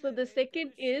 शरीर So में the रहकर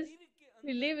second is शरीर के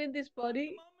we अंदर live in this body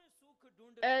आत्मा में सुख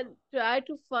ढूंढना, and try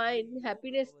to ये find योग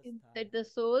happiness अवस्था inside है। the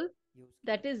soul, ये उसकी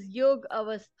that is नीची yog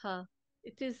अवस्था है। avastha.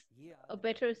 It is ये a आदमी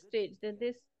better प्रगति stage than किया,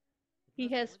 this. इतना He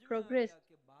has समझ में आ progressed. गया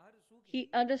कि बाहर सुख He यहीं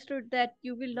पर है। understood that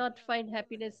you will not दुनिया find गोल है,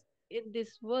 happiness in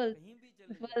this world. कहीं भी The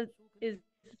चले जाओ world सुख is,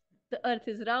 नहीं। the earth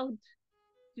is round.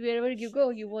 Wherever you go,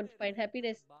 you शरीर won't में find रहकर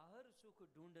happiness. बाहर सुख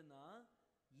ढूंढना,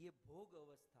 ये भोग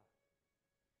अवस्था।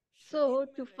 शरीर So,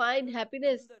 में to find रहकर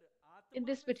happiness अंदर in आत्मा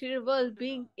this में material सुख world, ढूंढना,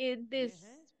 being in ये this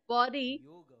है body,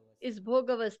 योग is अवस्था।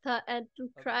 bhogavastha, and to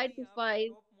अभी try भी to आप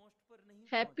find टॉप मोस्ट पर नहीं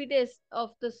पहुंचे, happiness of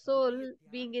the अभी तो soul ये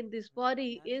being ध्यान, in this body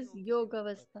is ध्यानियों के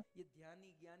लेवल पर। yogavastha. ये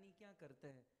ध्यानी ज्ञानी क्या करते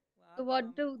हैं? वो So, आत्मा what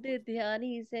में do the खोजते हैं,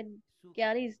 dhyanis and सुख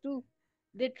gyanis खोजते do? हैं।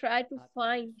 They try to आत्मा में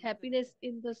find सुख happiness है,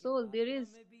 in the लेकिन soul. There आत्मा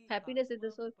is में भी, happiness in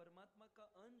the आत्मा soul, परमात्मा का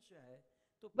अंश है,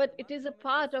 तो but it is परमात्मा a में जो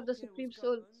part of the सुख है Supreme उसका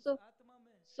Soul. अंश So, आत्मा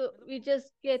में है। so मतलब we वो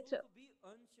just get सुख भी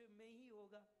अंश में ही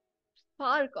होगा।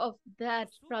 spark of तो that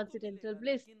सुख तो transcendental मिलेगा,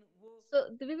 bliss. लेकिन वो So,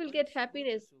 we will get अंशभूत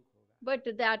happiness, सुख होगा।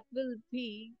 but that will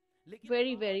be लेकिन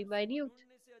very, very बाहर सुख minute.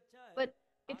 ढूंढने से अच्छा है But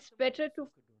it's आत्मा में better to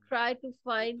सुख ढूंढना। try to ये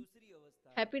find दूसरी अवस्था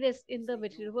है, happiness in जिसे the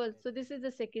material योग world. So, कहते this हैं। is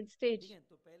the second ठीक stage. है,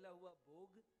 तो पहला हुआ भोग,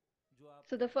 जो आप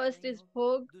So, the करते first नहीं is हो।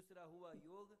 bhog, दूसरा हुआ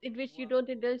योग, in which वो you don't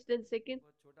आपको indulge. Then, second,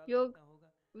 बहुत छोटा yog, लगता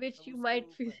होगा। which अब you उसके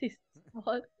might feel ऊपर is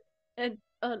small. And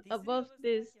तीसरी above अवस्था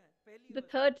this, क्या है? पहली the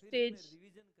अवस्था, third फिर से मैं stage.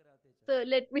 रिवीजन कराते So, चलूं।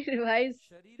 let me revise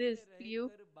शरीर this में to you.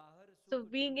 रहकर बाहर So, सुख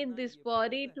being in ढूंढना, this ये भोग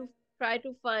body to है। try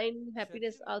to find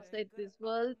happiness शरीर में outside रहकर this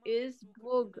world आत्मा में is सुख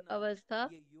bhog ढूंढना, avastha.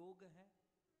 ये योग है।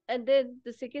 And then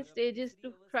the second और अब stage is तीसरी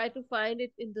to try अवस्था, to find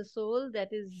it in the soul,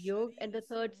 that is yog. And शरीर the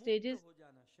से third stage मुक्त is हो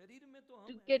जाना। शरीर में तो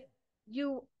to हम get हैं, you.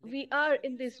 We लेकिन are in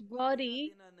शरीर this से कोई लेना body,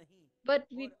 देना नहीं, but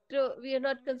और we are आत्मा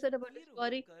not में concerned about this स्थिर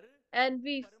body, होकर and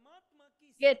we परमात्मा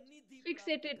की get सन्निधि प्राप्त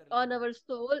fixated कर on लेना। our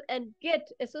soul and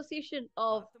get association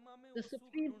of आत्मा में the वो सुख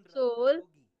Supreme ढूंढ रहा था Soul.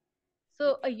 योगी,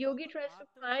 So, a लेकिन yogi अब tries to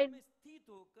आत्मा find में स्थित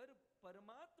होकर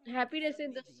परमात्मा की happiness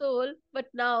in the Sannidhi, soul, but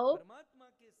now परमात्मा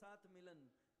के साथ मिलन,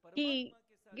 he परमात्मा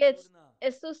के साथ gets जुड़ना, इसे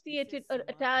associated or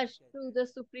समाधि attached कहते to हैं। the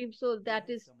Supreme Soul, ये that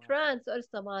है is समाधि, trance or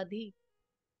samadhi.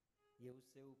 ये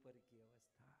उससे ऊपर की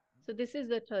अवस्था। So, this is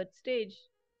the third stage.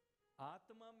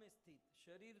 आत्मा में स्थित।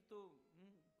 शरीर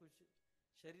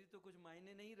तो कुछ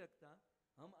मायने नहीं रखता।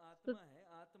 हम So आत्मा है,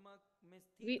 आत्मा में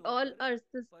स्थित we all होकर are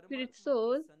the spirit परमात्मा की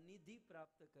soul. सन्निधि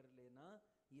प्राप्त कर लेना,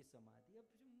 ये समाधि। अब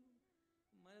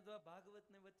मैंने तो भागवत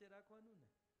ने वच्चे રાખવાનું ને।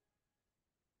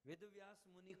 वेदव्यास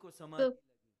मुनि को समाधि So लगी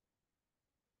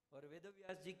और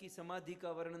वेदव्यास जी की समाधि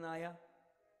का वर्णन आया।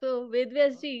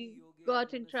 Vedvyas भक्ति ji योगेन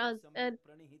got in मनसि trance सम्यक and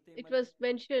प्रणिहिते it मने was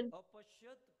mentioned.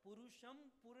 अपश्यत पुरुषम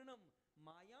पूर्णम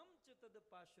मायाम च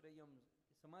तदपाश्रयम।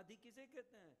 समाधि किसे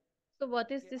कहते हैं? So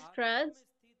what is कि this आत्मा trance? में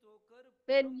स्थित होकर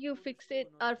When परम you पुरुष को are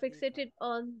उन्होंने देखा, fixated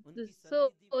on the उनकी soul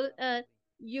सन्निधि प्राप्त and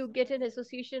हुई, you get an समाधि लगी।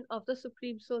 association of the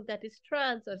supreme soul, that is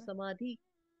trance है or ना? samadhi.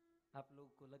 आप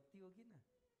लोगों को लगती होगी ना?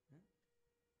 हैं?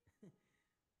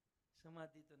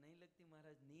 समाधि तो नहीं लगती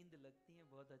महाराज, नींद लगती है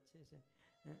बहुत अच्छे से।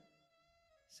 हैं?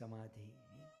 समाधि।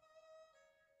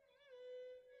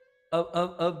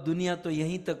 अब दुनिया तो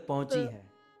यहीं तक पहुंची So है।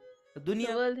 the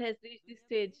दुनिया world has reached this दुनिया तो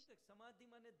stage. यहीं तक, समाधि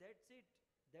माने that's it,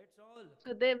 that's all.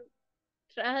 To them,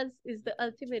 trance is the लेकिन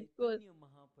ultimate goal. Chaitanya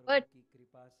Mahaprabhu But की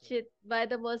कृपा से, by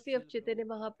the mercy of शिल Chaitanya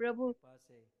प्रभुपाद की Mahaprabhu कृपा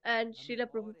से and हमें Srila और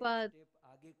एक Prabhupada, स्टेप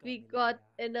आगे का we मिल got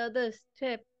गया। another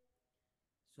step.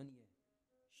 सुनिए,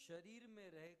 शरीर में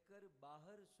रहकर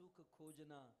बाहर सुख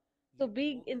खोजना So ये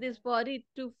being भोग in this है। body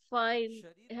to find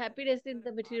शरीर में happiness in रहकर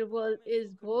the material आत्मा world में is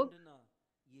सुख bhog. ढूंढना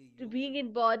ये To योग being in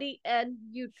है। body and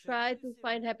you try शरीर to से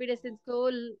find मुक्त happiness in होकर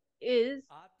soul is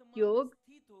आत्मा में yog.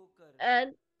 स्थित होकर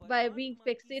And by being परमात्मा की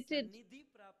fixated सन्निधि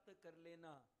प्राप्त कर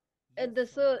लेना ये in the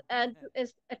soul समाधि and है। to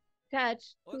attach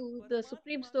और to the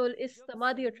supreme परमात्मा soul की is जब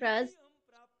samadhi or सन्निधि trance. हम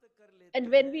प्राप्त कर लेते And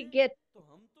when we हैं get तो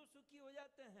हम तो सुखी हो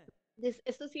जाते हैं। this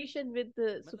association with the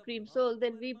मतलब supreme हम soul,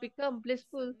 then we परमात्मा become की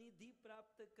blissful. सन्निधि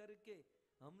प्राप्त करके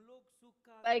हम लोग सुख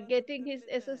का By आस्वादन getting कर his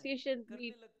लेते हैं, association, करने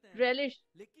we लगते हैं। relish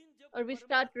लेकिन जब or we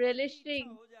start परमात्मा की इच्छा relishing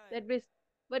हो जाए that we,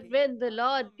 but कि ये when the आत्मा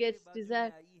Lord मेरे gets बाजू में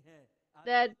desire आई है, आत्मा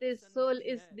that की this soul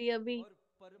सन्निधि is है, near me, और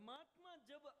परमात्मा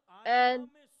जब आत्मा and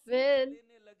में सुख when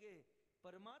लेने लगे,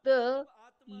 परमात्मा the जब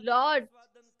आत्मा का Lord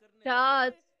आस्वादन करने लगे,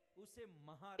 starts उसे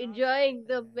महारास enjoying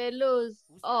कहते the हैं, mellows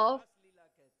उसे of रास लीला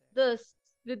कहते हैं। the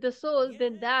with the soul, ये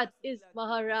then है that रास is लीला की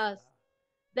Maharas. अवस्था,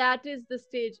 That is the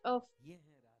stage of ये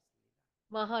है रास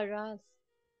लीला Maharas.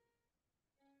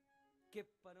 कि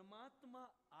परमात्मा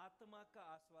आत्मा का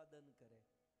आस्वादन करे।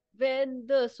 When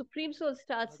the supreme soul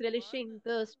starts भगवान, relishing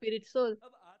the spirit soul.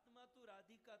 अब आत्मा तो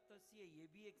राधिका तस्य, ये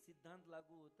भी एक सिद्धांत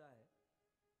लागू होता है।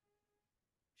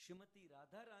 श्रीमती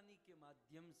राधा रानी के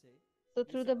माध्यम से So ये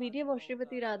through the सब medium of आत्माओं का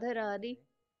Srimati Radha आस्वादन Rani, करे,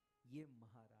 ये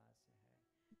महारास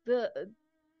है।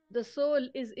 the soul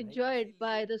is भाई enjoyed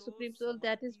by इसीलिए the तो supreme soul,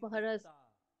 that is समाधि Maharas. वेत्ता,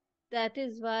 That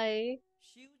is why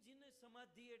Shivji ने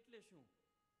समाधि એટલે શું?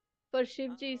 for આમ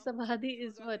Shivji, આમ Samadhi ચપટી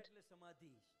is વગાડે what? એટલે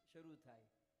સમાધિ શરૂ થાય।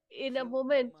 In a Shiv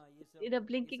moment, Brahma ये in a सब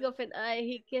blinking of an eye, समाधि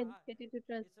he के can कहा get है, into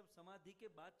trance. ये सब समाधि के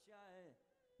बादशाह है।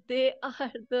 They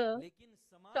are the लेकिन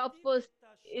समाधि topmost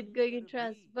वेत्ता in going Shankar in भी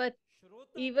trance. But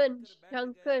श्रोता even बनकर बैठ गए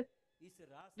Shankar इस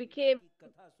रास लीला became की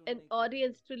कथा an सुनने के लिए।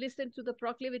 audience to listen to the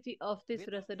proclivity of this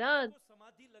rasa Vedvyas dance. को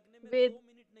समाधि लगने में Ved 2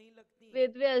 मिनट नहीं लगती,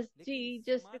 Vedvyas लेकिन ji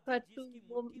just समाधि required जिसकी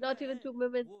मुट्ठी में not है even 2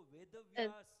 moments, वो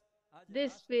and वेदव्यास आज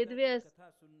this रास लीला की Vedvyas कथा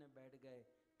सुनने बैठ गए।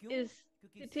 क्यों? is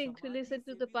क्योंकि sitting to समाधि listen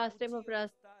to से the भी pastime ऊंची of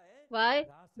Ras. अवस्था है Why? रास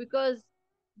लीला। Because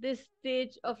this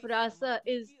stage of क्योंकि rasa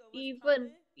समाधि is की अवस्था even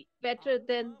में better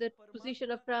than आत्मा the position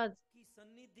परमात्मा of trance. की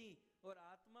सन्निधि और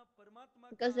आत्मा परमात्मा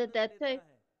का Because at आनंद that लेता time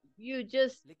है। you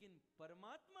just लेकिन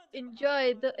परमात्मा जब enjoy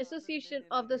आत्मा the का आनंद association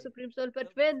लेने of the लगे Supreme Soul. But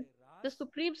तब when उसे the रास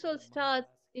Supreme Soul और starts महारास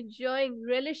कहते हैं। enjoying,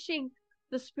 relishing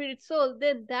the Spirit Soul,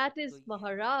 then that तो is ये है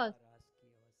Maharas. महारास की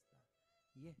अवस्था,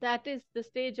 ये है That is रास the Leela.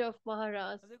 stage of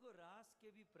Maharas. अब देखो रास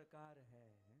के भी प्रकार है,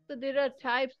 So there थोड़ा are सा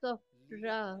types of लीला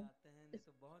Ra. में आते हैं, नहीं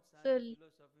तो बहुत सारे So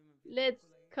फिलोसॉफी में फिर let's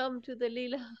आपको लगेगा। come to the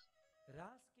Leela.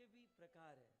 रास के भी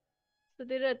प्रकार है, So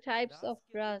there are types of रास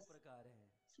के 2 Ras. प्रकार हैं,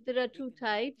 So there are एक 2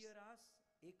 types. नित्य रास,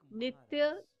 एक Nitya,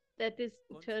 महारास। that is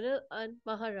कौन से? eternal, and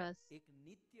Maharas. एक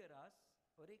नित्य रास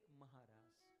और एक महारास।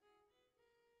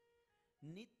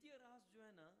 नित्य रास जो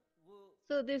है ना वो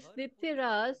So this हर Nitya पूर्णिमा के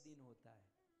Ras दिन होता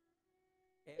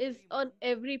है। is every on month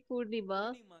every Purnima.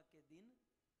 पूर्णिमा के दिन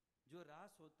जो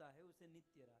रास होता है उसे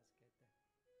नित्य रास कहते हैं।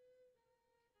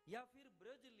 या फिर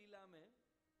ब्रज लीला में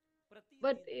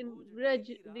But प्रतिदिन in रोज Braj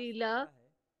डेली रास Leela, होता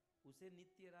है, उसे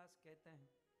नित्य रास कहते हैं।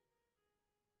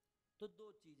 तो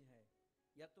 2 चीज है,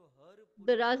 या तो हर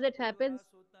the Ras पूर्णिमा that को जो happens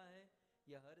रास होता है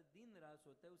या हर दिन रास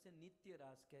होता है उसे नित्य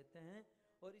रास कहते हैं।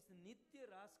 और इस नित्य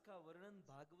रास का वर्णन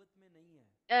भागवत में नहीं है,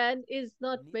 and is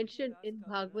not नित्य mentioned रास in का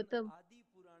वर्णन Bhagavatam. आदि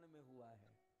पुराण में हुआ है।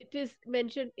 It is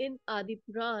mentioned in Adi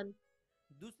Puran.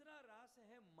 दूसरा रास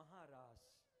है महारास।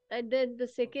 And then the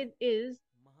okay, second is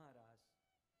महारास।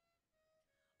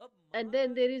 अब And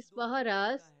then there महारास भी is दो प्रकार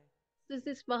Maharas. का है, So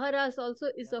this Maharas also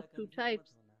is ज्यादा of two कंफ्यूज मत types.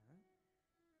 होना है।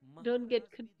 Don't get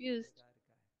महारास भी दो confused. प्रकार का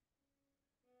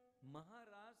है।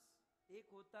 महारास एक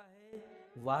होता है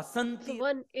वासंती So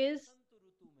one is वसंत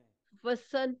ऋतु में,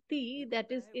 Vasanti, एक that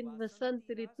होता is है in Vasant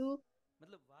वासंती रास, Ritu,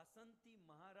 मतलब वासंती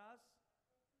महारास,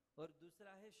 और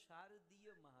दूसरा है शारदीय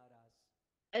महारास।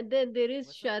 and then there is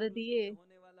वसंत ऋतु में Sharadiye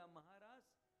होने वाला महारास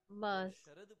और Mas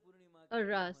शरद पूर्णिमा के or दिन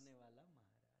Ras. होने वाला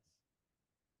महारास।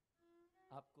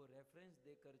 आपको रेफरेंस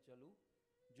देकर चलूं,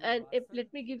 जो And if, let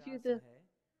me Vasanti give you रास the है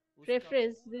उसका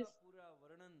reference. पूरा This पूरा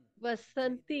वर्णन जयदेव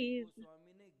Vasanti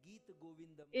गोस्वामी ने गीत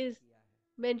गोविंदम में is किया है।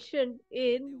 mentioned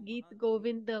in जयदेव Geet महाकवि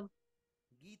Govindam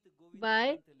गीत गोविंद by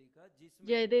ग्रंथ लिखा, जिसमें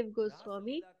Jayadev रास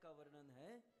Goswami, लीला का वर्णन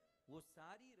है। वो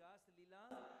सारी रास लीला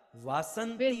where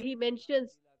वासंती he रास mentions,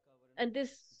 लीला का and वर्णन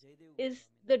this Jaydev is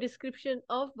Goswami the ने किया। description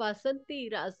of Vasanti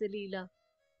Rasalila.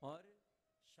 और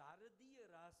शारदीय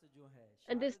रास जो है,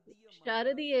 And this शारदीय महारास,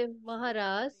 Sharadiye शरद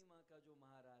Maharas पूर्णिमा का जो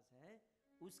महारास है,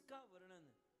 उसका वर्णन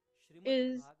श्रीमद्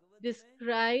is भागवत में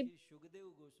described श्री सुखदेव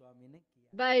गोस्वामी ने किया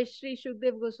है। by Sri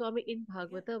Shukdev Goswami in ठीक है,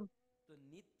 Bhagavatam. तो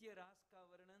नित्य रास का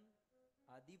वर्णन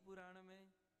आदि पुराण में,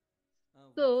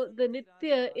 So the वासंती रास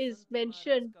Nitya is Vasanti Maharashtra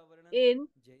mentioned का वर्णन in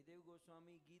जयदेव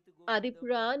गोस्वामी गीत Adi गोविंदम में,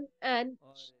 Puran, and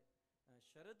और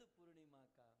शरद पूर्णिमा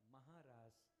का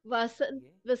महारास ये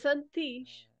Vasanti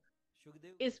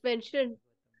Sukhdev is Goswami mentioned, Bhagavatam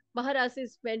में। Maharas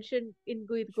is mentioned in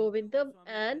Geet Sukhdev Govindam, Goswami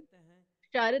and कहते हैं कि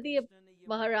Sharadiya कृष्ण ने ये Maharas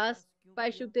महारास क्यों by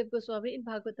किया। Shukdev Goswami in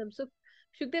Bhagavatam. So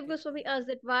Shukdev कहते Goswami हैं asked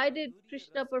that why did माधुर्य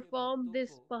Krishna रस के perform भक्तों को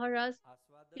this Maharas? He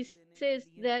आस्वादन देने के says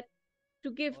लिए, that to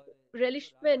give और जो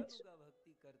relishment रागानुगा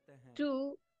भक्ति करते हैं to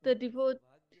the उनको devote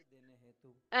सौभाग्य देने हेतु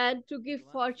and to give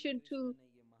भगवान श्री fortune कृष्ण to ने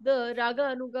ये the महारास Raga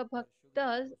किया Anuga और सुखदेव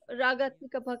Bhaktas, गोस्वामी ने ये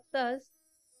Ragatmika महारास Bhaktas, किया।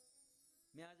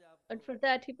 मैं आज आपको and for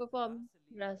that he performed रास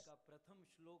लीला Ras. का प्रथम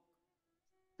श्लोक,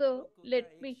 So श्लोक को क्या let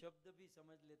एक me शब्द भी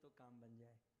समझ ले तो काम बन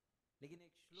जाए, लेकिन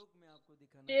एक श्लोक मैं आपको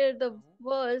दिखाना share चाहता the हूँ।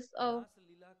 verse of रास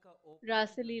लीला का ओपनिंग जो है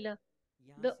Rasalila.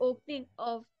 यहाँ The से होता opening है।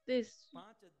 of this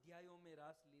 5 अध्यायों में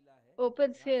रास लीला है,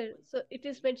 opens रास here. So it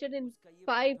is पंचाध्यायी, mentioned in उसका ये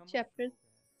 5 प्रथम chapters. श्लोक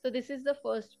है। So this is the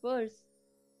first verse.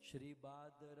 Shri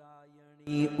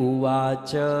बादरायणी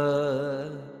उवाच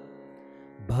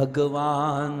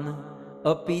भगवान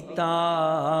अपिता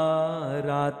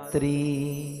रात्रि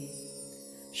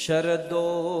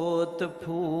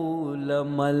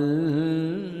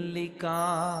शरदोत्फूलमल्लिका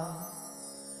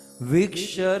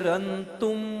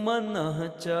विक्षरन्तुं मनः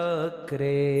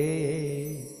चक्रे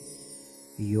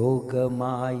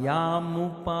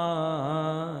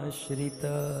योगमायामुपाश्रित।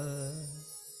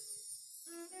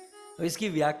 इसकी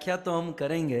व्याख्या तो हम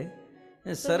करेंगे। So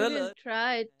we सरल will अर्थ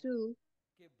try to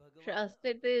कि भगवान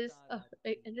translate this, अपिता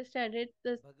I रात्रि, understand it,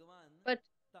 this, भगवान but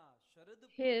पिता शरद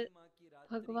here पूर्णिमा की रात्रि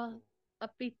Bhagwan को बहुत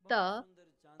Apita, सुंदर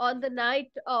on चांदनी the थी,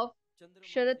 night of चंद्रमा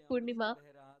Sharad से अमृत Purnima,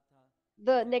 बह रहा था,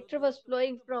 the nectar was शरदोत्त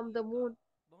flowing fool from the Mallika, moon.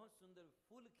 बहुत सुंदर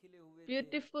फूल खिले हुए थे,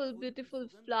 Beautiful, फूल की beautiful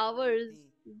सुगंध आ रही flowers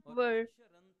थी, और were वृक्ष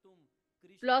रंतुम, कृष्ण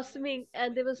ने blossoming, उस and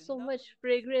समय there was so Vrindavan much की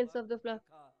fragrance शोभा of the को flower.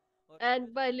 देखा, और And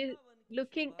आज by वृंदावन की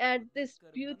looking शोभा को at this देखकर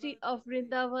मन beauty of चक्रे,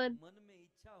 Vrindavan, मन में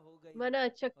इच्छा हो गई, Mana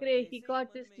और Chakre, he जैसे ही got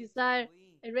मन this में इच्छा desire. हुई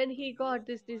And when तो he got योग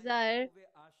this माया desire, को वे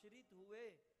आश्रित हुए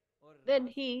और then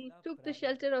रास he लीला took the प्रारंभ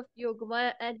shelter की। of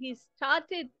Yogamaya and he अब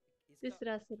started इसका this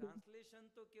Rasalila. ट्रांसलेशन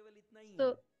तो केवल इतना ही So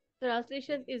है,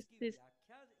 translation लेकिन is इसकी this.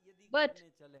 व्याख्या यदि But करने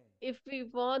चले if we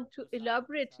want to तो साल के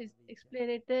elaborate साल his बीत explain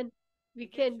जाए। it, then we एक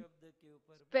एक can शब्द के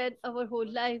ऊपर spend बहुत our सुंदर whole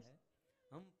वर्णन lives. है।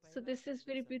 हम So पहला this is शब्द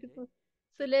very समझे beautiful.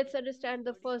 So कि let's इतनी understand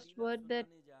the बड़ी first लीला word that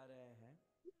सुनाने जा रहे हैं,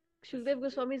 तो Shukdev Sukhdev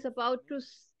Goswami is about Goswami to इस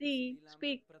लीला में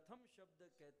speak, प्रथम शब्द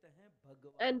कहते हैं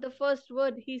and भगवान। the first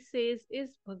word he says is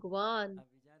Bhagwan. आप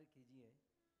विचार कीजिए,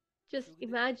 Just सुखदेव जी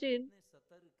imagine कितने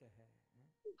सतर्क हैं।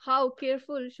 how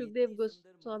careful इतनी Shukdev सुंदर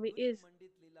Goswami माधुर्य is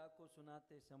मंडित लीला को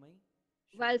सुनाते समय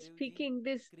while Sukhdev ji speaking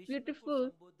this Krishna को beautiful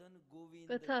संबोधन गोविंद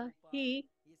Katha. गोपाल He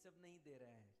ये सब नहीं दे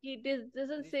रहे हैं।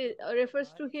 doesn't कृष्ण say को or बड़ा refers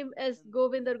to भारी him as संबोधन दे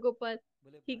Govind or दिया, Gopal.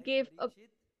 बोले He भाई gave a परीक्षित,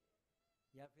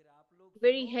 या फिर आप लोग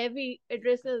very सुनो, heavy एक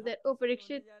addressal कथा that, oh प्रसंग होने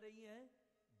Parikshit, जा रही है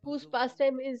whose भगवान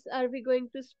pastime की, is are we going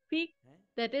to speak? है?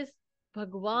 That is क्योंकि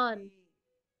Bhagwan.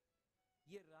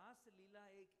 ये रास लीला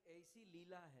एक ऐसी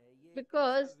लीला है, ये एक ऐसा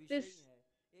Because विषय this है,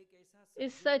 एक ऐसा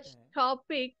is सब्जेक्ट such है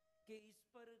topic कि इस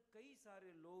पर कई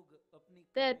सारे लोग अपनी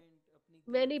that कमेंट, अपनी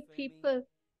many गलतफहमी people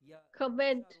या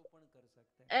comment दोषारोपण कर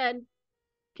सकते हैं। and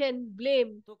can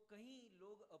blame. तो कहीं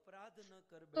लोग अपराध न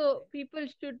कर बैठे, So people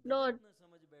should not गलत न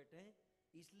समझ बैठे,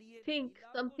 इसलिए think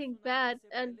लीला को something सुनाने बad से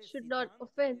and पहले should not सिद्धांत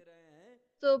offend. दे रहे हैं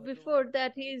So भगवान। before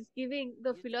that, he भाई is giving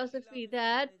the ये जो लीला philosophy मैं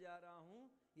that सुनाने जा रहा हूँ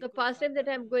ये the कोई pastime that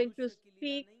I साधारण am going to मनुष्य की लीला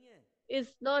speak नहीं है। is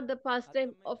not the आज तो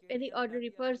pastime मैं of any केलिया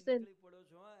ordinary गाड़ी आकर person. निकली पड़ो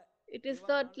छो, It is એવા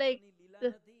not like માણસોની લીલા the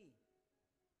નથી.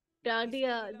 मैं किसकी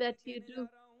dandiya लीला में that you कहने जा do.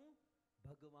 रहा हूँ?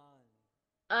 भगवान.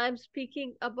 I'm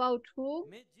speaking about who?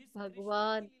 मैं जिस कृष्ण की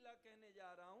Bhagwan. लीला कहने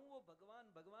जा रहा हूँ वो भगवान.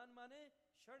 भगवान माने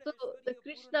षड So the ऐश्वर्य पूर्ण,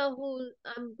 Krishna who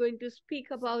I'm going to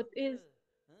speak about समग्र, is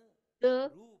हाँ, the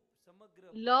रूप,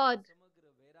 समग्र बल, Lord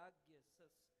समग्र वैराग्य,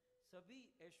 सभी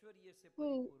ऐश्वर्य से who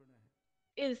परिपूर्ण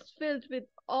है. is filled with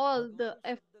all the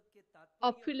भगवान शब्द के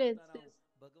तात्पर्य मैं बता रहा हूँ. opulences.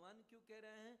 भगवान क्यों कह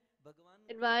रहे हैं? भगवान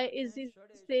And को why कहते is हैं he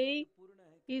षड ऐश्वर्य saying पूर्ण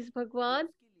है. he is क्यों? ये Bhagwan?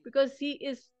 उसकी लीला Because है. he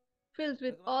is filled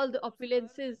with भगवान all the उसका अर्थ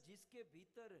opulences. जिसके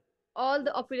भीतर All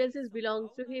the दोष की opulences belong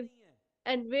to संभावना him. नहीं है.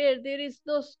 And where there is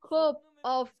no scope स्वप्न में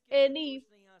भी of जिसके अंदर any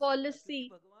दोष नहीं आ सकता, क्योंकि policy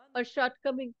भगवान or है.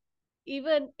 shortcoming.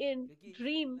 Even in क्योंकि इस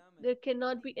dream, लीला में there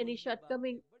cannot बड़ी be any गुह्य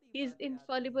shortcoming. बड़ी He is बातें आती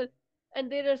infallible. हैं.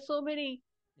 And there are so many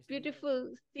इसलिए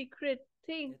beautiful secret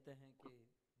things. कहते हैं कि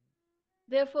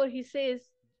Therefore, he says,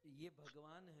 ये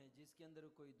भगवान है जिसके अंदर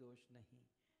कोई दोष नहीं है.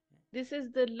 this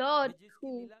is the Lord मैं जिसकी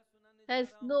who लीला सुनाने जा has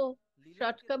रहा हूँ, no लीला के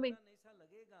shortcoming. दौरान ऐसा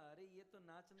लगेगा अरे ये तो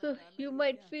नाचना So गाना you ये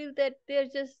might क्या, feel that they're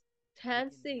just लेकिन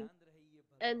dancing ध्यान रहे ये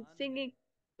and भगवान है. singing,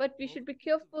 but we should be भौतिक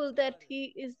careful that विकार he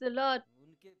is the Lord.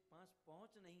 उनके पास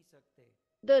पहुंच नहीं सकते.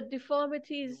 The ये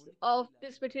deformities उनकी of लीला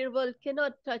this है. material world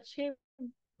cannot touch him.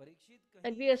 Parikshit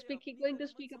And कहीं we are इसे speaking, अपनी going to तरह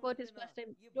मत speak समझ about his लेना.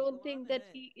 pastime. ये Don't भगवान think that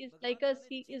है. he is like भगवान us. माने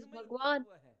He is चिन्मय Bhagwan.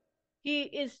 तत्व है. He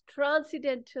is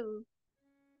transcendental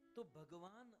तो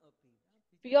भगवान अपी आप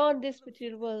विचार beyond करो. this मतलब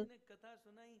material सुखदेव जी world. ने कथा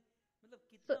सुनाई, मतलब So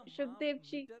कितना माप Shukdev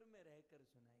ji मीटर में रहकर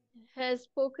सुनाई. has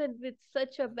spoken with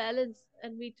such a भगवान balance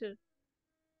and meter,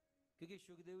 क्योंकि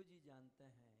सुखदेव जी जानते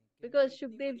हैं कि मैं because इतनी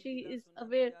Shukdev बड़ी ji लीला is सुनाने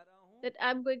aware जा रहा हूँ. that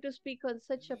I'm going to speak on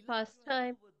such a लीला जो है ना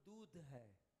pastime. वो दूध है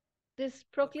This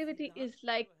और proclivity is सिद्धांत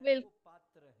like जो है milk, वो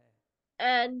पात्र है.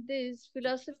 and this जब तक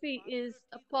philosophy पात्र is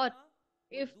a ठीक pot. होगा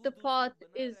वो If the दूध उसमें pot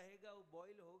बना is रहेगा, वो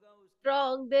बॉईल होगा, उसकी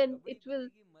strong, then rabri it will,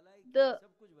 बनेगी, मलाई खीर the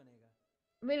सब कुछ बनेगा.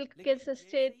 milk can लेकिन जैसे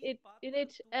sustain ही it in पात्र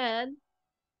it, टूटा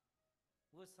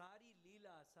वो सारी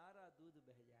लीला सारा दूध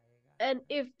बह जाएगा. and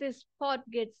if this pot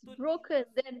gets तो लीला broken,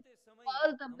 then सुनते समय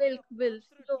all the milk हमारा will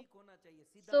पात्र flow. ठीक होना चाहिए,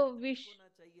 So सिद्धांत we ठीक होना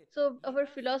चाहिए. so our लीला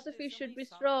सुनते philosophy should समय be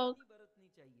strong. सावधानी बरतनी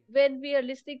चाहिए. When we are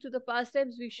listening to the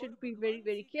pastimes, we और should be very, भगवान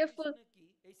very श्री careful. कृष्ण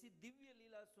की ऐसी दिव्य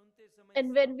लीला सुनते समय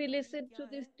And when we सावधानी listen क्या to है?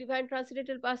 these divine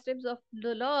transcendental pastimes of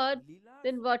the Lord, Leela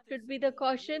then what सुनते should be the समय ये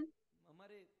caution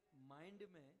हमारे माइंड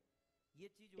में ये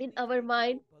चीज in होनी our चाहिए कि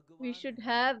mind? वो We भगवान should है.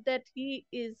 have that He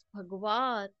is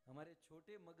Bhagwan. हमारे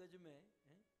छोटे मगज में हैं,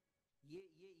 ये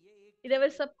एक In our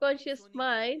चीज फिक्स subconscious होनी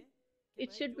mind, चाहिए कि it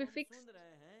भाई should जो be हम fixed, सुन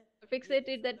रहे हैं ये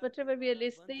fixated that यशोदा के whatever we are द्वारा बंध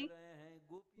listening, रहे हैं,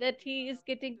 गोपियों that के he द्वारा is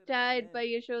getting पीट रहे tired हैं, by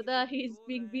ये Yashoda, कभी he is रो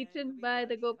being रहे हैं, beaten कभी by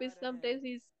the गाली खा gopis, रहे हैं. sometimes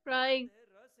he is Anand crying, है,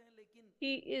 रस है, लेकिन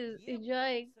he is ये पॉइंट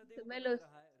enjoying the सदैव बना mellows.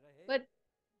 रहे But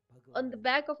on भगवान the है.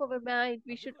 back of our mind,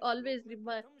 we अब should देखो always श्लोक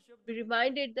में प्रथम शब्द be भगवान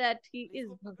reminded that he है, is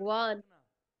इसको पकड़ के Bhagwan. रखना.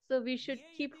 So we should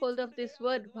ये keep यदि hold छूट of this गया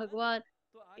word भगवान Bhagwan.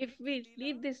 तो If आगे की we Leela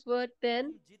leave this word,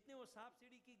 then तुम जितने वो सांप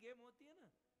सीढ़ी की गेम होती है ना,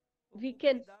 वो we Kufri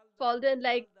can dal fall डाल के down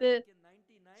like डाल the के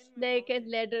 99 में snake and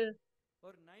पहुंचे, ladder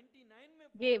और 99 में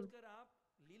game. पहुंचकर आप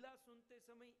लीला सुनते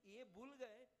समय ये भूल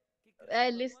गए कि कृष्ण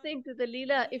भगवान Listening to the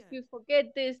Leela, नहीं if है, you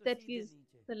forget this, तो that he सीधे is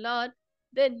नीचे. the Lord,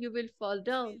 then you will fall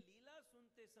इसलिए down. लीला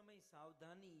सुनते समय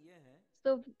सावधानी ये है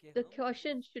So कि the हम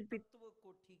caution उस should be तत्व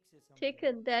को ठीक से समझें.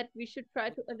 taken that we should try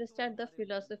वो to तत्व understand the हमारे मन में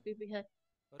philosophy है. behind,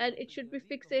 और and मैं it तो should यह be भी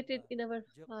fixated कहूंगा in our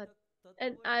जब heart. तक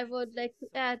And तत्व I ठीक would से like to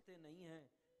add, समझते नहीं हैं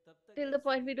तब तक till the ऐसी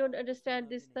point we don't लीलाओं को understand सुनना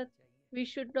this, भी that नहीं चाहिए. we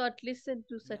should not listen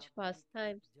to मैं such आपको एक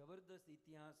pastimes. जबरदस्त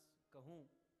इतिहास कहूँ.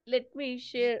 Let me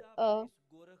share Gita a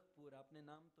press Gorakhpur, आपने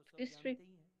नाम तो सब history. जानते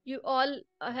ही हैं. You all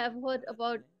हमारे have heard भारत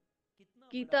about में कितना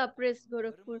बड़ा Gita Press धर्मों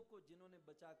Gorakhpur. को जिन्होंने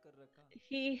बचा कर रखा,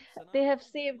 They have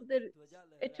सनातन धर्म saved की the ध्वजा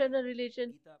लहराई. eternal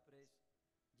religion. गीता प्रेस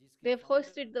जिसके They have founder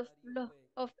hosted the Acharya flow हुए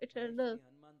of भाई eternal Shri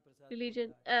Hanuman Prasad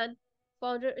religion, Poddar, and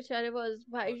founder Acharya was और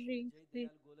फिर Bhaishri जय Sri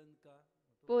दयाल गोलंद का,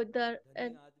 वो तो बहुत Poddar धनी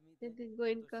and आदमी थे, Nitin वो तो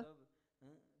Goenka, सब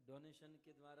डोनेशन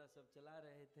के द्वारा सब चला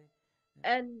रहे थे.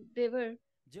 and they were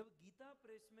जब गीता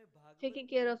प्रेस में Bhagavat taking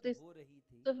care of print this. हो rही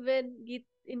थी, So when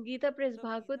in Gita Press तब गीता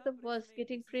Bhagavatam प्रेस was में एक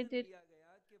getting डिसीजन printed, लिया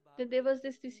गया कि then there भागवत was के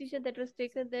this decision that was 335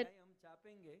 taken that अध्याय हम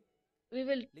छापेंगे, we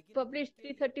will लेकिन publish उनके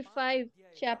ये 5 335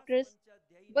 अध्याय रास chapters,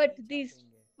 पंचाध्यायी but नहीं these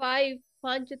छापेंगे. 5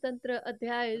 Panchatantra मतलब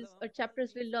Adhyayas हम or केवल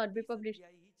chapters will not be 330 published.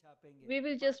 अध्याय ही छापेंगे, We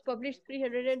will 5 just publish अध्याय को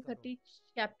माइनस करो. 330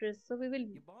 chapters. So we will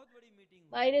ये बहुत बड़ी मीटिंग हुई.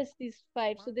 minus these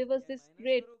 5. So 5 there was अध्याय this माइनस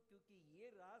great करो, क्योंकि ये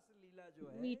रास लीला जो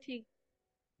है meeting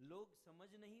लोग समझ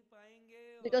नहीं पाएंगे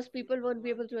और because फिर people won't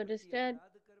be भगवान able के to प्रति understand,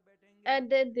 अपराध कर बैठेंगे. and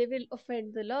then they will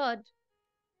offend the Lord.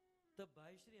 तब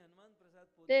भाई श्री हनुमान प्रसाद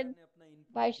पोद्दार Then ने अपना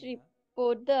इनपुट Bhaishri दिया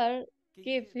Poddar कि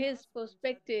gave ये his रास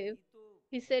perspective. पंचाध्यायी तो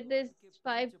He said भगवान there's के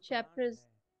 5 पंच प्राण chapters है.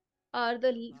 are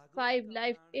the भागवत 5 का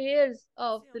life प्राण है, heirs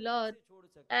of इसे the हम Lord कैसे छोड़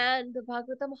सकते हैं? and the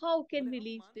Bhagavatam. How can बोले we हम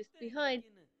leave this मानते हैं, behind?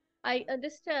 I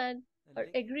understand or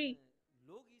लेकिन agree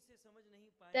लोग इसे समझ नहीं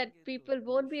that पाएंगे तो people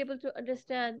won't be दोष able to अपराध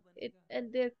understand it बनेगा।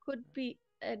 and there could be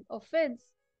an offense.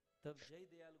 तब जय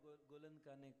दयाल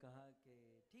गोलनका ने कहा कि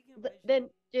ठीक है भाई Then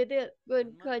साहब, Jaydev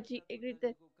Hanuman Goenkaji Prasad agreed Poddar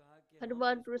that जी को कहा कि हम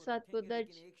Hanuman इसको Prasad रखेंगे, लेकिन Poddar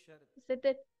एक शर्त, said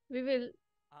that we will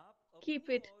आप keep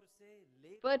अपनी it, ओर से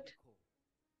लेख but लिखो,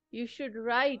 you should मतलब आप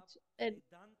write and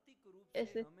सैद्धांतिक रूप से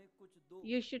as a, हमें कुछ दो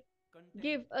you should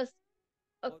give content, us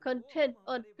a और वो content हम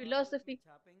on हमारे भागवत में philosophy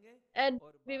छापेंगे and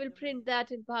और we will बाद print में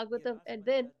that in ये Bhagavatam रास and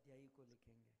then पंचाध्यायी को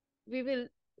लिखेंगे। we will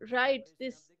देखिए write वैसे आप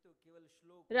this देखते हो केवल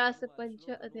श्लोक और Rasa अनुवाद, Pancha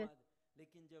श्लोक Adhyay. अनुवाद,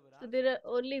 लेकिन जब So रास there are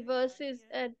only पंचाध्यायी आती verses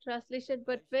है and translation, तब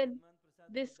but भाई Shri when Hanuman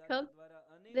Prasad this Poddar comes, के द्वारा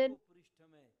then अनेकों पृष्ठ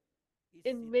में इस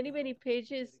in many, many सिद्धांत को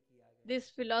pages, क्लियर किया गया this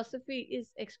है। philosophy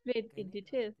is explained in कहने का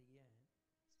detail. अर्थ यह है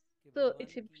कि So it भगवान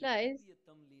की ये implies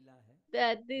दिव्यतम लीला है,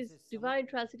 that these उसे divine समझने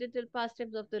के transcendental लिए।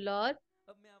 pastimes of the Lord,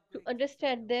 अब मैं आपको to एक चीज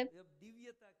understand them. समझाऊं, अब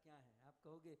दिव्यता क्या है? आप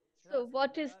कहोगे So रास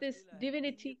what लीला, is रास this लीला है,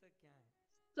 divinity? दिव्यता क्या है?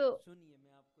 So सुनिए,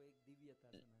 मैं आपको एक दिव्यता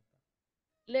सुनाता हूँ।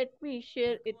 let me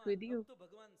share it भगवान, with अब you. तो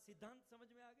भगवान सिद्धांत समझ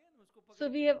में आ गया ना, उसको So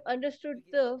पकड़ we के have रखो, understood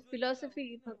क्योंकि the अद्वैतता होगी philosophy,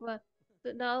 ना वो Bhagwan.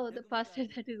 So now the डगमगा pastor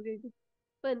that is देगी। going to,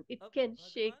 when it अब can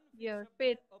shake भगवान फिर your शब्द है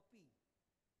faith. अपी।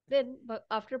 Then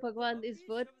after तो Bhagwan is अपी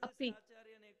word शब्द से api.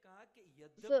 आचार्य ने कहा कि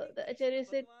So यद्यपि the कृष्ण Acharya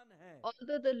said, भगवान है,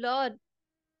 although the Lord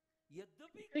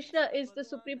यद्यपि Krishna कृष्ण is the भगवान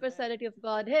supreme है, personality of अब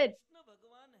Godhead, कृष्ण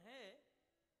भगवान है,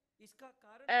 इसका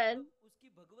कारण and मतलब उसकी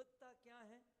भगवत्ता क्या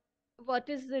है? what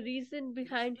is the reason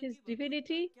behind Krishna his की भगवत्ता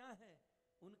divinity क्या है?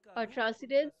 उनका or रूप, उनका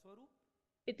transcendence? स्वरूप।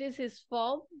 It is his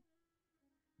form.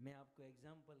 मैं आपको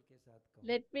एग्जाम्पल के साथ कहूँ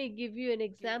Let me give you an कि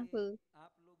example.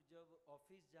 आप लोग जब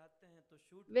ऑफिस जाते हैं तो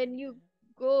शूट When पहनते you हैं,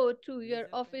 go to your blazer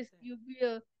office, पहनते हैं, you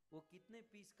wear वो कितने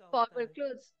पीस का होता formal है?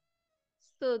 clothes.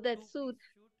 So that 2 suit,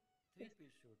 piece shoot, 3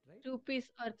 piece shoot, right? 2 piece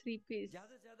or 3 piece.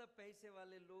 ज्यादा से ज्यादा पैसे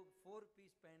वाले लोग 4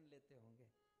 पीस पहन लेते होंगे,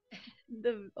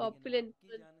 The लेकिन opulent आपकी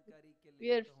ones जानकारी के लिए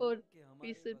wear कहूं four कि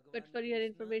piece हमारे suit. But भगवान for your Krishna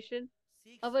information,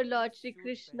 6 our Lord piece Shri suit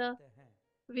Krishna पहनते हैं।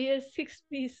 wears 6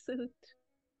 piece suit.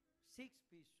 6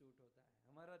 piece suit होता है,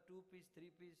 हमारा 2 पीस, 3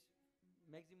 पीस,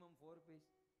 मैक्सिमम 4 पीस।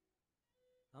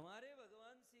 हमारे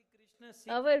भगवान Shri Krishna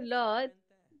 6 Our piece suit Lord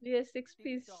पहनते हैं, wears tip 6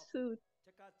 piece top, suit.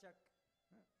 चकाचक।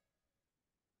 हाँ।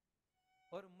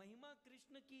 और महिमा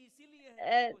कृष्ण की इसीलिए है कि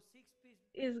And वो 6 पीस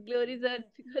his पहन के glories घूमते are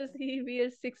हैं। because he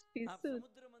wears 6 piece आप suit.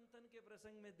 समुद्र मंथन के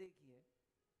प्रसंग में देखिए,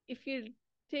 If you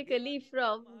take a leaf देवादिदेव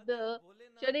from Mahadev the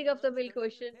Bholenath churning of the नंग milk धड़ंग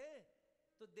ocean, थे,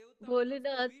 तो देवताओं ने उसको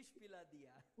Bholenath विष पिला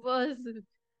दिया। was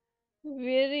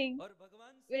wearing और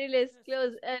भगवान Shri very less Krishna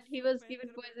clothes 6 and piece he suit was given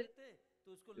पहनकर poison. बैठे थे,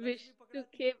 तो उसको Lakshmi Vishnu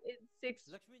पकड़ाती, came in six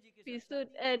Lakshmi ji के साथ piece suit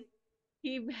शादी हो and गई।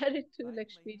 he married to भाई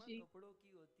Lakshmi महिमा ji. कपड़ों की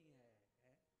होती है।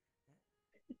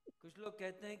 कुछ लोग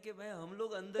कहते हैं कि भाई हम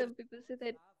लोग अंदर Some people say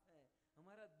that साफ है,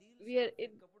 हमारा दिल we are साफ है,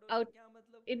 in कपड़ों से out क्या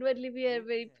मतलब? inwardly we are जो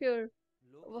भी very है, pure.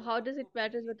 लोग Well, जब how does आपको it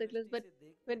matter पहली with the clothes? दृष्टि But से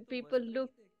देखते when हैं तो people वस्त्र ही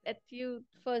look देखते हैं। at you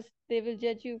first, they will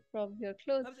judge you from your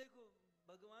clothes. अब देखो,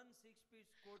 भगवान 6 पीस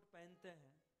कोट पहनते हैं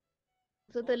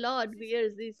So the और Lord इसी से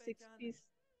wears उनकी these six पहचान है। piece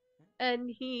and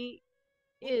he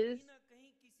वो is कहीं ना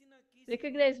कहीं किसी ना किसी रूप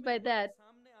recognized में by हमारे that.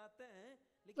 सामने आते हैं,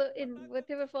 So लेकिन in पता कब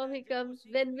whatever चलता form है? he जब वो comes,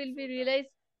 6 when will piece we होता है। realize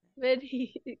when he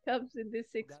comes in this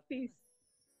वो six गाते हैं ना, piece?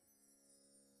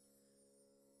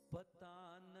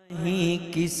 पता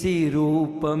नहीं किसी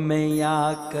रूप में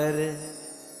आकर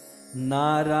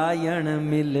नारायण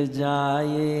मिल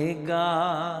जाएगा,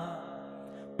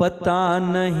 पता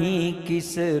नहीं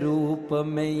किस रूप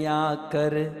में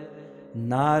आकर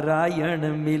नारायण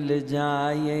मिल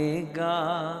जाएगा।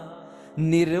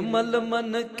 निर्मल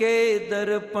मन के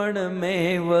दर्पण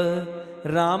में वह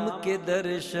राम के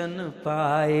दर्शन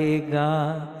पाएगा,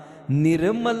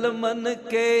 निर्मल मन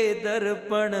के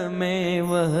दर्पण में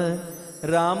वह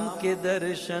राम के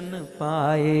दर्शन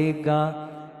पाएगा,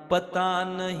 पता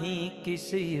नहीं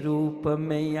किसी रूप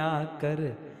में आकर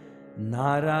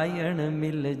नारायण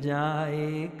मिल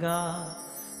जाएगा।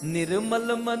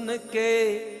 निर्मल मन के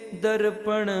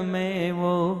दर्पण में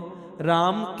वो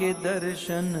राम के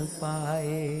दर्शन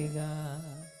पाएगा।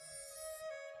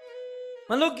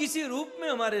 मतलब किसी रूप में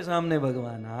हमारे सामने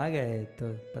भगवान आ गए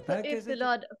तो पता So if कैसे the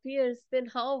Lord appears, then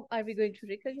how are we going to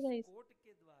recognize? Coat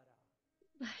के द्वारा।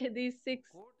 By these six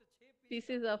coat 6 piece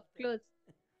pieces का of पहनते हैं। clothes.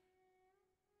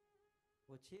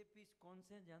 वो 6 पीस कौन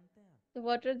से हैं जानते हैं आप? So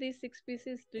what are these 6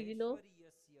 pieces? Do you know?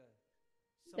 ऐश्वर्यस्य,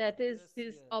 That is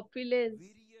his समग्रस्य, opulence,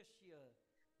 वीर्यस्य,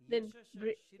 then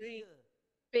यशस्य, श्रिय,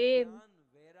 fame, ज्ञान,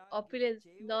 वैराग्य opulence,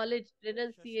 चैव knowledge,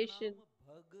 renunciation.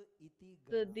 शशनाम भग इति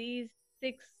So गणा। these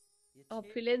six ये 6 पीस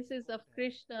opulences of कोट है।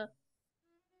 Krishna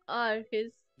are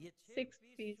his ये 6 six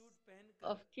पीस piece. सूट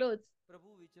पहनकर of clothes, प्रभु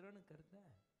विचरण करता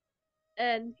है।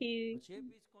 and वो he 6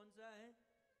 पीस कौन सा है?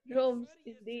 roams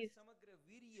in ऐश्वर्य से these समग्र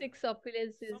वीर्य, 6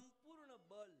 opulences. संपूर्ण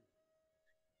बल,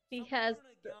 He has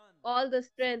संपूर्ण ज्ञान, all the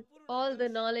strength, संपूर्ण all the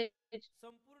यश, knowledge,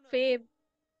 संपूर्ण fame,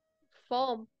 रूप,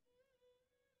 form, or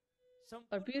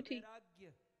संपूर्ण beauty,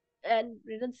 वैराग्य, and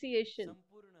renunciation,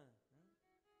 संपूर्ण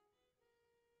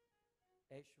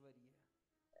ऐश्वर्य।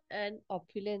 and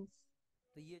opulence.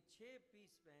 तो ये 6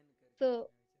 पीस पहन कर So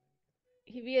कृष्ण विचरण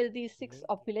he wears these करते हैं। 6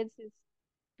 opulences.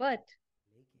 But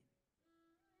लेकिन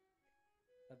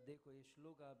अब देखो ये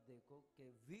श्लोक, आप देखो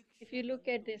कि if you look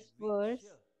at वीक्षणंतु this verse,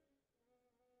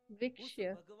 वीक्ष्य, उस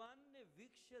Vikshya, भगवान ने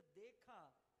वीक्ष्य देखा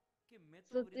कि मैं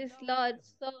तो so this वृंदावन Lord में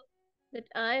हूँ। saw that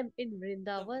I am in तो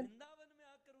Vrindavan. वृंदावन में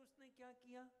आकर उसने क्या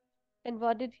किया? And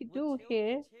what did he वो do 6 के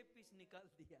here? 6 पीस निकाल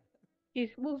दिया। He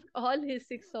removed all his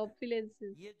 6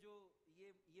 opulences. ये जो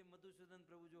ये मधुसूदन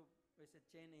प्रभु जो वैसे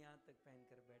चैन यहाँ तक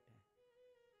पहनकर बैठे हैं,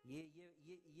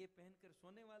 ये पहनकर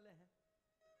सोने वाले हैं।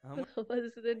 हम Madhusudan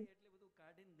એટલે બધું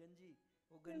કાઢીને ગંજી,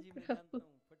 वो गंजी मैं Prabhu जानता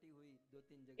हूँ फटी हुई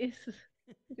 2-3 जगह is से।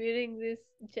 wearing this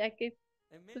jacket.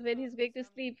 मैं So तो when he's आपके going to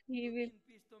सामने sleep, he will 2-3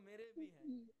 पीस तो मेरे भी हैं।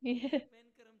 yeah, ये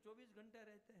पहनकर हम 24 घंटा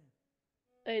रहते हैं।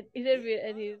 and inner एक wear,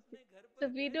 and बार he's अपने घर so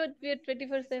पर we गए don't फिर wear ये सब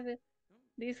 24/7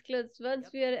 these clothes. या Once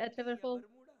we तो are at गंजी our या home,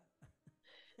 बरमूडा।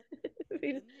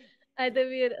 we'll गंजी either जो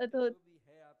भी wear a आपका dhoti, जो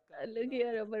भी है आपका a अपना lungi,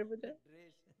 or a bermuda.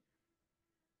 Dress.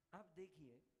 आप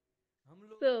देखिए हम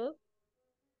लोग So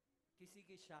किसी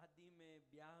की शादी में,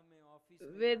 ब्याह में, ऑफिस में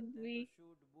when जाते हैं तो we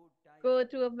suit boot tie go सब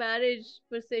to a पहन के marriage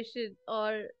procession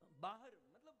or बाहर,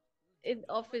 मतलब in जो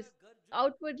हमारा office, घर, जो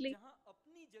outwardly, जहाँ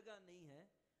अपनी जगह नहीं है,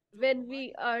 जो when we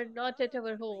हमारी are जगह, not at हमारा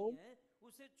our घर नहीं home, है,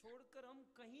 उसे छोड़कर हम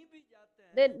कहीं भी जाते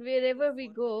हैं then तो wherever we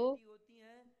go, फॉर्मेलिटी होती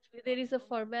है there और is a हम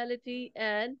formality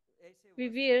and ऐसे we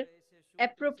वस्त्र, wear ऐसे सूट, ऐसे कपड़े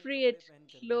appropriate पहन कर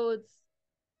जाते clothes हैं।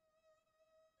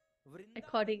 वृंदावन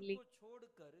accordingly. को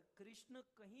छोड़कर कृष्ण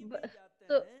कहीं भी But, जाते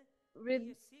so, हैं तो with,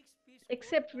 ये 6 पीस कोट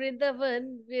except डाल के जाते Vrindavan,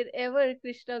 हैं, wherever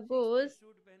Krishna 6 piece goes,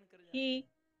 suit पहन कर जाते he हैं।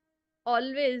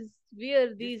 always wear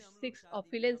जैसे these हम लोग 6 शादी ब्याह में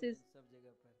opulences सब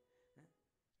जगह पर हैं?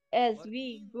 as और we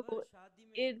दिन भर go शादी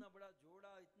में in इतना बड़ा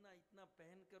जोड़ा, इतना इतना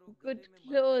पहनकर वो good गले में माला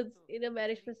है clothes तो in a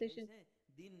marriage बेचारी procession. कैसे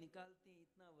दिन निकालती हैं,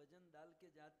 इतना वजन डाल के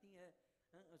जाती है,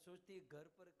 सोचती है घर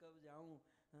पर कब जाऊं,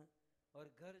 हैं? और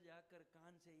घर जाकर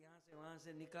कान से यहाँ से वहां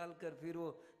से निकाल कर फिर वो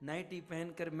नाइटी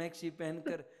पहनकर, मैक्सी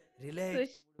पहनकर So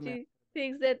रिलैक्स में she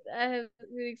thinks that I have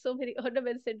wearing so many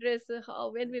ornaments and dress. How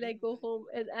when will I दिन go भर की home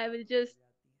वो and I will थकान उतर just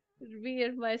जाती है। wear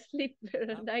my sleepwear,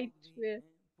 आप night लोग भी wear, हैं,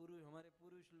 पुरुष, हमारे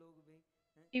पुरुष लोग भी हैं,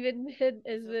 even men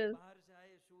वो as सब well. बाहर से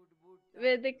आए, suit boot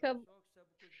When tie they और come शौक सब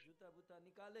कुछ जूता बूता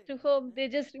निकाले, to home, हैं? they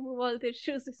just remove all their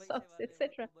shoes, पैसे socks, वाले हो तो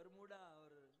etc. बरमूडा, और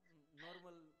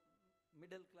नॉर्मल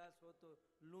मिडिल क्लास हो तो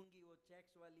लुंगी, वो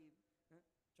चेक्स वाली, हैं?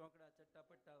 चौकड़ा चट्टा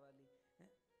पट्टा वाली, हैं?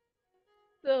 वो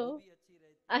So भी अच्छी रहती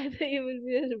है, either you will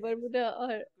wear air Bermuda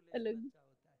or a circulation lungi. अच्छा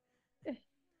होता है।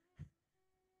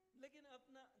 लेकिन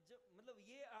अपना जो, मतलब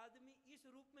ये आदमी इस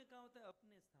रूप में कहाँ होता है?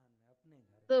 अपने स्थान में, अपने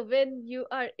घर So में। when you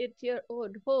are at your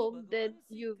own तो home, then भगवान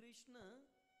Shri you Krishna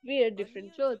wear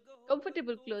different अन्य clothes, जगहों पर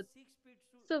comfortable तो clothes. 6 piece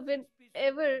So six piece suit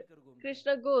whenever पहनकर घूमते हैं,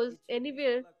 Krishna goes ये 6 पीस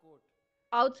anywhere वाला कोट।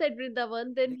 outside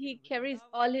Vrindavan, then लेकिन he carries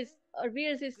Vrindavan all his में or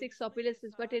wears his 6 कृष्ण ये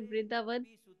opulences. But in सारे Vrindavan,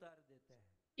 पीस उतार देते हैं,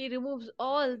 he removes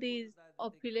all सारे कोट these उतार देते हैं। क्यों?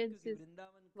 क्योंकि opulences.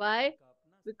 वृंदावन कृष्ण Why? का अपना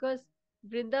स्थान Because है।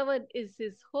 Vrindavan is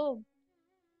his home.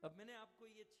 अब मैंने आपको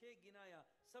ये 6 गिनाया,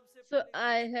 सबसे So पहले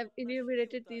I कृष्ण have अपना श्री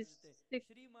enumerated उतार these देते हैं। 6.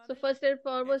 श्री So माने first and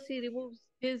foremost, he Aishwarya, removes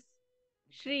his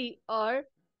धन। Shri or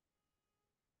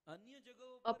अन्य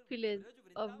जगहों पर opulence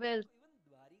Braj of Vrindavan wealth. को, इवन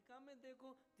द्वारिका में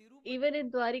देखो, तिरुपति Even में in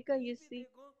देखो, Dwarika, कहीं you भी see,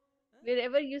 देखो, हैं?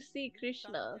 wherever you see बिल्कुल ताम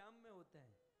Krishna, जाम में होते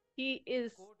हैं, he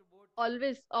is कोट बोट सब।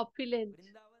 always opulent.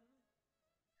 वृंदावन में,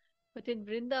 But in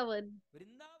Vrindavan,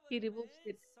 Vrindavan he removes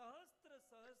में it. सहस्त्र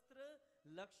सहस्त्र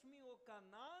लक्ष्मियों का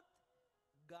नाथ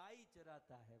गाय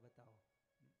चराता है। बताओ,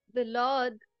 The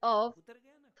Lord of उतर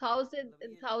गया ना कोट? thousands मतलब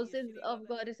and ये thousands श्री of वाला एक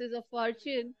goddesses पीस of तो उतर गया,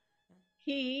 fortune, हैं?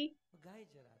 he वो गाय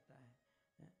चराता है,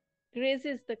 हैं?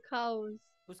 raises the cows.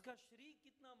 उसका श्री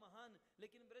कितना महान।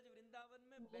 लेकिन ब्रज वृंदावन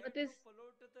में What is बैठो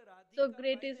पलोटत so राधिका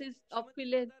great is पाए, his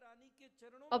श्रीमती राधा रानी के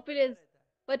चरणों में बैठा opulence, रहता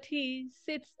है। but he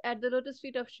sits at the lotus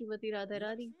feet of Srimati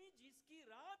Radharani, Lakshmi जिसकी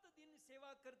रात दिन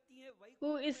सेवा करती है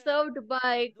who वैकुंठ is में, served Braj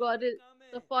by goddess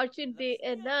Dwarika the में fortune day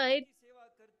and लक्ष्मियां night. जिसकी सेवा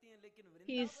करती हैं, लेकिन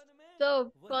He is वृंदावन में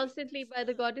served वही constantly by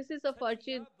the Krishna goddesses of छछिया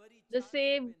fortune. भरी The छाछ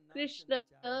same पे नाच Krishna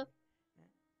नचाए।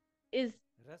 is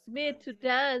made Raskhan to जी ने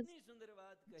dance कितनी सुंदर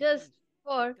बात कही just कि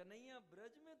for कन्हैया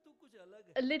ब्रज में तू कुछ अलग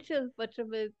a है, little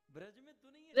buttermilk. ब्रज में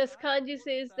तूने ये सारे Raskhanji कोट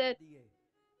says उतार that दिए।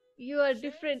 you are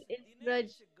different शेष in Braj.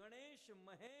 दिनेश गणेश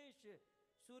महेश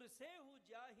सुरसेहु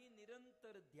जाहि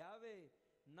निरंतर ધ્યાવે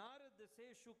નારદ સે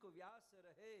શુક વ્યાસ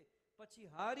રહે પછી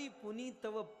હારી પુની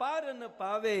તવ પાર ન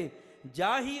પાવે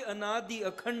જાહી અનાદि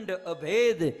અખંડ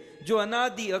અભેદ जो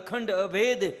अनादि अखंड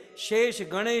अभेद शेष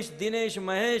गणेश दिनेश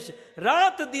महेश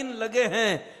रात दिन लगे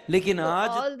हैं लेकिन So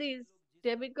आज all these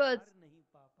demigods नहीं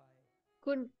पा पाए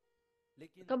couldn't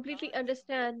लेकिन completely ताहि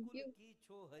understand गोकुल you, की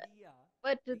छोहरिया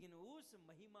but लेकिन उस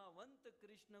महिमावंत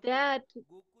कृष्ण को that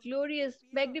गोकुल की glorious,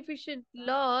 गोपियां magnificent ताहि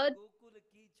Lord गोकुल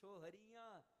की छोहरिया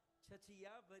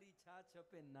छछिया भरी छाछ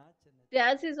पे नाच नच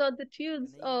dances on the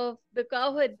tunes Kanhaiya of the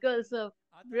cowherd छाछ girls भी of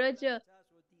आधा Braja गिलास छाछ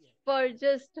होती है for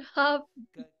just half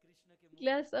कृष्ण के मुंह में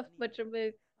glass of पानी आ जाता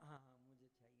buttermilk. है हाँ हाँ मुझे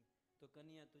चाहिए तो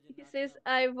कन्हैया तुझे He नाचना says,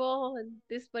 I पड़ेगा want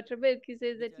this buttermilk. He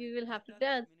says that बेचारे you will have to 45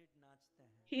 dance. Minute नाचते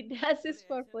हैं He बोले dances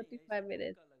for ऐसे नहीं ऐसे 45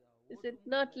 minutes. ठुमका लगाओ He वो said,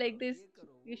 ठुमका not like लगाओ this. ये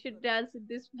करो You वो should करो dance in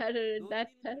this manner and दो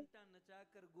that तीन manner. घंटा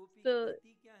नचाकर गोपी So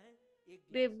देती क्या है एक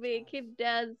they गिलास make छाछ him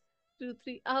dance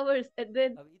 2-3 hours and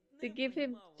then अब they इतने give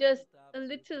him just महिमावंत a आप सोचो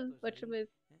little तो सही buttermilk.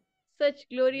 हैं? Such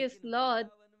glorious लेकिन Lord,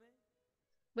 वृंदावन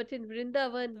में but in वो सब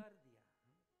Vrindavan, उतार दिया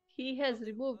he अब has देखो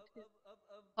removed his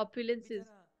अब opulences.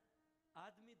 बेचारा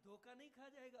आदमी धोखा नहीं खा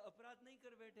जाएगा अपराध नहीं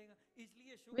कर बैठेगा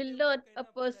इसलिए Will सुखदेव को not a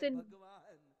कहना पड़ता है person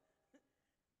भगवान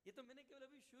ये तो मैंने केवल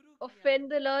अभी शुरू किया है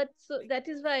offend the Lord? So लेकिन that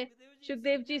is वो why सुखदेव जी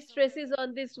Shukdev समझा ji समझा stresses करके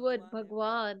on कि this word भगवान है बोलो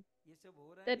Bhagwan, ये सब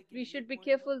हो रहा है that लेकिन we ये should be पॉइंट मत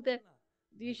careful that भूलना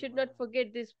we should not भगवान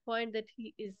forget this point that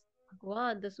he is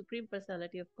Bhagwan, the Supreme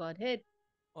Personality of Godhead.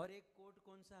 और एक कोट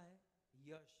कौन सा है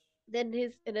यश Then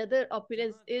his another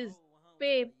opulence जहां is जाओ वहां उसका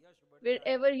fame. यश बढ़ता है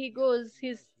Wherever he Yash goes,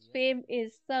 his Yash Yash fame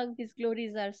is sung, his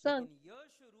glories are sung. लेकिन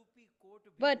यश रूपी कोट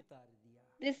भी But उतार दिया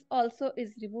this also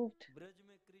is removed. Braj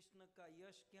में कृष्ण का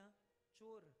यश क्या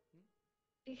चोर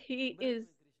He ब्रज is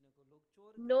में कृष्ण को लोग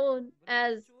चोर कहते हैं known बोले ये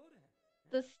as चोर है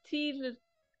the stealer,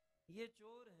 ये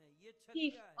चोर है ये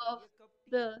thief छलिया है of ये कपटी है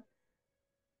the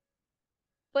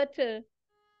butter.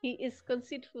 He is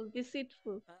conceitful,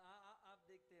 deceitful. आप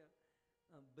देखते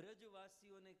हैं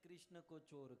ब्रजवासियों ने कृष्ण को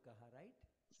चोर कहा right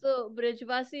So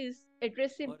Brajvasis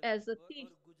address him as a thief,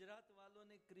 और गुजरात वालों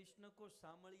ने कृष्ण को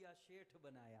सामड़िया शेठ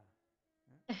बनाया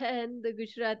and the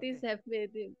Gujaratis okay have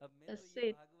made him अब मैं a तो ये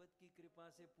saint. भागवत की कृपा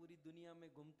से पूरी दुनिया में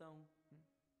घूमता हूँ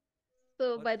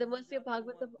So और by the जहाँ mercy of जाता हूँ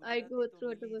वहाँ Bhagavatam, I गुजराती go तो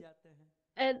through मिल ही it, जाते हैं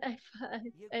and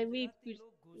ये I meet गुजराती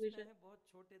लोग घुसते Gujarat. हैं बहुत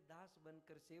छोटे दास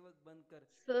बनकर सेवक बनकर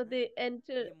So हैं? they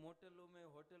enter ये मोटलों में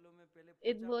होटलों में पहले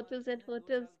in पोचा motels मारते and हैं 2 साल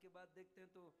hotels के बाद देखते हैं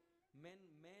तो मेन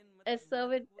मेन as मतलब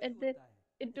servant, मालिक वही and then होता है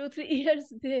in 2-3 years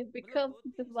they मतलब become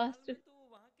दो the तीन साल master. में तो वो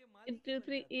वहाँ के In मालिक ही two, बन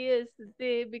three जाते years हैं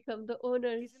they become the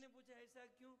owners. किसी ने पूछा ऐसा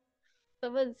क्यों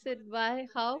Someone said, बोले why? तुम्हारे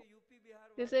How? यूपी बिहार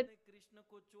They वालों said, ने कृष्ण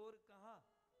को चोर कहा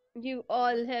you तो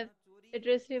all वही have यहाँ चोरी ही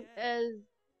addressed होती him है as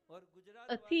और गुजरात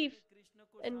a वालों thief, ने कृष्ण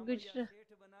को and सामड़िया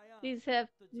सेठ बनाया Gujaratis have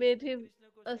तो made जिसने him कृष्ण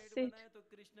को a सेठ saint. बनाया तो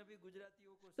कृष्ण भी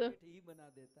गुजरातियों को So सेठ ही बना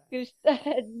देता है Krishna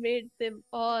had made them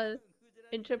all Gujarati क्या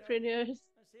है entrepreneurs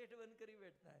सेठ बनकर ही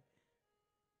बैठता है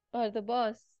or the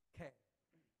boss. खैर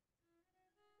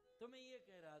तो मैं ये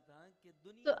कह रहा था कि So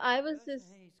दुनिया में I was यश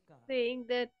just है इसका saying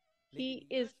that लेकिन he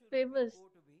is यश रूपी famous,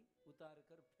 कोट भी उतार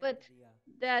कर फेंक but दिया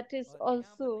that is और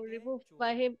क्या बन also गए removed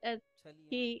by चोर him, and छलिया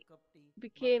he कपटी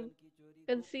became माखन की चोरी गोपियों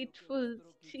के conceitful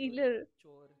वस्त्रों की चोरी stealer,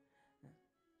 चोर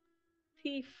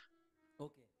thief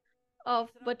ओके of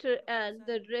तीसरा butter कोट कौन and सा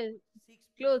the है dress, सिक्स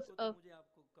पीस clothes को तो of मुझे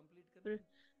आपको कंप्लीट करना है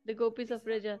the तो gopis of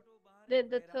तीसरा Raja. कोट वो बाहर है Then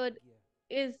the third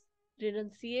वैराग्य is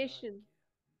renunciation,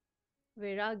 वैराग्य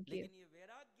vairagya. लेकिन ये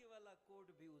वैराग्य वाला कोट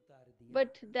भी उतार दिया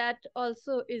But that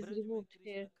also is Braj में removed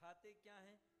कृष्ण here. खाते क्या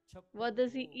है 56 What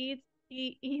does he भोग eat? He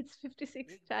eats 56 एक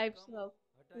भी types कम हो of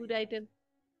हटा food यहाँ items.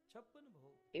 से 56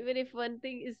 भोग Even if one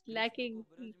thing is Krishna को lacking,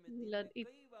 ब्रज में he will दिन not में eat.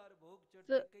 कई बार भोग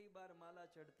So, चढ़ते कई बार माला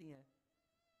चढ़ती हैं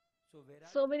सो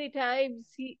so वैराग्य many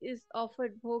times he is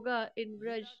offered bhoga in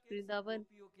Braj, लीला कैसी Vrindavan.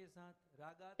 गोपियों के साथ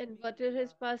And रागात्मिक what are Leela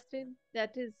his pastime?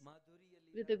 That is माधुर्य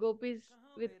with लीला the gopis,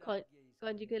 कहाँ with वैराग्य इसका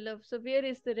conjugal love. So where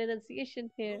is the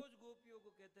renunciation here? रोज गोपियों को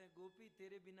कहते हैं गोपी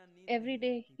तेरे बिना नींद Every नहीं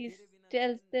day आती he तेरे बिना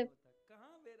tells चैन नहीं them, होता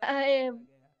कहाँ I वैराग्य चला am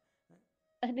गया हाँ?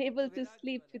 तो unable to वैराग्य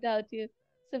sleep वाला without कोट you. होता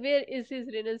है So where is his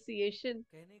renunciation?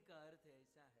 कहने का अर्थ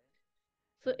ऐसा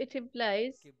है So it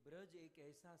implies कि ब्रज एक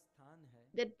ऐसा स्थान है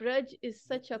that Braj is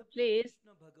such a यद्यपि place,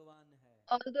 कृष्ण भगवान है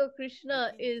although Krishna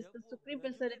लेकिन is जब the वो Supreme ब्रज में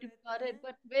Personality of रहते Godhead, हैं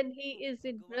but when he तो is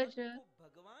in भगवान Braja, को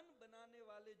भगवान बनाने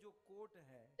वाले जो कोट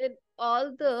है then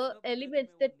all वो the सब ब्रज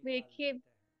elements में वो that make निकाल him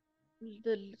देते हैं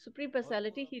the Supreme और वो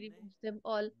Personality, he अपने removes them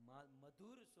all,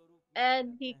 मधुर स्वरूप में आ and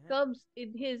जाते he हैं comes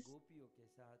in और his गोपियों के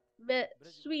साथ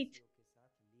sweet ब्रजवासियों के साथ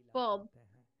लीला form, करते हैं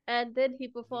and then he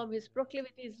ये performs है his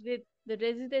proclivities Raslila with the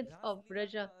residents of रासलीला का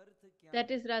Braja. अर्थ क्या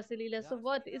That है is Rasalila. So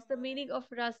what Raslila is the माने meaning of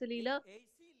एक Rasalila?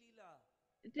 ऐसी लीला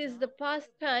It is जहां the पर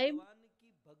pastime भगवान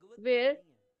की भगवत्ता where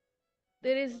नहीं है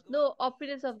there is no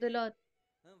opulence of the Lord.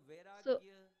 So वैराग्य,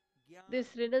 this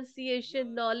ज्ञान, renunciation,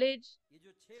 यश, knowledge, ये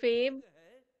जो 6 fame, भग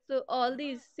है, so all जहां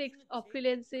these six इन 6 की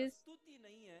opulences प्रस्तुति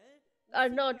नहीं है, are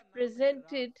उसी not का नाम है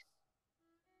presented रास।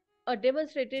 or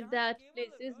demonstrated, जहां that केवल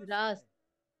place is रस Raas, है,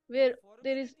 वो where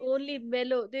there is फॉर्मेलिटी नहीं only है।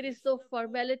 mellow, there is no Krishna को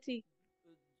formality,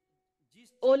 जिस चीज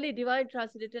only को divine लेकर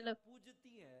transcendental दुनिया love.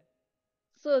 पूजती है,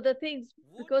 So the things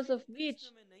वो because चीज of कृष्ण which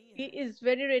में नहीं he है। is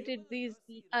venerated, केवल these रस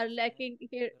ही are रस है। lacking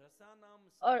here रसानाम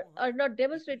or समूह are not इति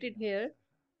demonstrated here. रासः।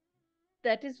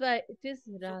 That is why it is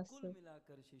so Rasa. कुल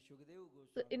मिलाकर Shri Sukhdev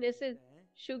So in Goswami essence, कहते हैं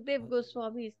Shukdev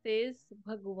Goswami भगवान। says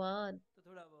Bhagwan. तो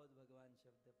थोड़ा बहुत भगवान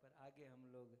शब्द पर आगे हम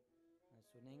लोग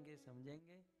सुनेंगे,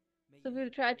 समझेंगे। मैं So यहीं we'll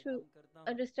पर try to विराम करता हूँ।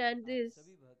 understand आप this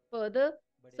सभी भक्त further.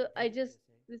 बड़े So I धैर्य just से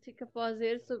will ये take a कथा pause का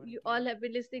here. So श्रवण you किया। all have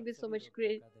been listening आप with so सभी much भक्तों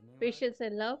great का धन्यवाद patience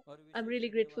and love. और I'm विशेष really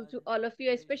grateful धन्यवाद to all of you.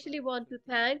 I Paresh especially भाई, want to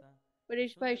श्रुति thank माता, ये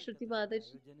Paresh Bhai, सुंदर Shruti कथा का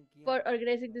Mataji आयोजन किया for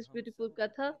organizing और this हम beautiful सबको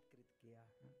katha, कृत किया।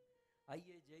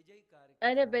 आइए जय जयकार के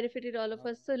and have साथ benefited all of हम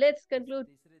us. So let's इस conclude.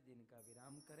 तीसरे दिन का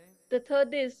विराम करें। The third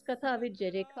day is Katha with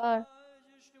Jai Jaykar.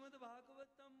 Jagraj Shrimad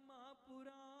Bhagavatam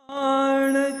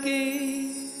Mahapuran की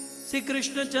श्री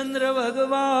कृष्ण चंद्र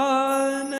भगवान